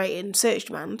was generating search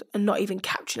demand and not even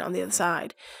capturing it on the other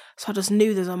side. So I just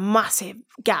knew there's a massive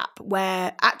gap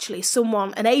where actually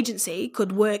an agency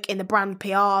could work in the brand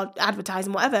PR,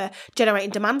 advertising, whatever,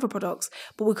 generating demand for products,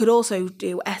 but we could also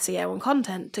do SEO and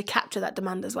content to capture that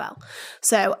demand as well.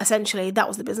 So essentially that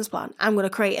was the business plan. I'm going to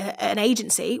create an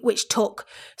agency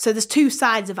so there's two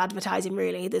sides of advertising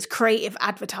really. There's creative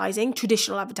advertising,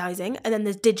 traditional advertising, and then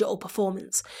there's digital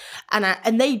performance.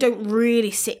 And they don't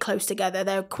really sit close together.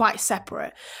 They're quite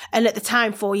separate. And at the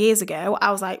time, 4 years ago, I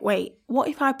was like, wait, what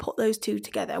if I put those two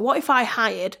together? What if I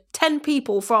hired 10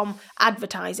 people from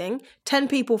advertising, 10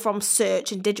 people from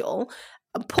search and digital,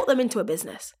 and put them into a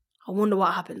business? I wonder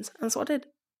what happens. And that's what I did.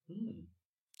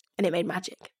 And it made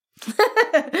magic.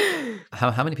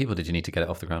 How many people did you need to get it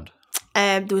off the ground?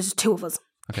 There was 2 of us.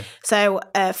 Okay. So,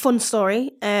 fun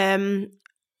story. The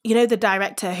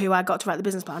director who I got to write the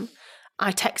business plan,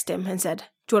 I texted him and said,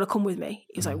 do you want to come with me?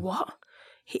 He was like, what?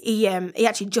 He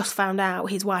actually just found out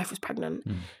his wife was pregnant.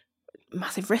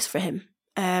 Massive risk for him.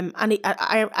 I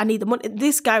need the money.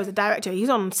 This guy was a director. He's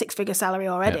on 6-figure salary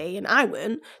already, and I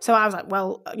weren't. So I was like,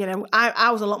 well,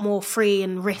 I was a lot more free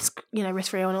and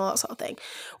risk-free and all that sort of thing.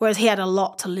 Whereas he had a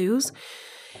lot to lose.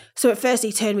 So at first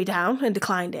he turned me down and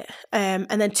declined it.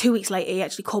 And then 2 weeks later, he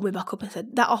actually called me back up and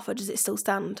said, that offer, does it still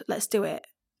stand? Let's do it.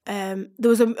 there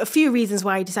was a few reasons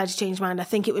why he decided to change his mind. I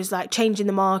think it was like changing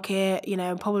the market,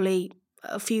 probably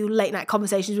a few late night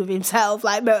conversations with himself,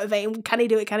 like motivating, can he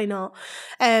do it, can he not?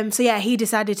 So yeah, he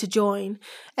decided to join.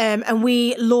 And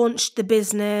we launched the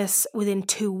business within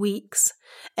 2 weeks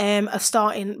of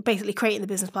basically creating the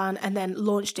business plan and then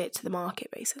launched it to the market,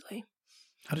 basically.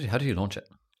 How did you launch it?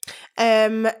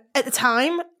 At the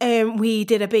time, we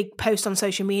did a big post on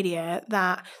social media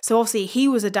so obviously he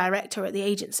was a director at the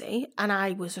agency and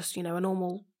I was just, a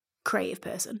normal creative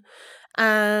person.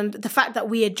 And the fact that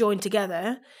we had joined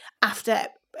together after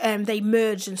they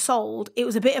merged and sold, it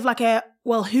was a bit of like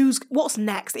what's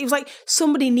next? It was like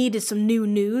somebody needed some new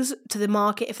news to the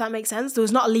market, if that makes sense. There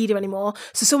was not a leader anymore,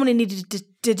 so somebody needed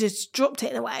to disrupt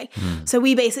it in a way. So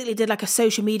we basically did like a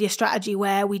social media strategy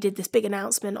where we did this big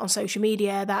announcement on social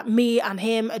media that me and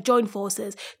him had joined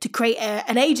forces to create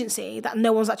an agency that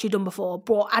no one's actually done before,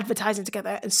 brought advertising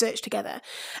together and search together.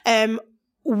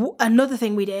 Another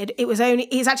thing we did,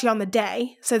 it's actually on the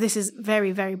day, so this is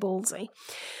very, very ballsy.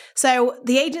 So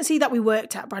the agency that we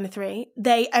worked at, Brand 3,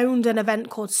 they owned an event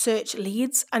called Search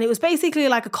Leads, and it was basically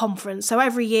like a conference. So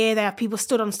every year they have people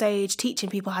stood on stage teaching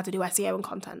people how to do SEO and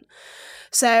content.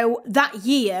 So that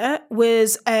year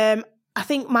was, I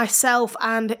think myself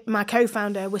and my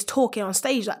co-founder was talking on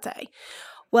stage that day.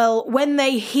 Well, when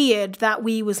they heard that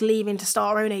we was leaving to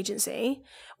start our own agency,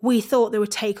 we thought they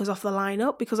would take us off the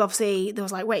lineup because obviously there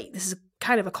was like, wait, this is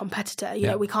kind of a competitor.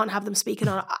 We can't have them speaking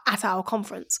at our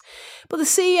conference. But the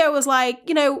CEO was like,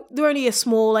 they're only a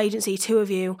small agency, 2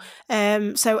 of you.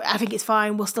 So I think it's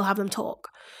fine. We'll still have them talk.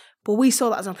 But we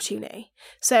saw that as an opportunity.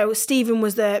 So Stephen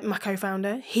was my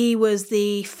co-founder. He was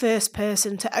the first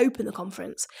person to open the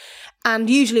conference. And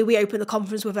usually we open the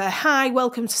conference with a, hi,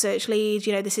 welcome to Search Leads.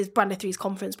 This is Brand 3's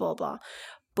conference, blah, blah.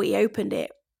 But he opened it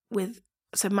with,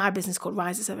 so my business is called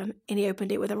Rise at 7, and he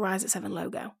opened it with a Rise at 7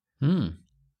 logo.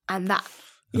 And that,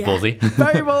 ballsy.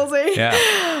 Very ballsy. Yeah.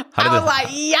 I was like,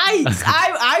 yikes.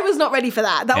 I was not ready for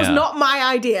that. That was not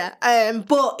my idea.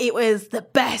 But it was the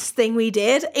best thing we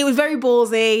did. It was very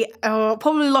ballsy.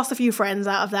 Probably lost a few friends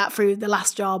out of that through the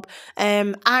last job.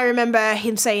 I remember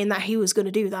him saying that he was going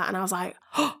to do that. And I was like,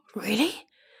 oh, really?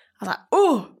 I was like,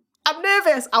 oh, I'm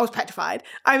nervous. I was petrified.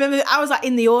 I remember I was like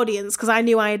in the audience because I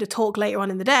knew I had a talk later on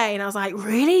in the day. And I was like,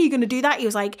 really? You're going to do that? He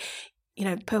was like,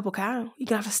 purple cow, you're going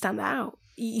to have to stand out.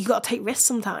 You got to take risks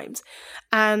sometimes.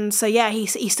 And so, yeah, he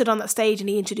stood on that stage and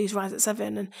he introduced Rise at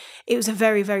 7, and it was a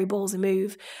very, very ballsy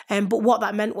move. But what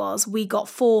that meant was we got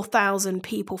 4,000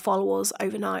 people follow us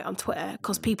overnight on Twitter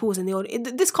because people was in the audience.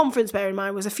 This conference, bear in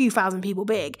mind, was a few thousand people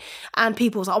big, and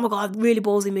people was like, oh my God, really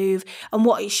ballsy move. And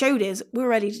what it showed is we were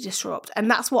ready to disrupt,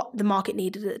 and that's what the market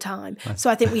needed at the time.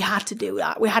 So I think we had to do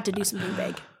that. We had to do something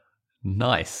big.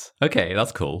 Nice. Okay,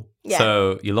 that's cool. Yeah.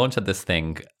 So you launched this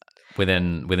thing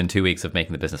within 2 weeks of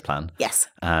making the business plan. Yes.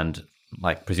 And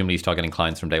presumably you start getting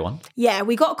clients from day one? Yeah,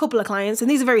 we got a couple of clients,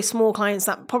 and these are very small clients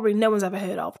that probably no one's ever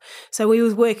heard of. So we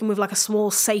was working with like a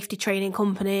small safety training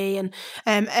company and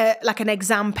like an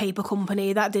exam paper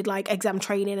company that did like exam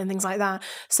training and things like that.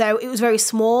 So it was very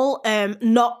small,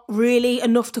 not really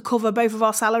enough to cover both of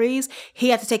our salaries. He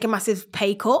had to take a massive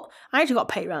pay cut. I actually got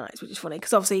a pay rise, which is funny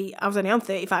because obviously I was only on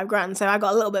 35 grand, so I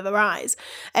got a little bit of a rise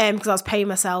because I was paying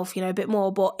myself, a bit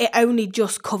more, but it only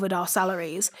just covered our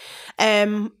salaries.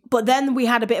 But then we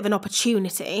had a bit of an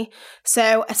opportunity.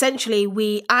 So essentially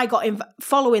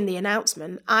following the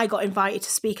announcement, I got invited to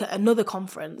speak at another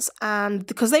conference, and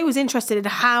because they was interested in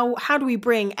how do we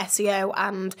bring SEO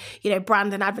and,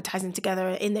 brand and advertising together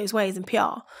in those ways in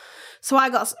PR. So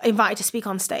I got invited to speak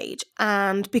on stage,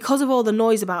 and because of all the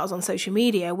noise about us on social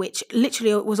media, which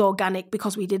literally was organic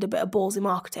because we did a bit of ballsy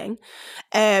marketing,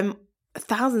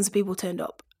 thousands of people turned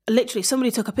up. Literally, somebody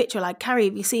took a picture like, Carrie,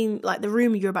 have you seen like the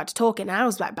room you're about to talk in? And I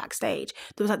was like backstage.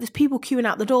 There was like there's people queuing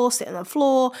out the door, sitting on the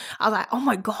floor. I was like, oh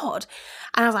my God.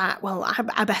 And I was like, well,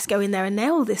 I best go in there and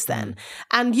nail this then.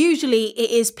 And usually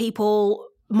it is people,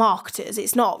 marketers.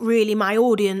 It's not really my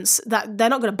audience, that they're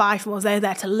not going to buy from us. They're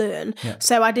there to learn. Yeah.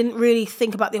 So I didn't really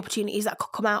think about the opportunities that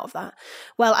could come out of that.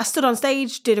 Well, I stood on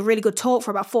stage, did a really good talk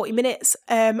for about 40 minutes.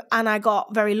 And I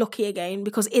got very lucky again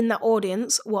because in that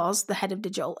audience was the head of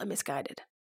digital at Misguided.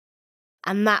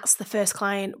 And that's the first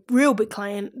client, real big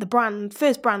client,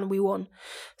 first brand we won.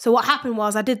 So what happened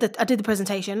was I did the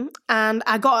presentation, and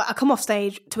I come off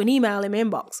stage to an email in my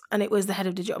inbox, and it was the head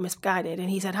of digital Misguided,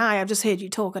 and he said, hi, I've just heard you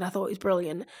talk and I thought it was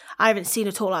brilliant. I haven't seen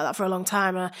a talk like that for a long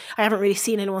time, and I haven't really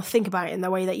seen anyone think about it in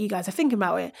the way that you guys are thinking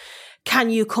about it.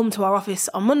 Can you come to our office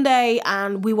on Monday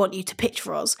and we want you to pitch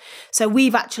for us? So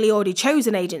we've actually already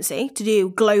chosen an agency to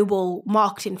do global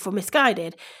marketing for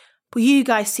Misguided, but you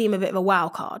guys seem a bit of a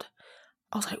wild card.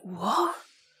 I was like, what?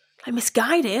 like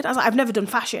misguided. I was like, I've never done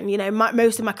fashion. You know,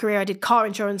 most of my career I did car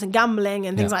insurance and gambling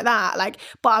and things like that. Like,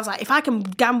 but I was like, if I can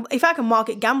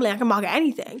market gambling, I can market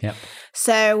anything. Yep.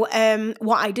 So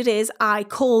what I did is I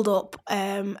called up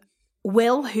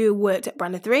Will, who worked at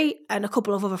Brandon 3, and a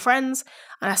couple of other friends,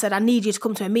 and I said, I need you to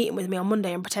come to a meeting with me on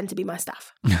Monday and pretend to be my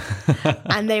staff.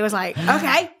 And they was like,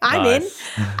 okay, I'm in.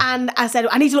 And I said,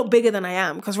 I need to look bigger than I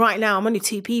am, because right now I'm only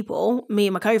 2 people, me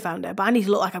and my co-founder, but I need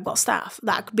to look like I've got staff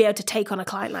that could be able to take on a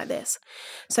client like this.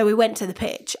 So we went to the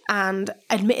pitch, and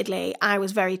admittedly, I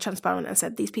was very transparent and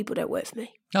said, these people don't work for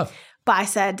me. Oh. But I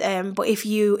said, but if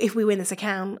we win this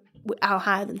account, I'll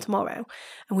hire them tomorrow.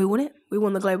 And we won it. We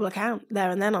won the global account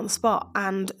there and then on the spot.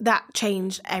 And that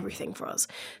changed everything for us.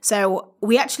 So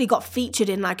we actually got featured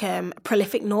in like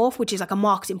Prolific North, which is like a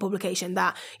marketing publication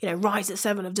that, you know, Rise at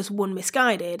 7 have just won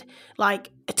Misguided. Like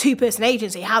a 2-person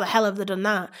agency. How the hell have they done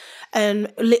that?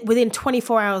 And within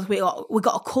 24 hours, we got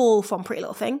a call from Pretty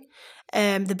Little Thing,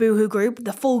 the Boohoo group,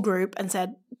 the full group, and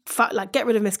said, like, get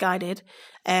rid of Misguided,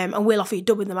 and we'll offer you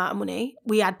double the amount of money.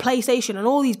 We had PlayStation and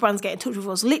all these brands get in touch with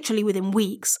us literally within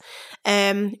weeks.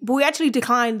 But we actually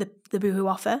declined the Boohoo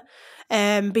offer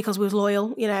because we was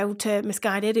loyal, you know, to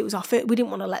Misguided. It was offered. We didn't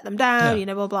want to let them down, you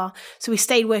know, blah, blah. So we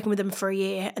stayed working with them for a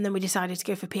year, and then we decided to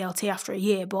go for PLT after a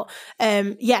year. But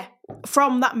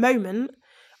from that moment,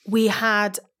 we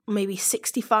had maybe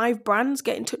 65 brands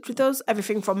get in touch with us.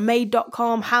 Everything from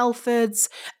Made.com, Halfords,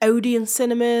 Odeon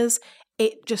Cinemas.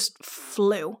 It just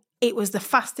flew. It was the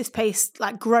fastest paced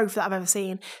like growth that I've ever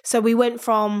seen. So we went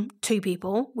from 2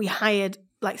 people, we hired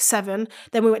like 7,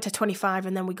 then we went to 25,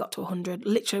 and then we got to 100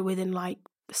 literally within like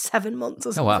 7 months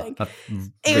or something. Oh wow,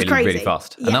 it was crazy. Really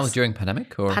fast. Yes. And that was during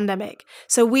pandemic? Pandemic.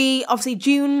 So we, obviously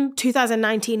June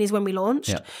 2019 is when we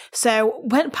launched. Yeah. So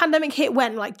when pandemic hit,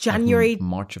 went like January.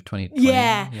 March of 2020.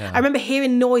 Yeah. I remember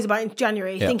hearing noise about it in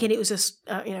January, thinking it was just,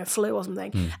 flu or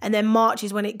something. And then March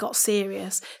is when it got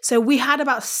serious. So we had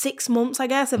about 6 months, I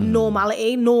guess, of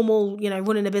normality, normal, you know,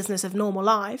 running a business of normal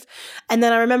life. And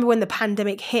then I remember when the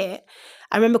pandemic hit,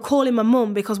 I remember calling my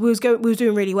mum because we was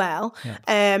doing really well. Yeah.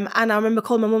 And I remember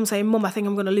calling my mum saying, Mum, I think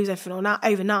I'm going to lose everything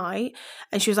overnight.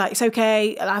 And she was like, it's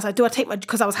okay. And I was like, do I take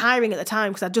because I was hiring at the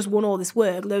time because I'd just won all this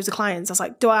work, loads of clients. I was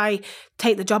like, do I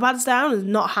take the job ads down and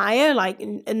not hire? Like,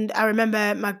 and I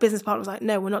remember my business partner was like,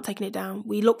 no, we're not taking it down.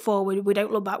 We look forward. We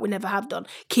don't look back. We never have done.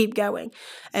 Keep going.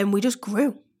 And we just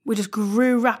grew. We just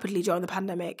grew rapidly during the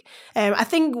pandemic. I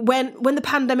think when the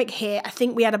pandemic hit, I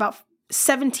think we had about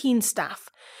 17 staff.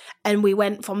 And we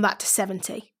went from that to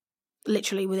 70,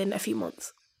 literally within a few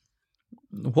months.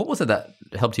 What was it that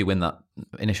helped you win that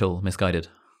initial Misguided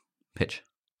pitch?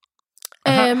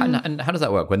 And how does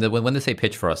that work? When they say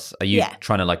pitch for us, are you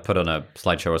trying to like put on a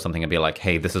slideshow or something and be like,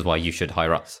 hey, this is why you should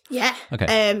hire us? Yeah.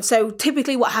 Okay. So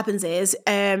typically what happens is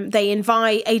they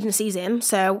invite agencies in.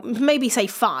 So maybe say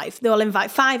 5. They'll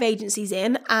invite 5 agencies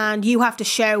in and you have to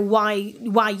show why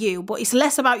you. But it's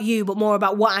less about you, but more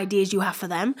about what ideas you have for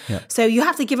them. Yeah. So you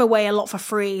have to give away a lot for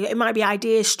free. It might be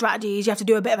ideas, strategies. You have to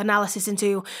do a bit of analysis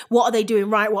into what are they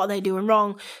doing right, what are they doing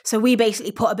wrong. So we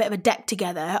basically put a bit of a deck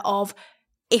together of,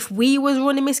 if we was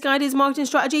running Misguided's marketing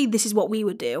strategy, this is what we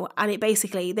would do. And it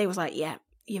basically, they was like, yeah,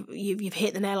 you've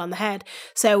hit the nail on the head.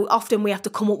 So often we have to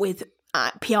come up with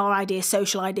PR ideas,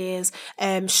 social ideas,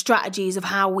 strategies of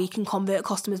how we can convert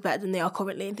customers better than they are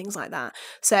currently and things like that.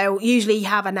 So usually you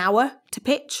have an hour to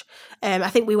pitch. I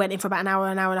think we went in for about an hour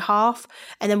and a half,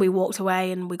 and then we walked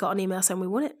away and we got an email saying we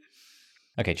won it.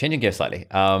 Okay, changing gears slightly.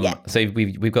 So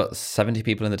we've got 70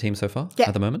 people in the team so far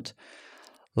at the moment.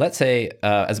 Let's say,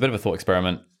 as a bit of a thought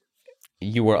experiment,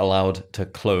 you were allowed to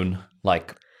clone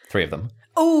like 3 of them.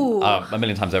 Oh, a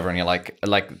million times over, and you're like,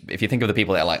 if you think of the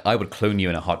people that are like, I would clone you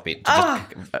in a heartbeat to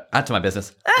just add to my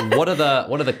business. What are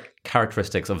the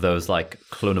characteristics of those like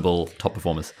clonable top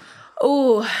performers?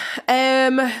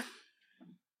 And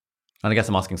I guess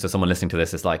I'm asking, so someone listening to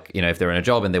this is like, you know, if they're in a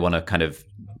job and they want to kind of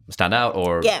stand out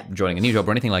or joining a new job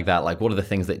or anything like that, like what are the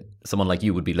things that someone like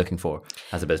you would be looking for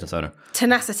as a business owner?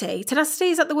 Tenacity.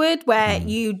 Tenacity, is that the word? Where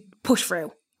you push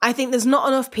through. I think there's not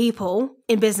enough people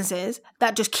in businesses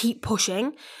that just keep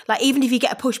pushing. Like, even if you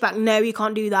get a pushback, no, you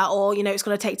can't do that, or, you know, it's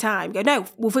going to take time. Go, no,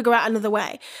 we'll figure out another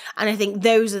way. And I think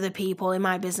those are the people in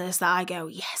my business that I go,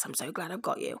 yes, I'm so glad I've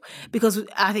got you. Because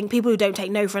I think people who don't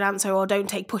take no for an answer or don't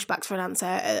take pushbacks for an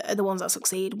answer are the ones that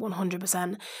succeed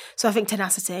 100%. So I think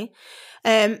tenacity.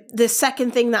 The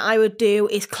second thing that I would do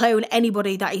is clone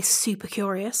anybody that is super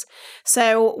curious.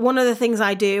 So one of the things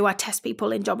I do, I test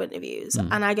people in job interviews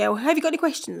and I go, have you got any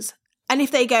questions? And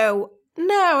if they go,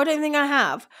 no, I don't think I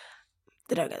have,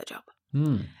 they don't get the job.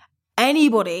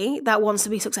 Anybody that wants to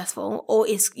be successful or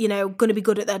is, you know, going to be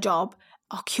good at their job,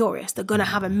 are curious. They're going to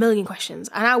have a million questions.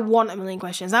 And I want a million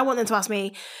questions. I want them to ask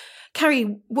me,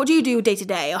 Carrie, what do you do day to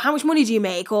day? Or how much money do you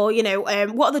make? Or,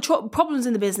 what are the problems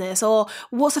in the business? Or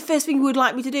what's the first thing you would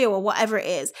like me to do? Or whatever it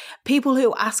is. People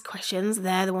who ask questions,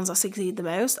 they're the ones that succeed the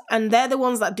most. And they're the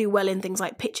ones that do well in things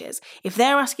like pitches. If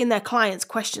they're asking their clients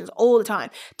questions all the time,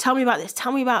 tell me about this,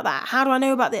 tell me about that. How do I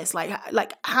know about this? Like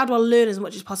how do I learn as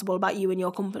much as possible about you and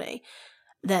your company?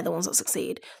 They're the ones that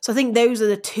succeed. So I think those are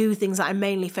the two things that I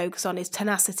mainly focus on, is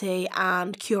tenacity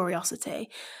and curiosity.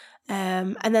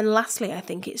 And then lastly, I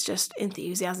think it's just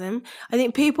enthusiasm. I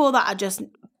think people that are just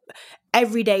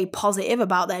everyday positive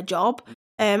about their job.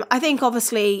 I think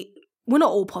obviously we're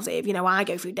not all positive. I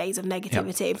go through days of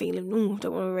negativity and feeling,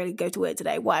 don't want to really go to work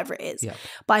today, whatever it is.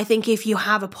 But I think if you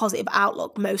have a positive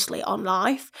outlook mostly on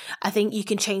life, I think you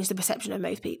can change the perception of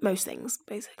most things,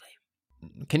 basically.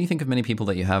 Can you think of many people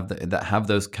that you have that have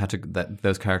those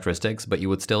characteristics, but you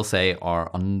would still say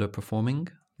are underperforming?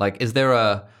 Like, is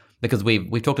there because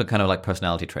we've talked about kind of like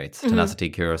personality traits, tenacity,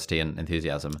 curiosity, and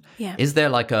enthusiasm. Yeah. Is there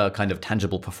like a kind of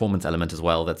tangible performance element as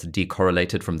well that's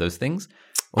decorrelated from those things?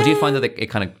 Or do you find that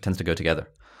it kind of tends to go together?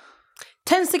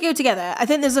 Tends to go together. I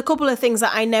think there's a couple of things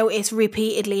that I notice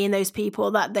repeatedly in those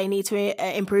people that they need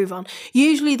to improve on.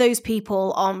 Usually those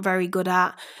people aren't very good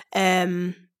at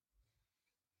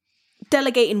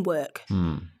delegating work.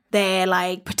 They're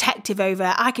like protective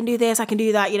over, I can do this, I can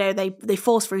do that. They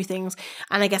force through things.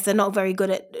 And I guess they're not very good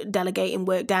at delegating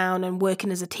work down and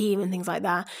working as a team and things like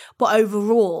that. But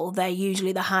overall, they're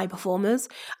usually the high performers.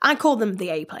 I call them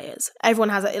the A players. Everyone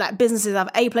has, businesses have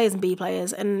A players and B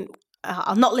players. And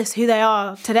I'll not list who they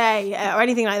are today or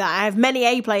anything like that. I have many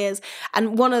A players.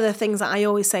 And one of the things that I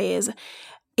always say is,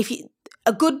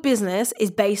 a good business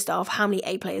is based off how many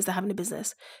A players they have in a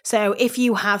business. So if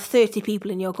you have 30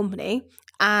 people in your company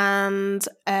and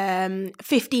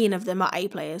 15 of them are A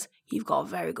players, you've got a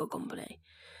very good company.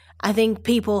 I think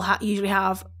people usually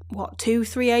have,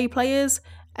 2-3 A players,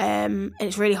 and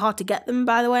it's really hard to get them,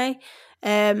 by the way.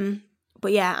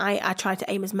 But yeah, I try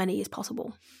to aim as many as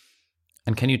possible.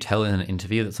 And can you tell in an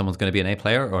interview that someone's going to be an A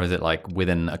player, or is it like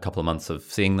within a couple of months of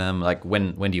seeing them? Like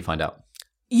when do you find out?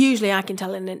 Usually I can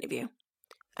tell in an interview.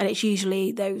 And it's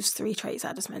usually those 3 traits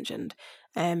I just mentioned.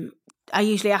 I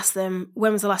usually ask them,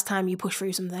 when was the last time you pushed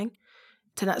through something?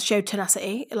 Showed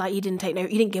tenacity, like you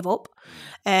didn't give up.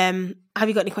 Have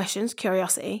you got any questions?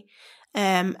 Curiosity.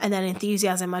 And then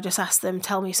enthusiasm, I just ask them,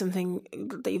 tell me something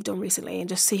that you've done recently, and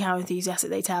just see how enthusiastic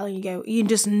they tell. And you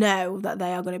just know that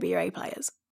they are going to be your A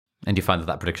players. And you find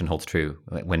that prediction holds true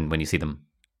when you see them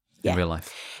in real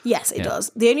life? Yes, it does.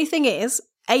 The only thing is,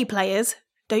 A players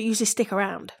don't usually stick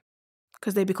around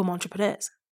because they become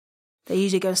entrepreneurs. They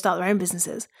usually go and start their own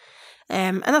businesses.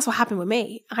 And that's what happened with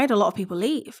me. I had a lot of people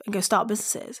leave and go start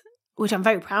businesses, which I'm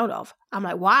very proud of. I'm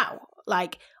like, wow.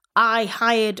 Like, I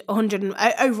hired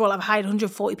overall I've hired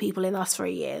 140 people in the last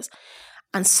 3 years.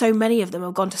 And so many of them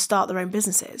have gone to start their own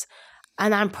businesses.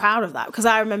 And I'm proud of that, because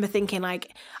I remember thinking,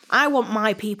 like, I want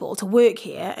my people to work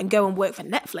here and go and work for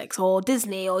Netflix or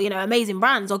Disney or, amazing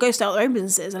brands, or go start their own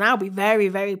businesses. And I'll be very,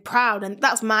 very proud. And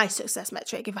that's my success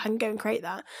metric if I can go and create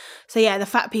that. So yeah, the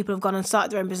fact people have gone and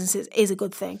started their own businesses is a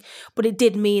good thing. But it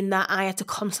did mean that I had to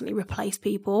constantly replace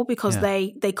people, because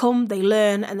they come, they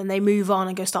learn, and then they move on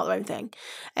and go start their own thing.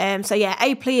 So yeah,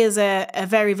 A players are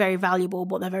very, very valuable,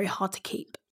 but they're very hard to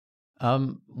keep.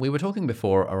 We were talking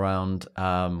before around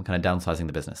kind of downsizing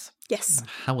the business. Yes.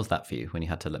 How was that for you when you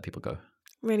had to let people go?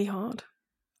 Really hard.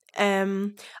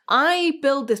 I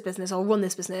build this business, or run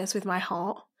this business, with my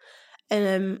heart.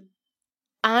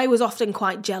 I was often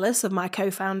quite jealous of my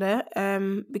co-founder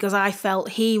because I felt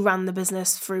he ran the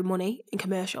business through money and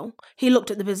commercial. He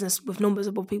looked at the business with numbers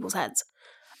above people's heads,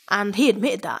 and he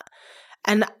admitted that.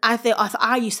 And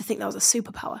I used to think that was a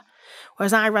superpower.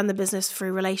 Whereas I ran the business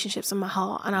through relationships and my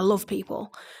heart, and I love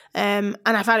people. And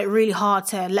I found it really hard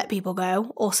to let people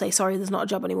go or say, sorry, there's not a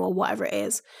job anymore, whatever it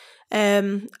is.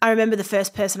 I remember the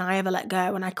first person I ever let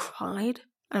go, and I cried.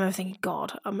 And I remember thinking,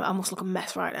 God, I must look a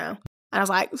mess right now. And I was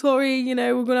like, sorry, we're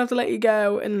going to have to let you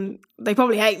go. And they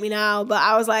probably hate me now, but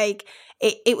I was like,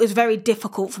 it was very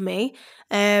difficult for me.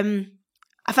 I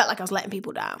felt like I was letting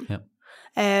people down. Yep.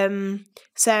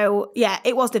 So yeah,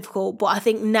 it was difficult, but I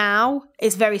think now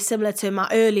it's very similar to my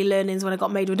early learnings when I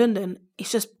got made redundant.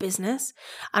 It's just business,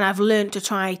 and I've learned to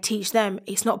try teach them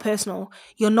it's not personal.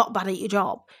 You're not bad at your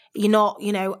job. You're not,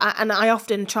 and I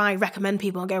often try recommend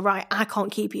people and go, right, I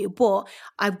can't keep you, but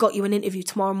I've got you an interview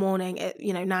tomorrow morning at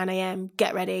 9 a.m.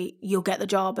 Get ready, you'll get the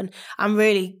job. And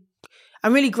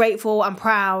I'm really grateful and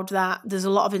proud that there's a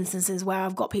lot of instances where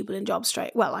I've got people in jobs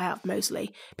straight. Well, I have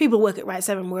mostly. People who work at Right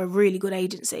 7. We're a really good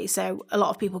agency, so a lot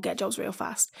of people get jobs real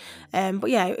fast. But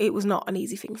yeah, it was not an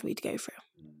easy thing for me to go through.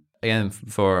 Again,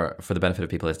 for the benefit of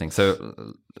people listening,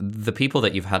 so the people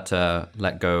that you've had to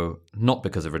let go, not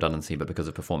because of redundancy, but because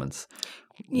of performance.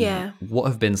 Yeah. What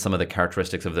have been some of the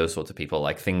characteristics of those sorts of people,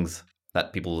 like things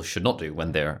that people should not do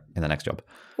when they're in the next job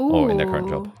or in their current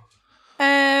job?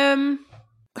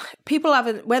 People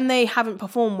when they haven't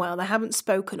performed well, they haven't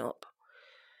spoken up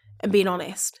and been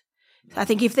honest. I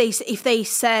think if they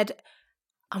said,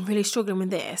 I'm really struggling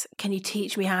with this, can you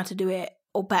teach me how to do it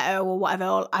or better or whatever,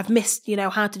 or I've missed,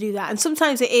 how to do that. And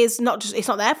sometimes it's not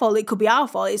their fault, it could be our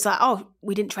fault. It's like, oh,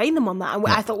 we didn't train them on that. And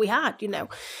I thought we had,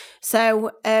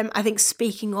 So I think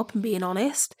speaking up and being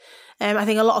honest. I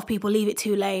think a lot of people leave it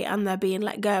too late and they're being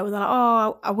let go. And they're like,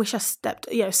 oh, I wish I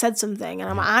said something. And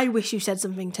I'm like, I wish you said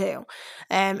something too,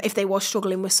 if they were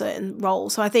struggling with certain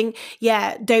roles. So I think,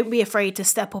 don't be afraid to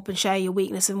step up and share your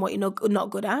weakness and what you're not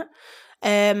good at.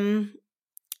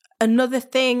 Another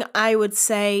thing I would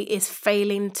say is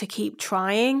failing to keep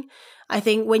trying. I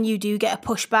think when you do get a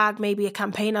pushback, maybe a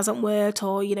campaign hasn't worked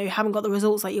or, you haven't got the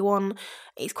results that you want,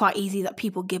 it's quite easy that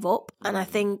people give up. And I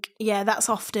think, that's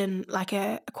often like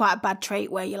quite a bad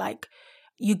trait where you're like,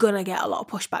 you're going to get a lot of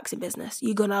pushbacks in business.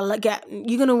 You're going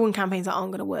to run campaigns that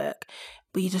aren't going to work,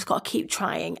 but you just got to keep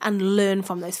trying and learn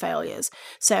from those failures.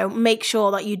 So make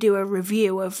sure that you do a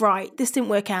review of, right, this didn't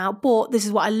work out, but this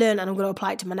is what I learned and I'm going to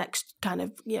apply it to my next kind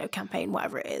of, campaign,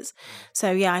 whatever it is.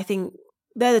 So I think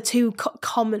they're the two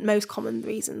most common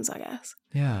reasons, I guess.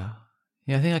 Yeah.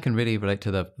 Yeah, I think I can really relate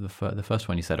to the first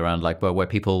one you said around like where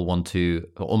people want to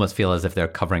almost feel as if they're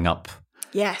covering up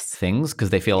things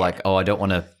because they feel like, oh, I don't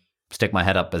want to stick my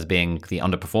head up as being the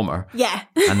underperformer. Yeah.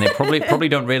 And they probably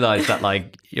don't realize that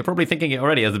like you're probably thinking it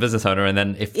already as a business owner. And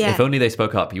then if only they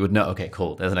spoke up, you would know, okay,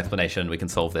 cool, there's an explanation. We can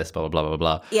solve this, blah, blah, blah, blah,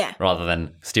 blah. Yeah. Rather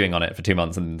than stewing on it for 2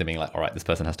 months and being like, all right, this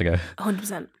person has to go.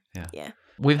 100%. Yeah.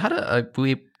 We've had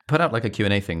we put out like a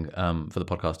Q&A thing for the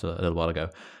podcast a little while ago.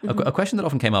 Mm-hmm. A question that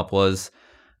often came up was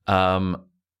advice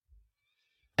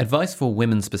for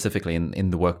women specifically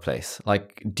in the workplace.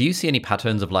 Like, do you see any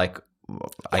patterns of like,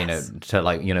 what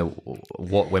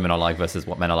women are like versus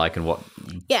what men are like and what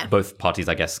both parties,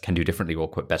 I guess, can do differently or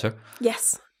quite better?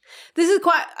 Yes. This is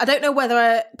I don't know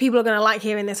whether people are going to like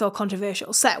hearing this or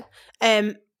controversial. So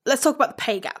let's talk about the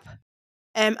pay gap.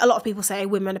 A lot of people say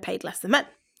women are paid less than men.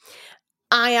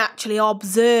 I actually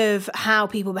observe how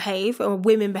people behave, or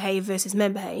women behave versus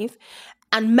men behave,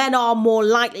 and men are more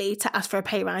likely to ask for a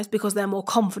pay rise because they're more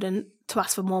confident to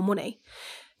ask for more money.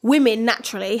 Women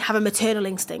naturally have a maternal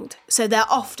instinct, so they're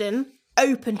often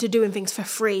open to doing things for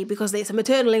free because it's a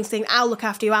maternal instinct. I'll look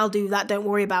after you, I'll do that, don't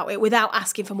worry about it, without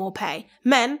asking for more pay.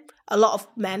 A lot of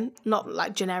men, not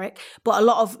like generic, but a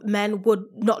lot of men would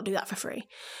not do that for free.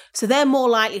 So they're more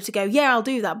likely to go, yeah, I'll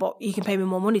do that, but you can pay me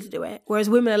more money to do it. Whereas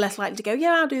women are less likely to go,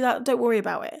 yeah, I'll do that, don't worry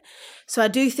about it. So I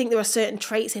do think there are certain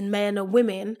traits in men or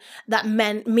women that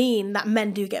men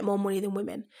do get more money than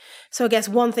women. So I guess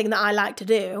one thing that I like to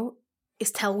do is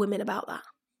tell women about that.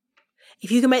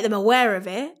 If you can make them aware of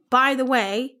it, by the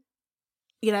way,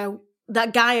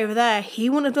 that guy over there, he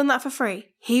wouldn't have done that for free.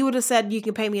 He would have said, you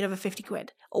can pay me another 50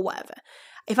 quid or whatever.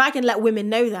 If I can let women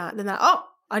know that, then they're like, oh,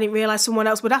 I didn't realise someone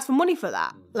else would ask for money for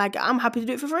that. Like, I'm happy to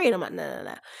do it for free. And I'm like,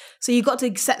 no. So you've got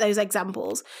to set those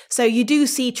examples. So you do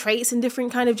see traits in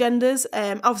different kind of genders.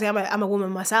 Obviously, I'm a woman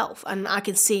myself, and I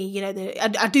can see,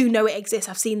 I do know it exists.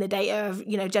 I've seen the data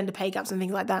of, gender pay gaps and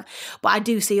things like that. But I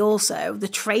do see also the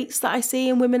traits that I see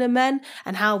in women and men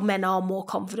and how men are more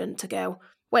confident to go,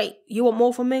 wait, you want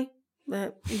more from me?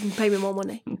 You can pay me more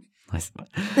money. Nice.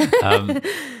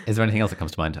 Is there anything else that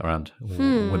comes to mind around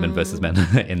women versus men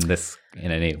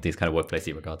in any of these kind of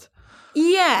workplacey regards?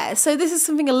 Yeah, so this is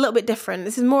something a little bit different.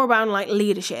 This is more around like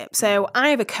leadership. So I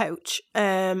have a coach,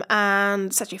 and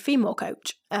it's actually a female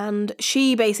coach, and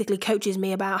she basically coaches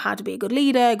me about how to be a good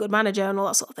leader, a good manager, and all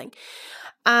that sort of thing.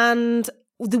 And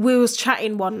we was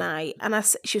chatting one night, and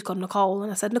she was called Nicole,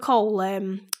 and I said, Nicole,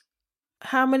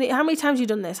 how many times have you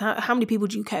done this? How many people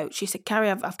do you coach? She said,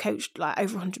 Carrie, I've coached like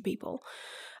over 100 people.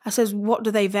 I says, what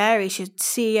do they vary? She said,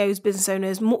 CEOs, business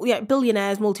owners,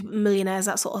 billionaires, multi-millionaires,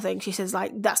 that sort of thing. She says,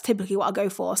 like, that's typically what I go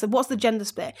for. I said, what's the gender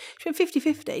split? She went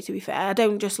 50-50, to be fair. I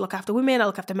don't just look after women, I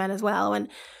look after men as well. And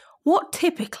what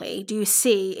typically do you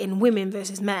see in women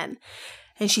versus men?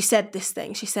 And she said this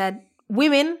thing. She said,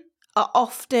 women are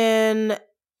often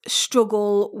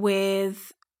struggle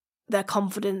with their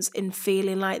confidence in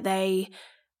feeling like they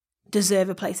deserve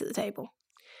a place at the table.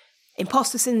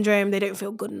 Imposter syndrome, they don't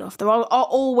feel good enough. They're are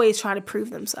always trying to prove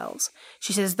themselves.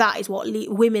 She says that is what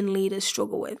women leaders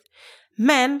struggle with.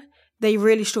 Men, they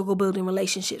really struggle building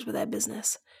relationships with their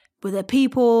business, with their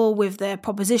people, with their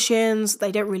propositions.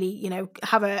 They don't really,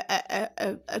 have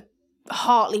a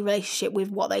heartly relationship with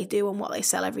what they do and what they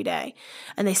sell every day.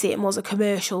 And they see it more as a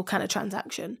commercial kind of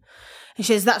transaction. And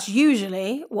she says that's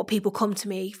usually what people come to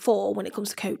me for when it comes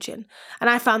to coaching. And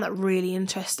I found that really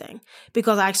interesting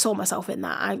because I saw myself in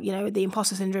that. The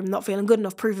imposter syndrome, not feeling good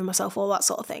enough, proving myself, all that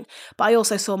sort of thing. But I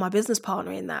also saw my business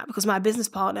partner in that because my business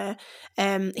partner,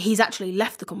 he's actually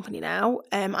left the company now.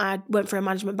 I went for a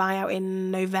management buyout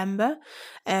in November.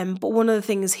 But one of the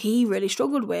things he really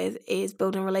struggled with is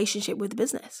building a relationship with the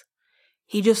business.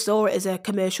 He just saw it as a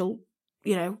commercial,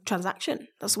 transaction.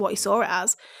 That's what he saw it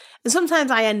as. And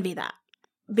sometimes I envy that.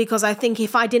 Because I think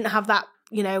if I didn't have that,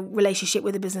 relationship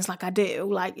with the business like I do,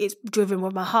 like it's driven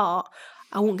with my heart,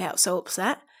 I wouldn't get so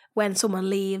upset when someone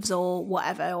leaves or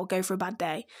whatever, or go for a bad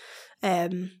day.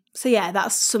 So yeah,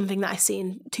 that's something that I see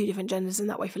in two different genders in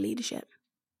that way for leadership.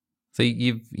 So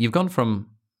you've gone from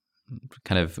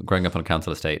kind of growing up on a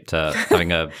council estate to having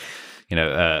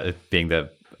being the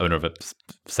owner of a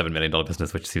 $7 million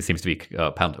business, which seems to be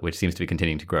which seems to be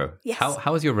continuing to grow. Yes.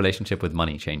 How has your relationship with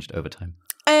money changed over time?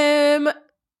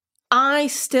 I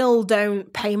still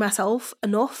don't pay myself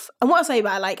enough. And what I say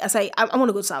about I'm on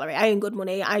a good salary. I earn good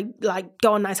money. I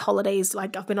go on nice holidays.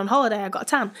 Like I've been on holiday. I got a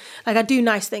tan. Like I do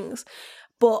nice things.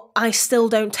 But I still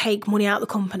don't take money out of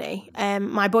the company.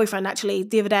 My boyfriend actually,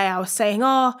 the other day I was saying,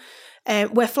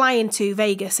 we're flying to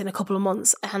Vegas in a couple of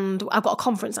months and I've got a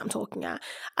conference I'm talking at.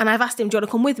 And I've asked him, do you want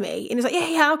to come with me? And he's like,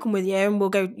 yeah, I'll come with you and we'll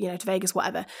go, to Vegas,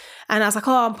 whatever. And I was like,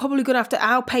 I'm probably going to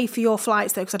I'll pay for your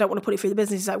flights though, because I don't want to put it through the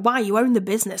business. He's like, why? You own the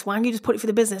business. Why don't you just put it through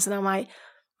the business? And I'm like,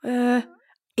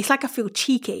 it's like I feel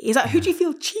cheeky. He's like, who do you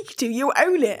feel cheeky to? You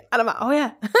own it. And I'm like, oh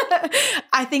yeah.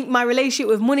 I think my relationship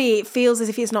with money, it feels as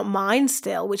if it's not mine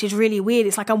still, which is really weird.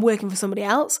 It's like I'm working for somebody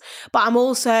else. But I've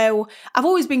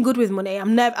always been good with money.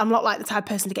 I'm not like the type of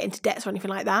person to get into debts or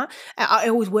anything like that. I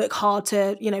always work hard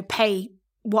to, pay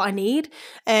what I need.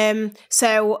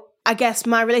 So I guess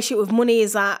my relationship with money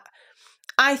is that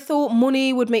I thought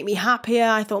money would make me happier.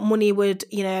 I thought money would,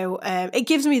 it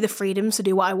gives me the freedom to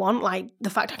do what I want, like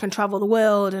the fact I can travel the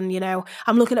world and,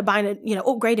 I'm looking at buying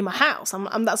upgrading my house.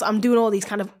 I'm doing all these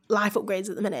kind of life upgrades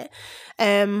at the minute.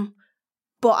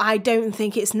 But I don't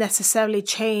think it's necessarily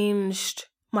changed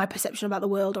my perception about the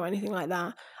world or anything like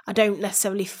that. I don't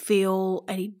necessarily feel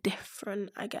any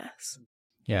different, I guess.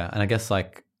 Yeah. And I guess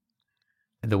like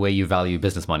the way you value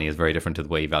business money is very different to the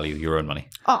way you value your own money.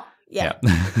 Oh, yeah,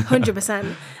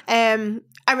 100%.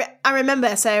 I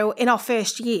remember, so in our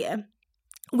first year,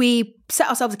 we set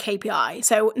ourselves a KPI.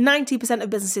 So 90% of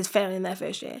businesses fail in their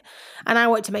first year. And I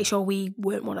wanted to make sure we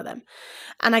weren't one of them.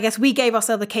 And I guess we gave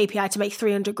ourselves a KPI to make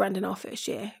 300 grand in our first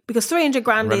year. Because 300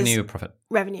 grand revenue or profit?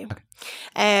 Revenue.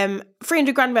 Okay.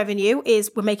 300 grand revenue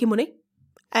is we're making money.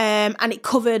 And it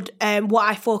covered what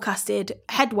I forecasted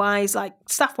head-wise, like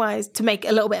staff-wise, to make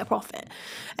a little bit of profit.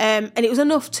 And it was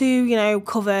enough to,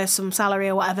 cover some salary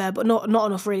or whatever, but not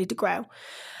enough really to grow.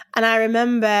 And I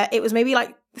remember it was maybe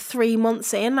like 3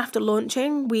 months in after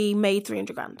launching, we made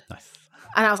 300 grand. Nice.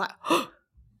 And I was like, oh.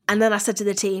 And then I said to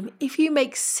the team, if you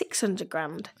make 600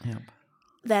 grand,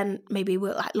 then maybe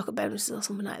we'll look at bonuses or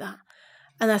something like that.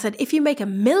 And I said, if you make $1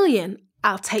 million,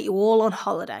 I'll take you all on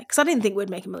holiday. Because I didn't think we'd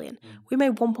make $1 million. We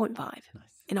made 1.5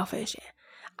 in our first year.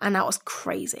 And that was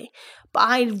crazy. But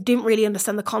I didn't really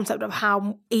understand the concept of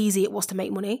how easy it was to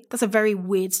make money. That's a very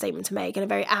weird statement to make and a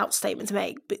very out statement to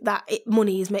make, but that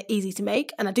money is easy to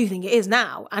make. And I do think it is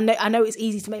now. I know it's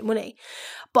easy to make money.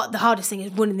 But the hardest thing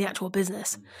is running the actual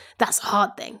business. That's a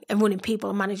hard thing, and running people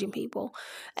and managing people.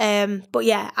 But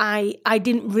yeah, I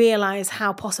didn't realise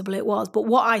how possible it was. But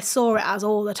what I saw it as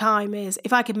all the time is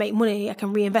if I could make money, I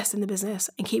can reinvest in the business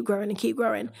and keep growing and keep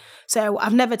growing. So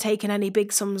I've never taken any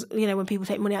big sums, when people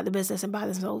take money out of the business and buy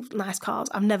themselves nice cars.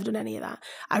 I've never done any of that.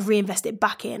 I've reinvested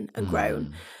back in and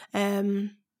grown. So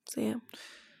yeah.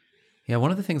 Yeah,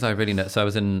 one of the things I really know. So I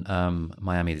was in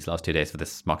Miami these last 2 days for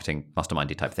this marketing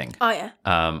mastermindy type thing. Oh yeah.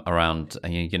 Around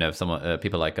someone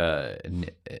people like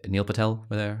Neil Patel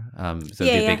were there. So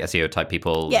big SEO type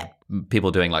people. Yeah.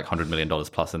 People doing like $100 million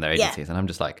plus in their agencies, and I'm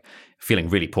just like feeling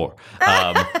really poor.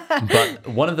 But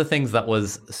one of the things that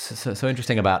was so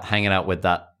interesting about hanging out with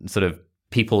that sort of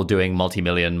people doing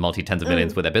multi-million, multi-tens of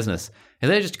millions with their business, is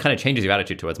that it just kind of changes your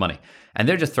attitude towards money. And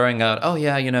they're just throwing out, oh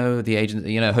yeah, the agent,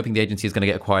 hoping the agency is going to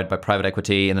get acquired by private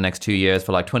equity in the next 2 years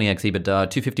for like 20x EBITDA,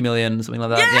 250 million, something like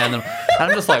that. Yeah. And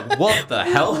I'm just like, what the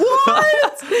hell?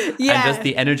 What? Yeah. And just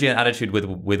the energy and attitude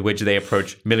with which they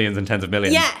approach millions and tens of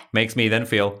millions makes me then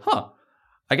feel,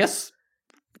 I guess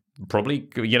probably,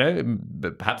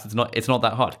 perhaps it's not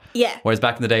that hard. Yeah. Whereas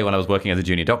back in the day when I was working as a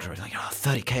junior doctor, I was like,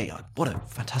 30K, what a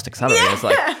fantastic salary. Yeah. It's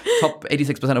like top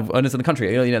 86% of earners in the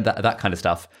country, that kind of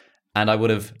stuff. And I would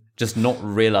have just not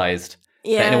realized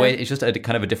that in a way, it's just a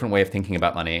kind of a different way of thinking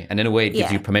about money. And in a way, it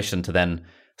gives you permission to then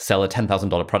sell a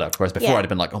 $10,000 product. Whereas before I'd have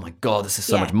been like, oh my God, this is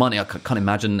so much money. I can't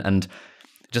imagine. And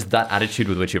just that attitude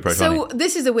with which you approach money. So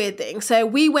this is a weird thing. So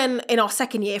we went in our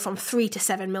second year from 3 to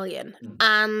 7 million.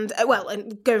 And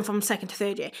going from second to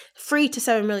third year, 3 to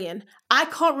 7 million. I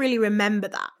can't really remember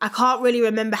that. I can't really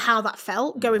remember how that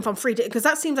felt going from 3 to, because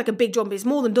that seems like a big jump. It's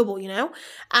more than double,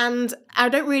 and I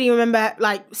don't really remember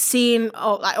like seeing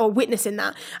or witnessing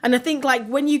that. And I think like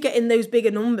when you get in those bigger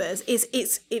numbers,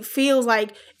 it feels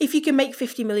like if you can make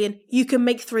 50 million, you can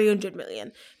make 300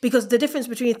 million, because the difference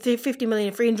between 50 million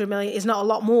and 300 million is not a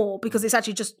lot more, because it's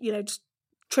actually just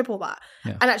triple that.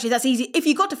 Yeah. And actually that's easy. If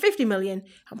you got to 50 million,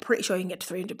 I'm pretty sure you can get to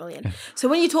 300 million. Yeah. So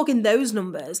when you're talking those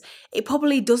numbers, it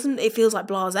probably doesn't, it feels like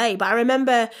blasé. But I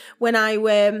remember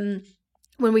when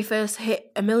we first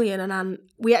hit 1 million, and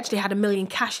we actually had 1 million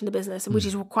cash in the business, which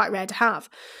is quite rare to have.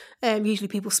 Usually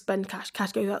people spend cash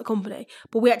goes out of the company.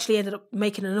 But we actually ended up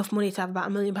making enough money to have about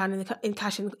 £1 million in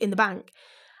cash in the bank.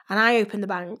 And I opened the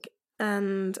bank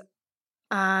and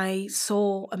I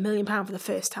saw £1 million for the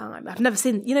first time. I've never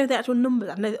seen, the actual numbers.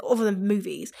 I've never, other than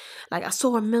movies. Like I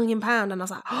saw £1 million and I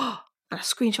was like, oh, and I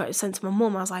screenshot it, sent to my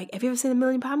mum. I was like, have you ever seen £1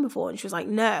 million before? And she was like,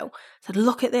 no. I said,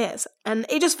 look at this. And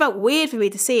it just felt weird for me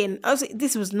to see. And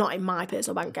this was not in my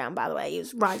personal bank account, by the way. It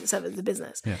was Rise at Seven, the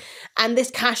business. Yeah. And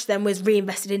this cash then was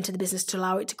reinvested into the business to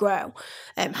allow it to grow,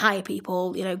 hire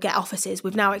people, get offices.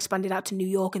 We've now expanded out to New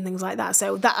York and things like that.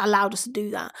 So that allowed us to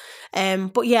do that.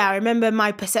 But yeah, I remember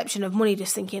my perception of money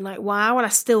just thinking like, wow. And I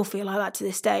still feel like that to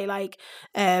this day. Like,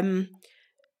 I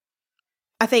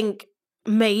think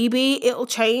maybe it'll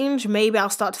change. Maybe I'll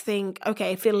start to think,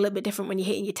 okay, feel a little bit different when you're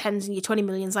hitting your 10s and your 20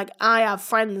 millions. Like I have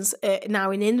friends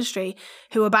now in the industry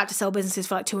who are about to sell businesses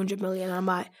for like 200 million. And I'm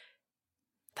like,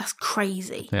 that's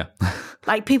crazy. Yeah.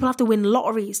 Like people have to win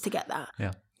lotteries to get that.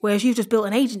 Yeah. Whereas you've just built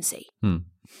an agency. I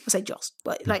say just,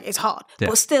 but like it's hard. Yeah.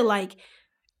 But still like,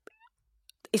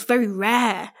 it's very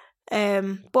rare.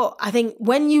 But I think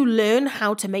when you learn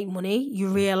how to make money, you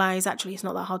realize actually it's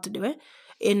not that hard to do it.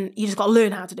 You just got to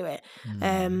learn how to do it.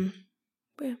 Yeah.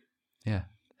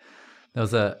 There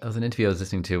was an interview I was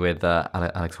listening to with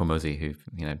Alex Hormozy, who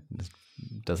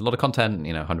does a lot of content,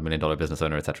 $100 million business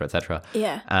owner, et cetera, et cetera.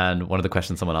 Yeah. And one of the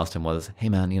questions someone asked him was, hey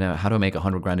man, how do I make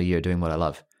 $100,000 a year doing what I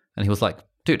love? And he was like,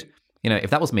 dude,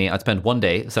 if that was me, I'd spend one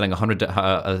day selling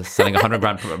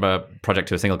 $100,000 project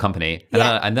to a single company,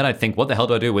 and then I'd think, what the hell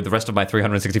do I do with the rest of my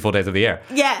 364 days of the year?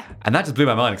 Yeah. And that just blew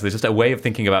my mind, because it's just a way of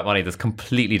thinking about money that's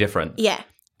completely different. Yeah.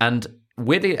 And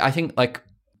weirdly, I think like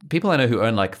people I know who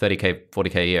earn like 30K,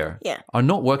 40K a year are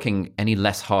not working any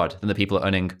less hard than the people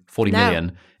earning 40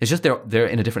 million. It's just they're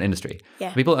in a different industry.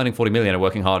 Yeah. People earning 40 million are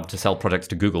working hard to sell projects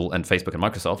to Google and Facebook and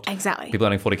Microsoft. Exactly. People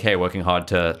earning 40K are working hard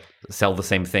to sell the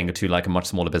same thing to like a much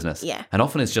smaller business. Yeah. And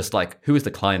often it's just like, who is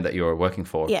the client that you're working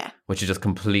for? Yeah. Which just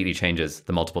completely changes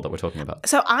the multiple that we're talking about.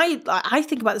 So I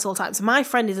think about this all the time. So my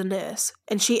friend is a nurse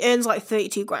and she earns like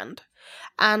 32 grand.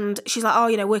 And she's like,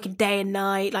 oh, working day and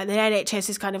night. Like the NHS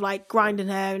is kind of like grinding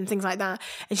her and things like that.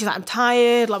 And she's like, I'm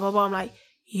tired, blah, blah, blah. I'm like,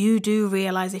 you do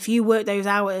realize if you work those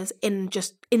hours in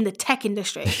the tech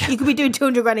industry, you could be doing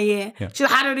 200 grand a year. Yeah. She's like,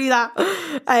 how do I do that?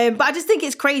 But I just think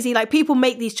it's crazy. Like people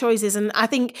make these choices. And I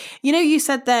think, you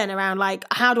said then around like,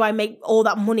 how do I make all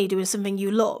that money doing something you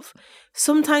love?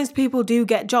 Sometimes people do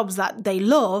get jobs that they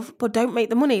love, but don't make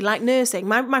the money, like nursing.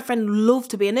 My friend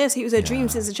loved to be a nurse. It was her dream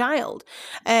since a child.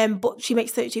 But she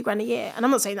makes 32 grand a year. And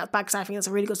I'm not saying that's bad, because I think that's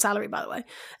a really good salary, by the way.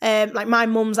 Like my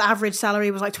mum's average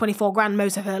salary was like 24 grand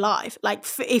most of her life. Like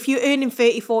if you're earning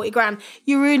 30, 40 grand,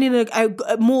 you're earning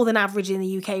a more than average in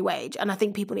the UK wage. And I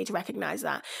think people need to recognise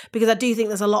that, because I do think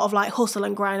there's a lot of like hustle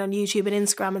and grind on YouTube and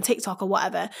Instagram and TikTok or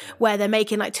whatever, where they're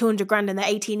making like 200 grand and they're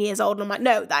 18 years old. And I'm like,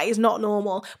 no, that is not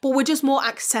normal. But we're just more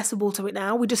accessible to it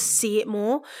now. We just see it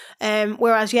more.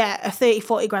 Whereas, a 30,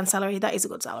 40 grand salary, that is a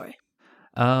good salary.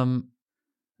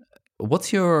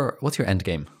 What's your end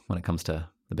game when it comes to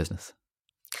the business?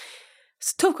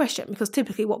 It's a tough question, because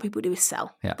typically what people do is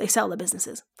sell. Yeah. They sell their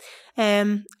businesses.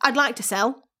 I'd like to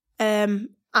sell.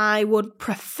 I would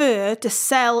prefer to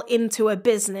sell into a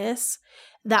business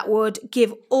that would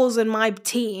give us and my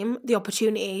team the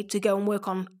opportunity to go and work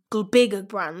on bigger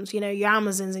brands, your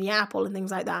Amazons and your Apple and things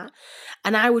like that.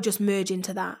 And I would just merge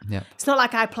into that. Yeah. It's not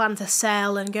like I plan to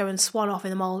sell and go and swan off in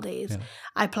the Maldives. Yeah.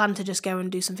 I plan to just go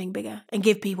and do something bigger and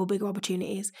give people bigger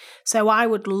opportunities. So I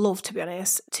would love, to be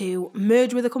honest, to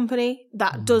merge with a company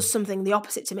that does something the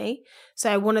opposite to me.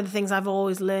 So one of the things I've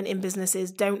always learned in business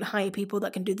is don't hire people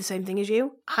that can do the same thing as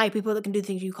you. Hire people that can do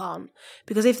things you can't.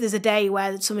 Because if there's a day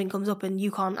where something comes up and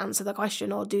you can't answer the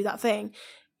question or do that thing,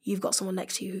 you've got someone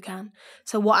next to you who can.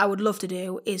 So what I would love to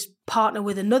do is partner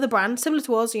with another brand similar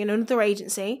to us, another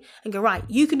agency, and go, right,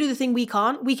 you can do the thing we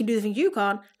can't, we can do the thing you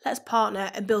can't, let's partner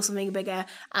and build something bigger,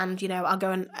 and, I'll go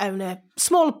and own a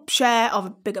small share of a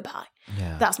bigger pie.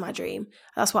 Yeah. That's my dream.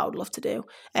 That's what I would love to do.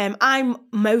 I'm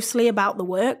mostly about the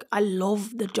work. I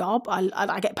love the job.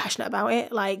 I get passionate about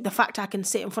it. Like the fact I can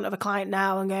sit in front of a client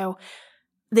now and go,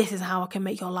 this is how I can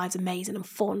make your lives amazing and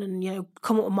fun and,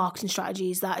 come up with marketing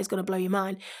strategies that is going to blow your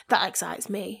mind. That excites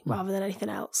me rather than anything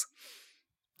else.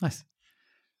 Nice.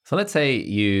 So let's say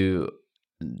you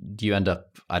end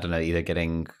up, I don't know, either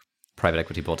getting private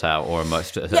equity bought out or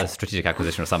a strategic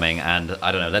acquisition or something. And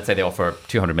I don't know, let's say they offer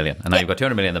 200 million and now you've got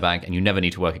 200 million in the bank and you never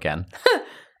need to work again.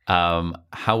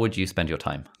 How would you spend your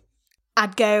time?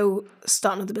 I'd go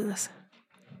start another business.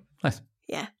 Nice.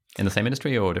 Yeah. In the same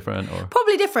industry or different? Or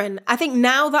probably different. I think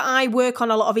now that I work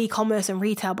on a lot of e-commerce and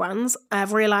retail brands,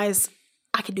 I've realised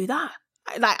I can do that.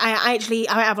 I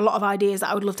have a lot of ideas that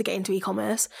I would love to get into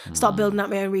e-commerce, start building out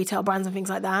my own retail brands and things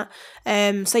like that.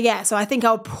 So I think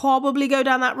I would probably go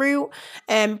down that route,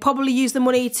 probably use the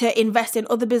money to invest in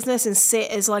other business and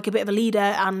sit as like a bit of a leader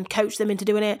and coach them into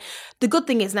doing it. The good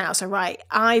thing is now,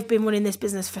 I've been running this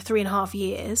business for 3.5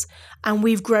 years and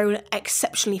we've grown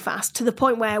exceptionally fast to the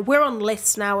point where we're on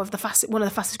lists now of one of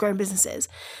the fastest growing businesses.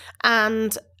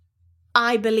 And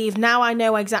I believe now I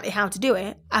know exactly how to do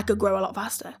it, I could grow a lot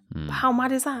faster. But how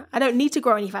mad is that? I don't need to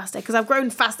grow any faster because I've grown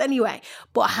fast anyway.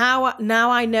 But now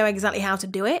I know exactly how to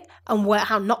do it and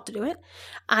how not to do it,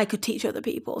 I could teach other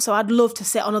people. So I'd love to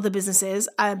sit on other businesses,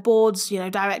 boards,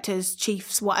 directors,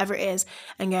 chiefs, whatever it is,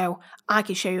 and go, I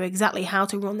can show you exactly how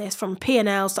to run this from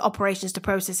P&Ls to operations to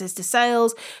processes to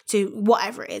sales to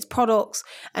whatever it is, products.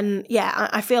 And yeah,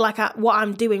 I feel like what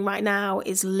I'm doing right now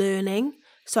is learning,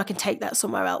 so I can take that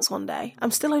somewhere else one day.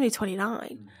 I'm still only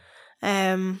 29.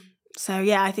 So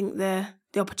yeah, I think the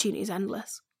opportunity is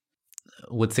endless.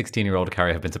 Would 16-year-old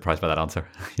Carrie have been surprised by that answer?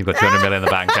 You've got 200 million in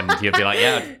the bank and you'd be like,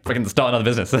 yeah, freaking start another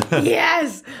business.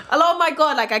 Yes. Oh my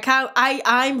God.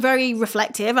 I'm very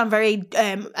reflective. I'm very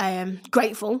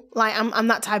grateful. Like I'm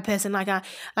that type of person.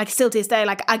 Still to this day,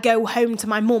 I go home to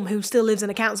my mum who still lives in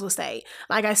a council estate.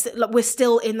 We're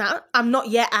still in that. I'm not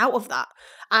yet out of that.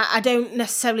 I don't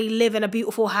necessarily live in a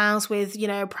beautiful house with,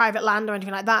 private land or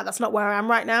anything like that. That's not where I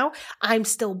am right now. I'm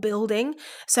still building.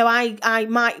 So I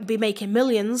might be making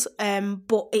millions,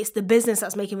 but it's the business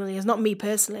that's making millions, not me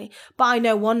personally. But I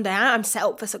know one day I'm set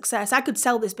up for success. I could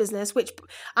sell this business, which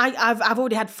I've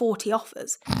already had 40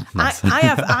 offers. Nice.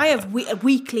 I have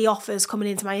weekly offers coming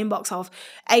into my inbox of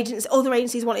other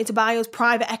agencies wanting to buy us,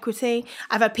 private equity.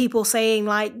 I've had people saying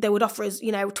they would offer us,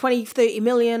 20, 30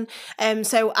 million.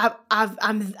 So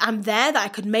I'm there that I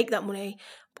could make that money,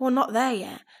 but we're not there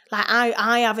yet.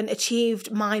 I haven't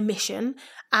achieved my mission.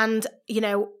 And,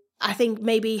 I think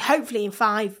hopefully in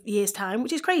 5 years' time,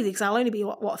 which is crazy because I'll only be,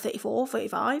 34,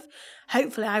 35.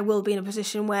 Hopefully I will be in a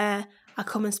position where I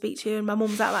come and speak to you and my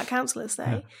mum's out that council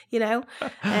estate,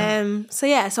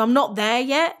 So I'm not there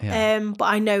yet, but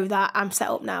I know that I'm set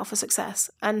up now for success.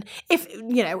 And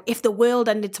if the world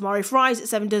ended tomorrow, if Rise at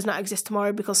 7 does not exist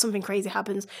tomorrow because something crazy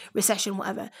happens, recession,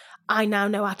 whatever, I now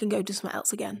know I can go do something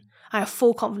else again. I have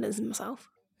full confidence in myself.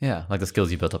 Yeah, like the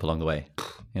skills you built up along the way.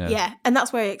 Yeah, and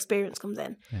that's where experience comes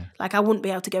in. Yeah. I wouldn't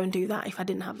be able to go and do that if I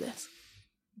didn't have this.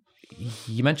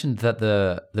 You mentioned that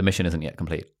the mission isn't yet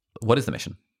complete. What is the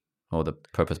mission or the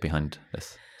purpose behind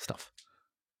this stuff?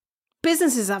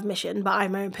 Businesses have mission, but I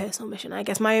have my own personal mission. I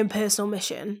guess my own personal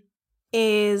mission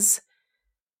is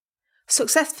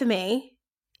success for me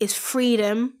is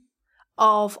freedom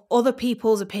of other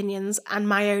people's opinions and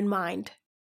my own mind.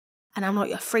 And I'm not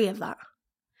yet free of that.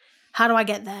 How do I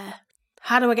get there?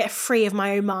 How do I get free of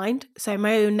my own mind? So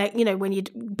my own, when you're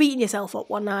beating yourself up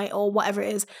one night or whatever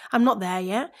it is, I'm not there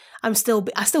yet. I still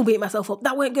beat myself up.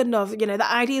 That weren't good enough.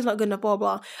 That idea's not good enough, blah,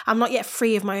 blah. I'm not yet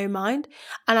free of my own mind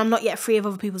and I'm not yet free of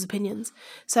other people's opinions.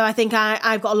 So I think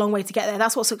I've got a long way to get there.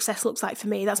 That's what success looks like for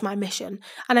me. That's my mission.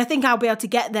 And I think I'll be able to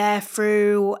get there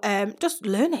through just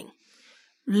learning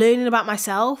about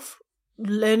myself,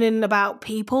 learning about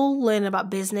people, learning about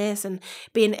business and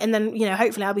then,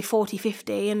 hopefully I'll be 40,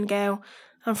 50 and go,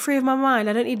 I'm free of my mind.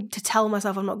 I don't need to tell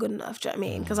myself I'm not good enough. Do you know what I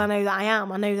mean? Because I know that I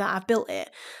am. I know that I've built it.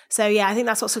 So yeah, I think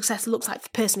that's what success looks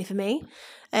like personally for me.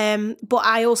 But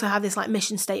I also have this like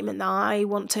mission statement that I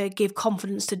want to give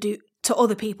confidence to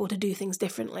other people to do things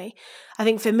differently. I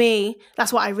think for me,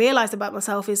 that's what I realized about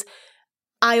myself is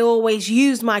I always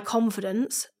used my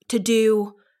confidence to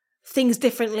do things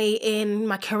differently in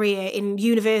my career, in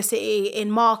university, in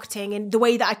marketing, in the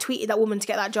way that I tweeted that woman to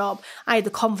get that job. I had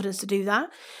the confidence to do that.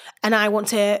 And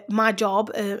my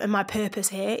job and my purpose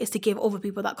here is to give other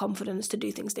people that confidence to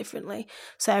do things differently.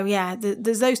 So yeah,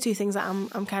 there's those two things that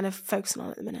I'm kind of focusing on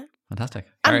at the minute. Fantastic.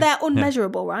 And they're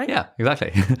unmeasurable, right? Yeah,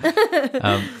 exactly.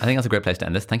 I think that's a great place to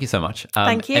end this. Thank you so much.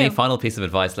 Thank you. Any final piece of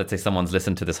advice? Let's say someone's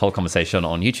listened to this whole conversation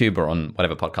on YouTube or on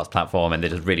whatever podcast platform and they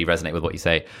just really resonate with what you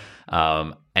say.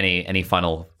 Any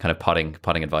final kind of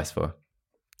parting advice for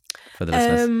the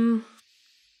listeners?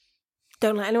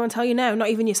 Don't let anyone tell you no, not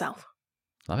even yourself.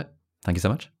 Love it. Thank you so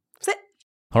much. That's it.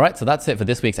 All right, so that's it for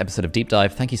this week's episode of Deep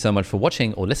Dive. Thank you so much for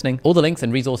watching or listening. All the links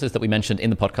and resources that we mentioned in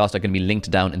the podcast are going to be linked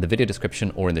down in the video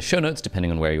description or in the show notes,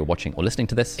 depending on where you're watching or listening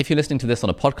to this. If you're listening to this on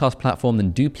a podcast platform,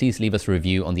 then do please leave us a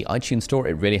review on the iTunes store.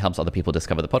 It really helps other people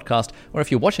discover the podcast. Or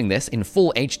if you're watching this in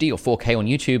full HD or 4K on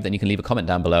YouTube, then you can leave a comment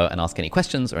down below and ask any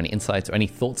questions or any insights or any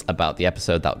thoughts about the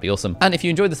episode. That would be awesome. And if you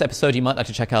enjoyed this episode, you might like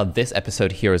to check out this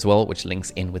episode here as well, which links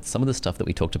in with some of the stuff that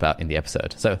we talked about in the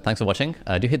episode. So thanks for watching.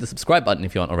 Do hit the subscribe button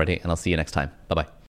if you aren't already, and I'll see you next time. Bye-bye.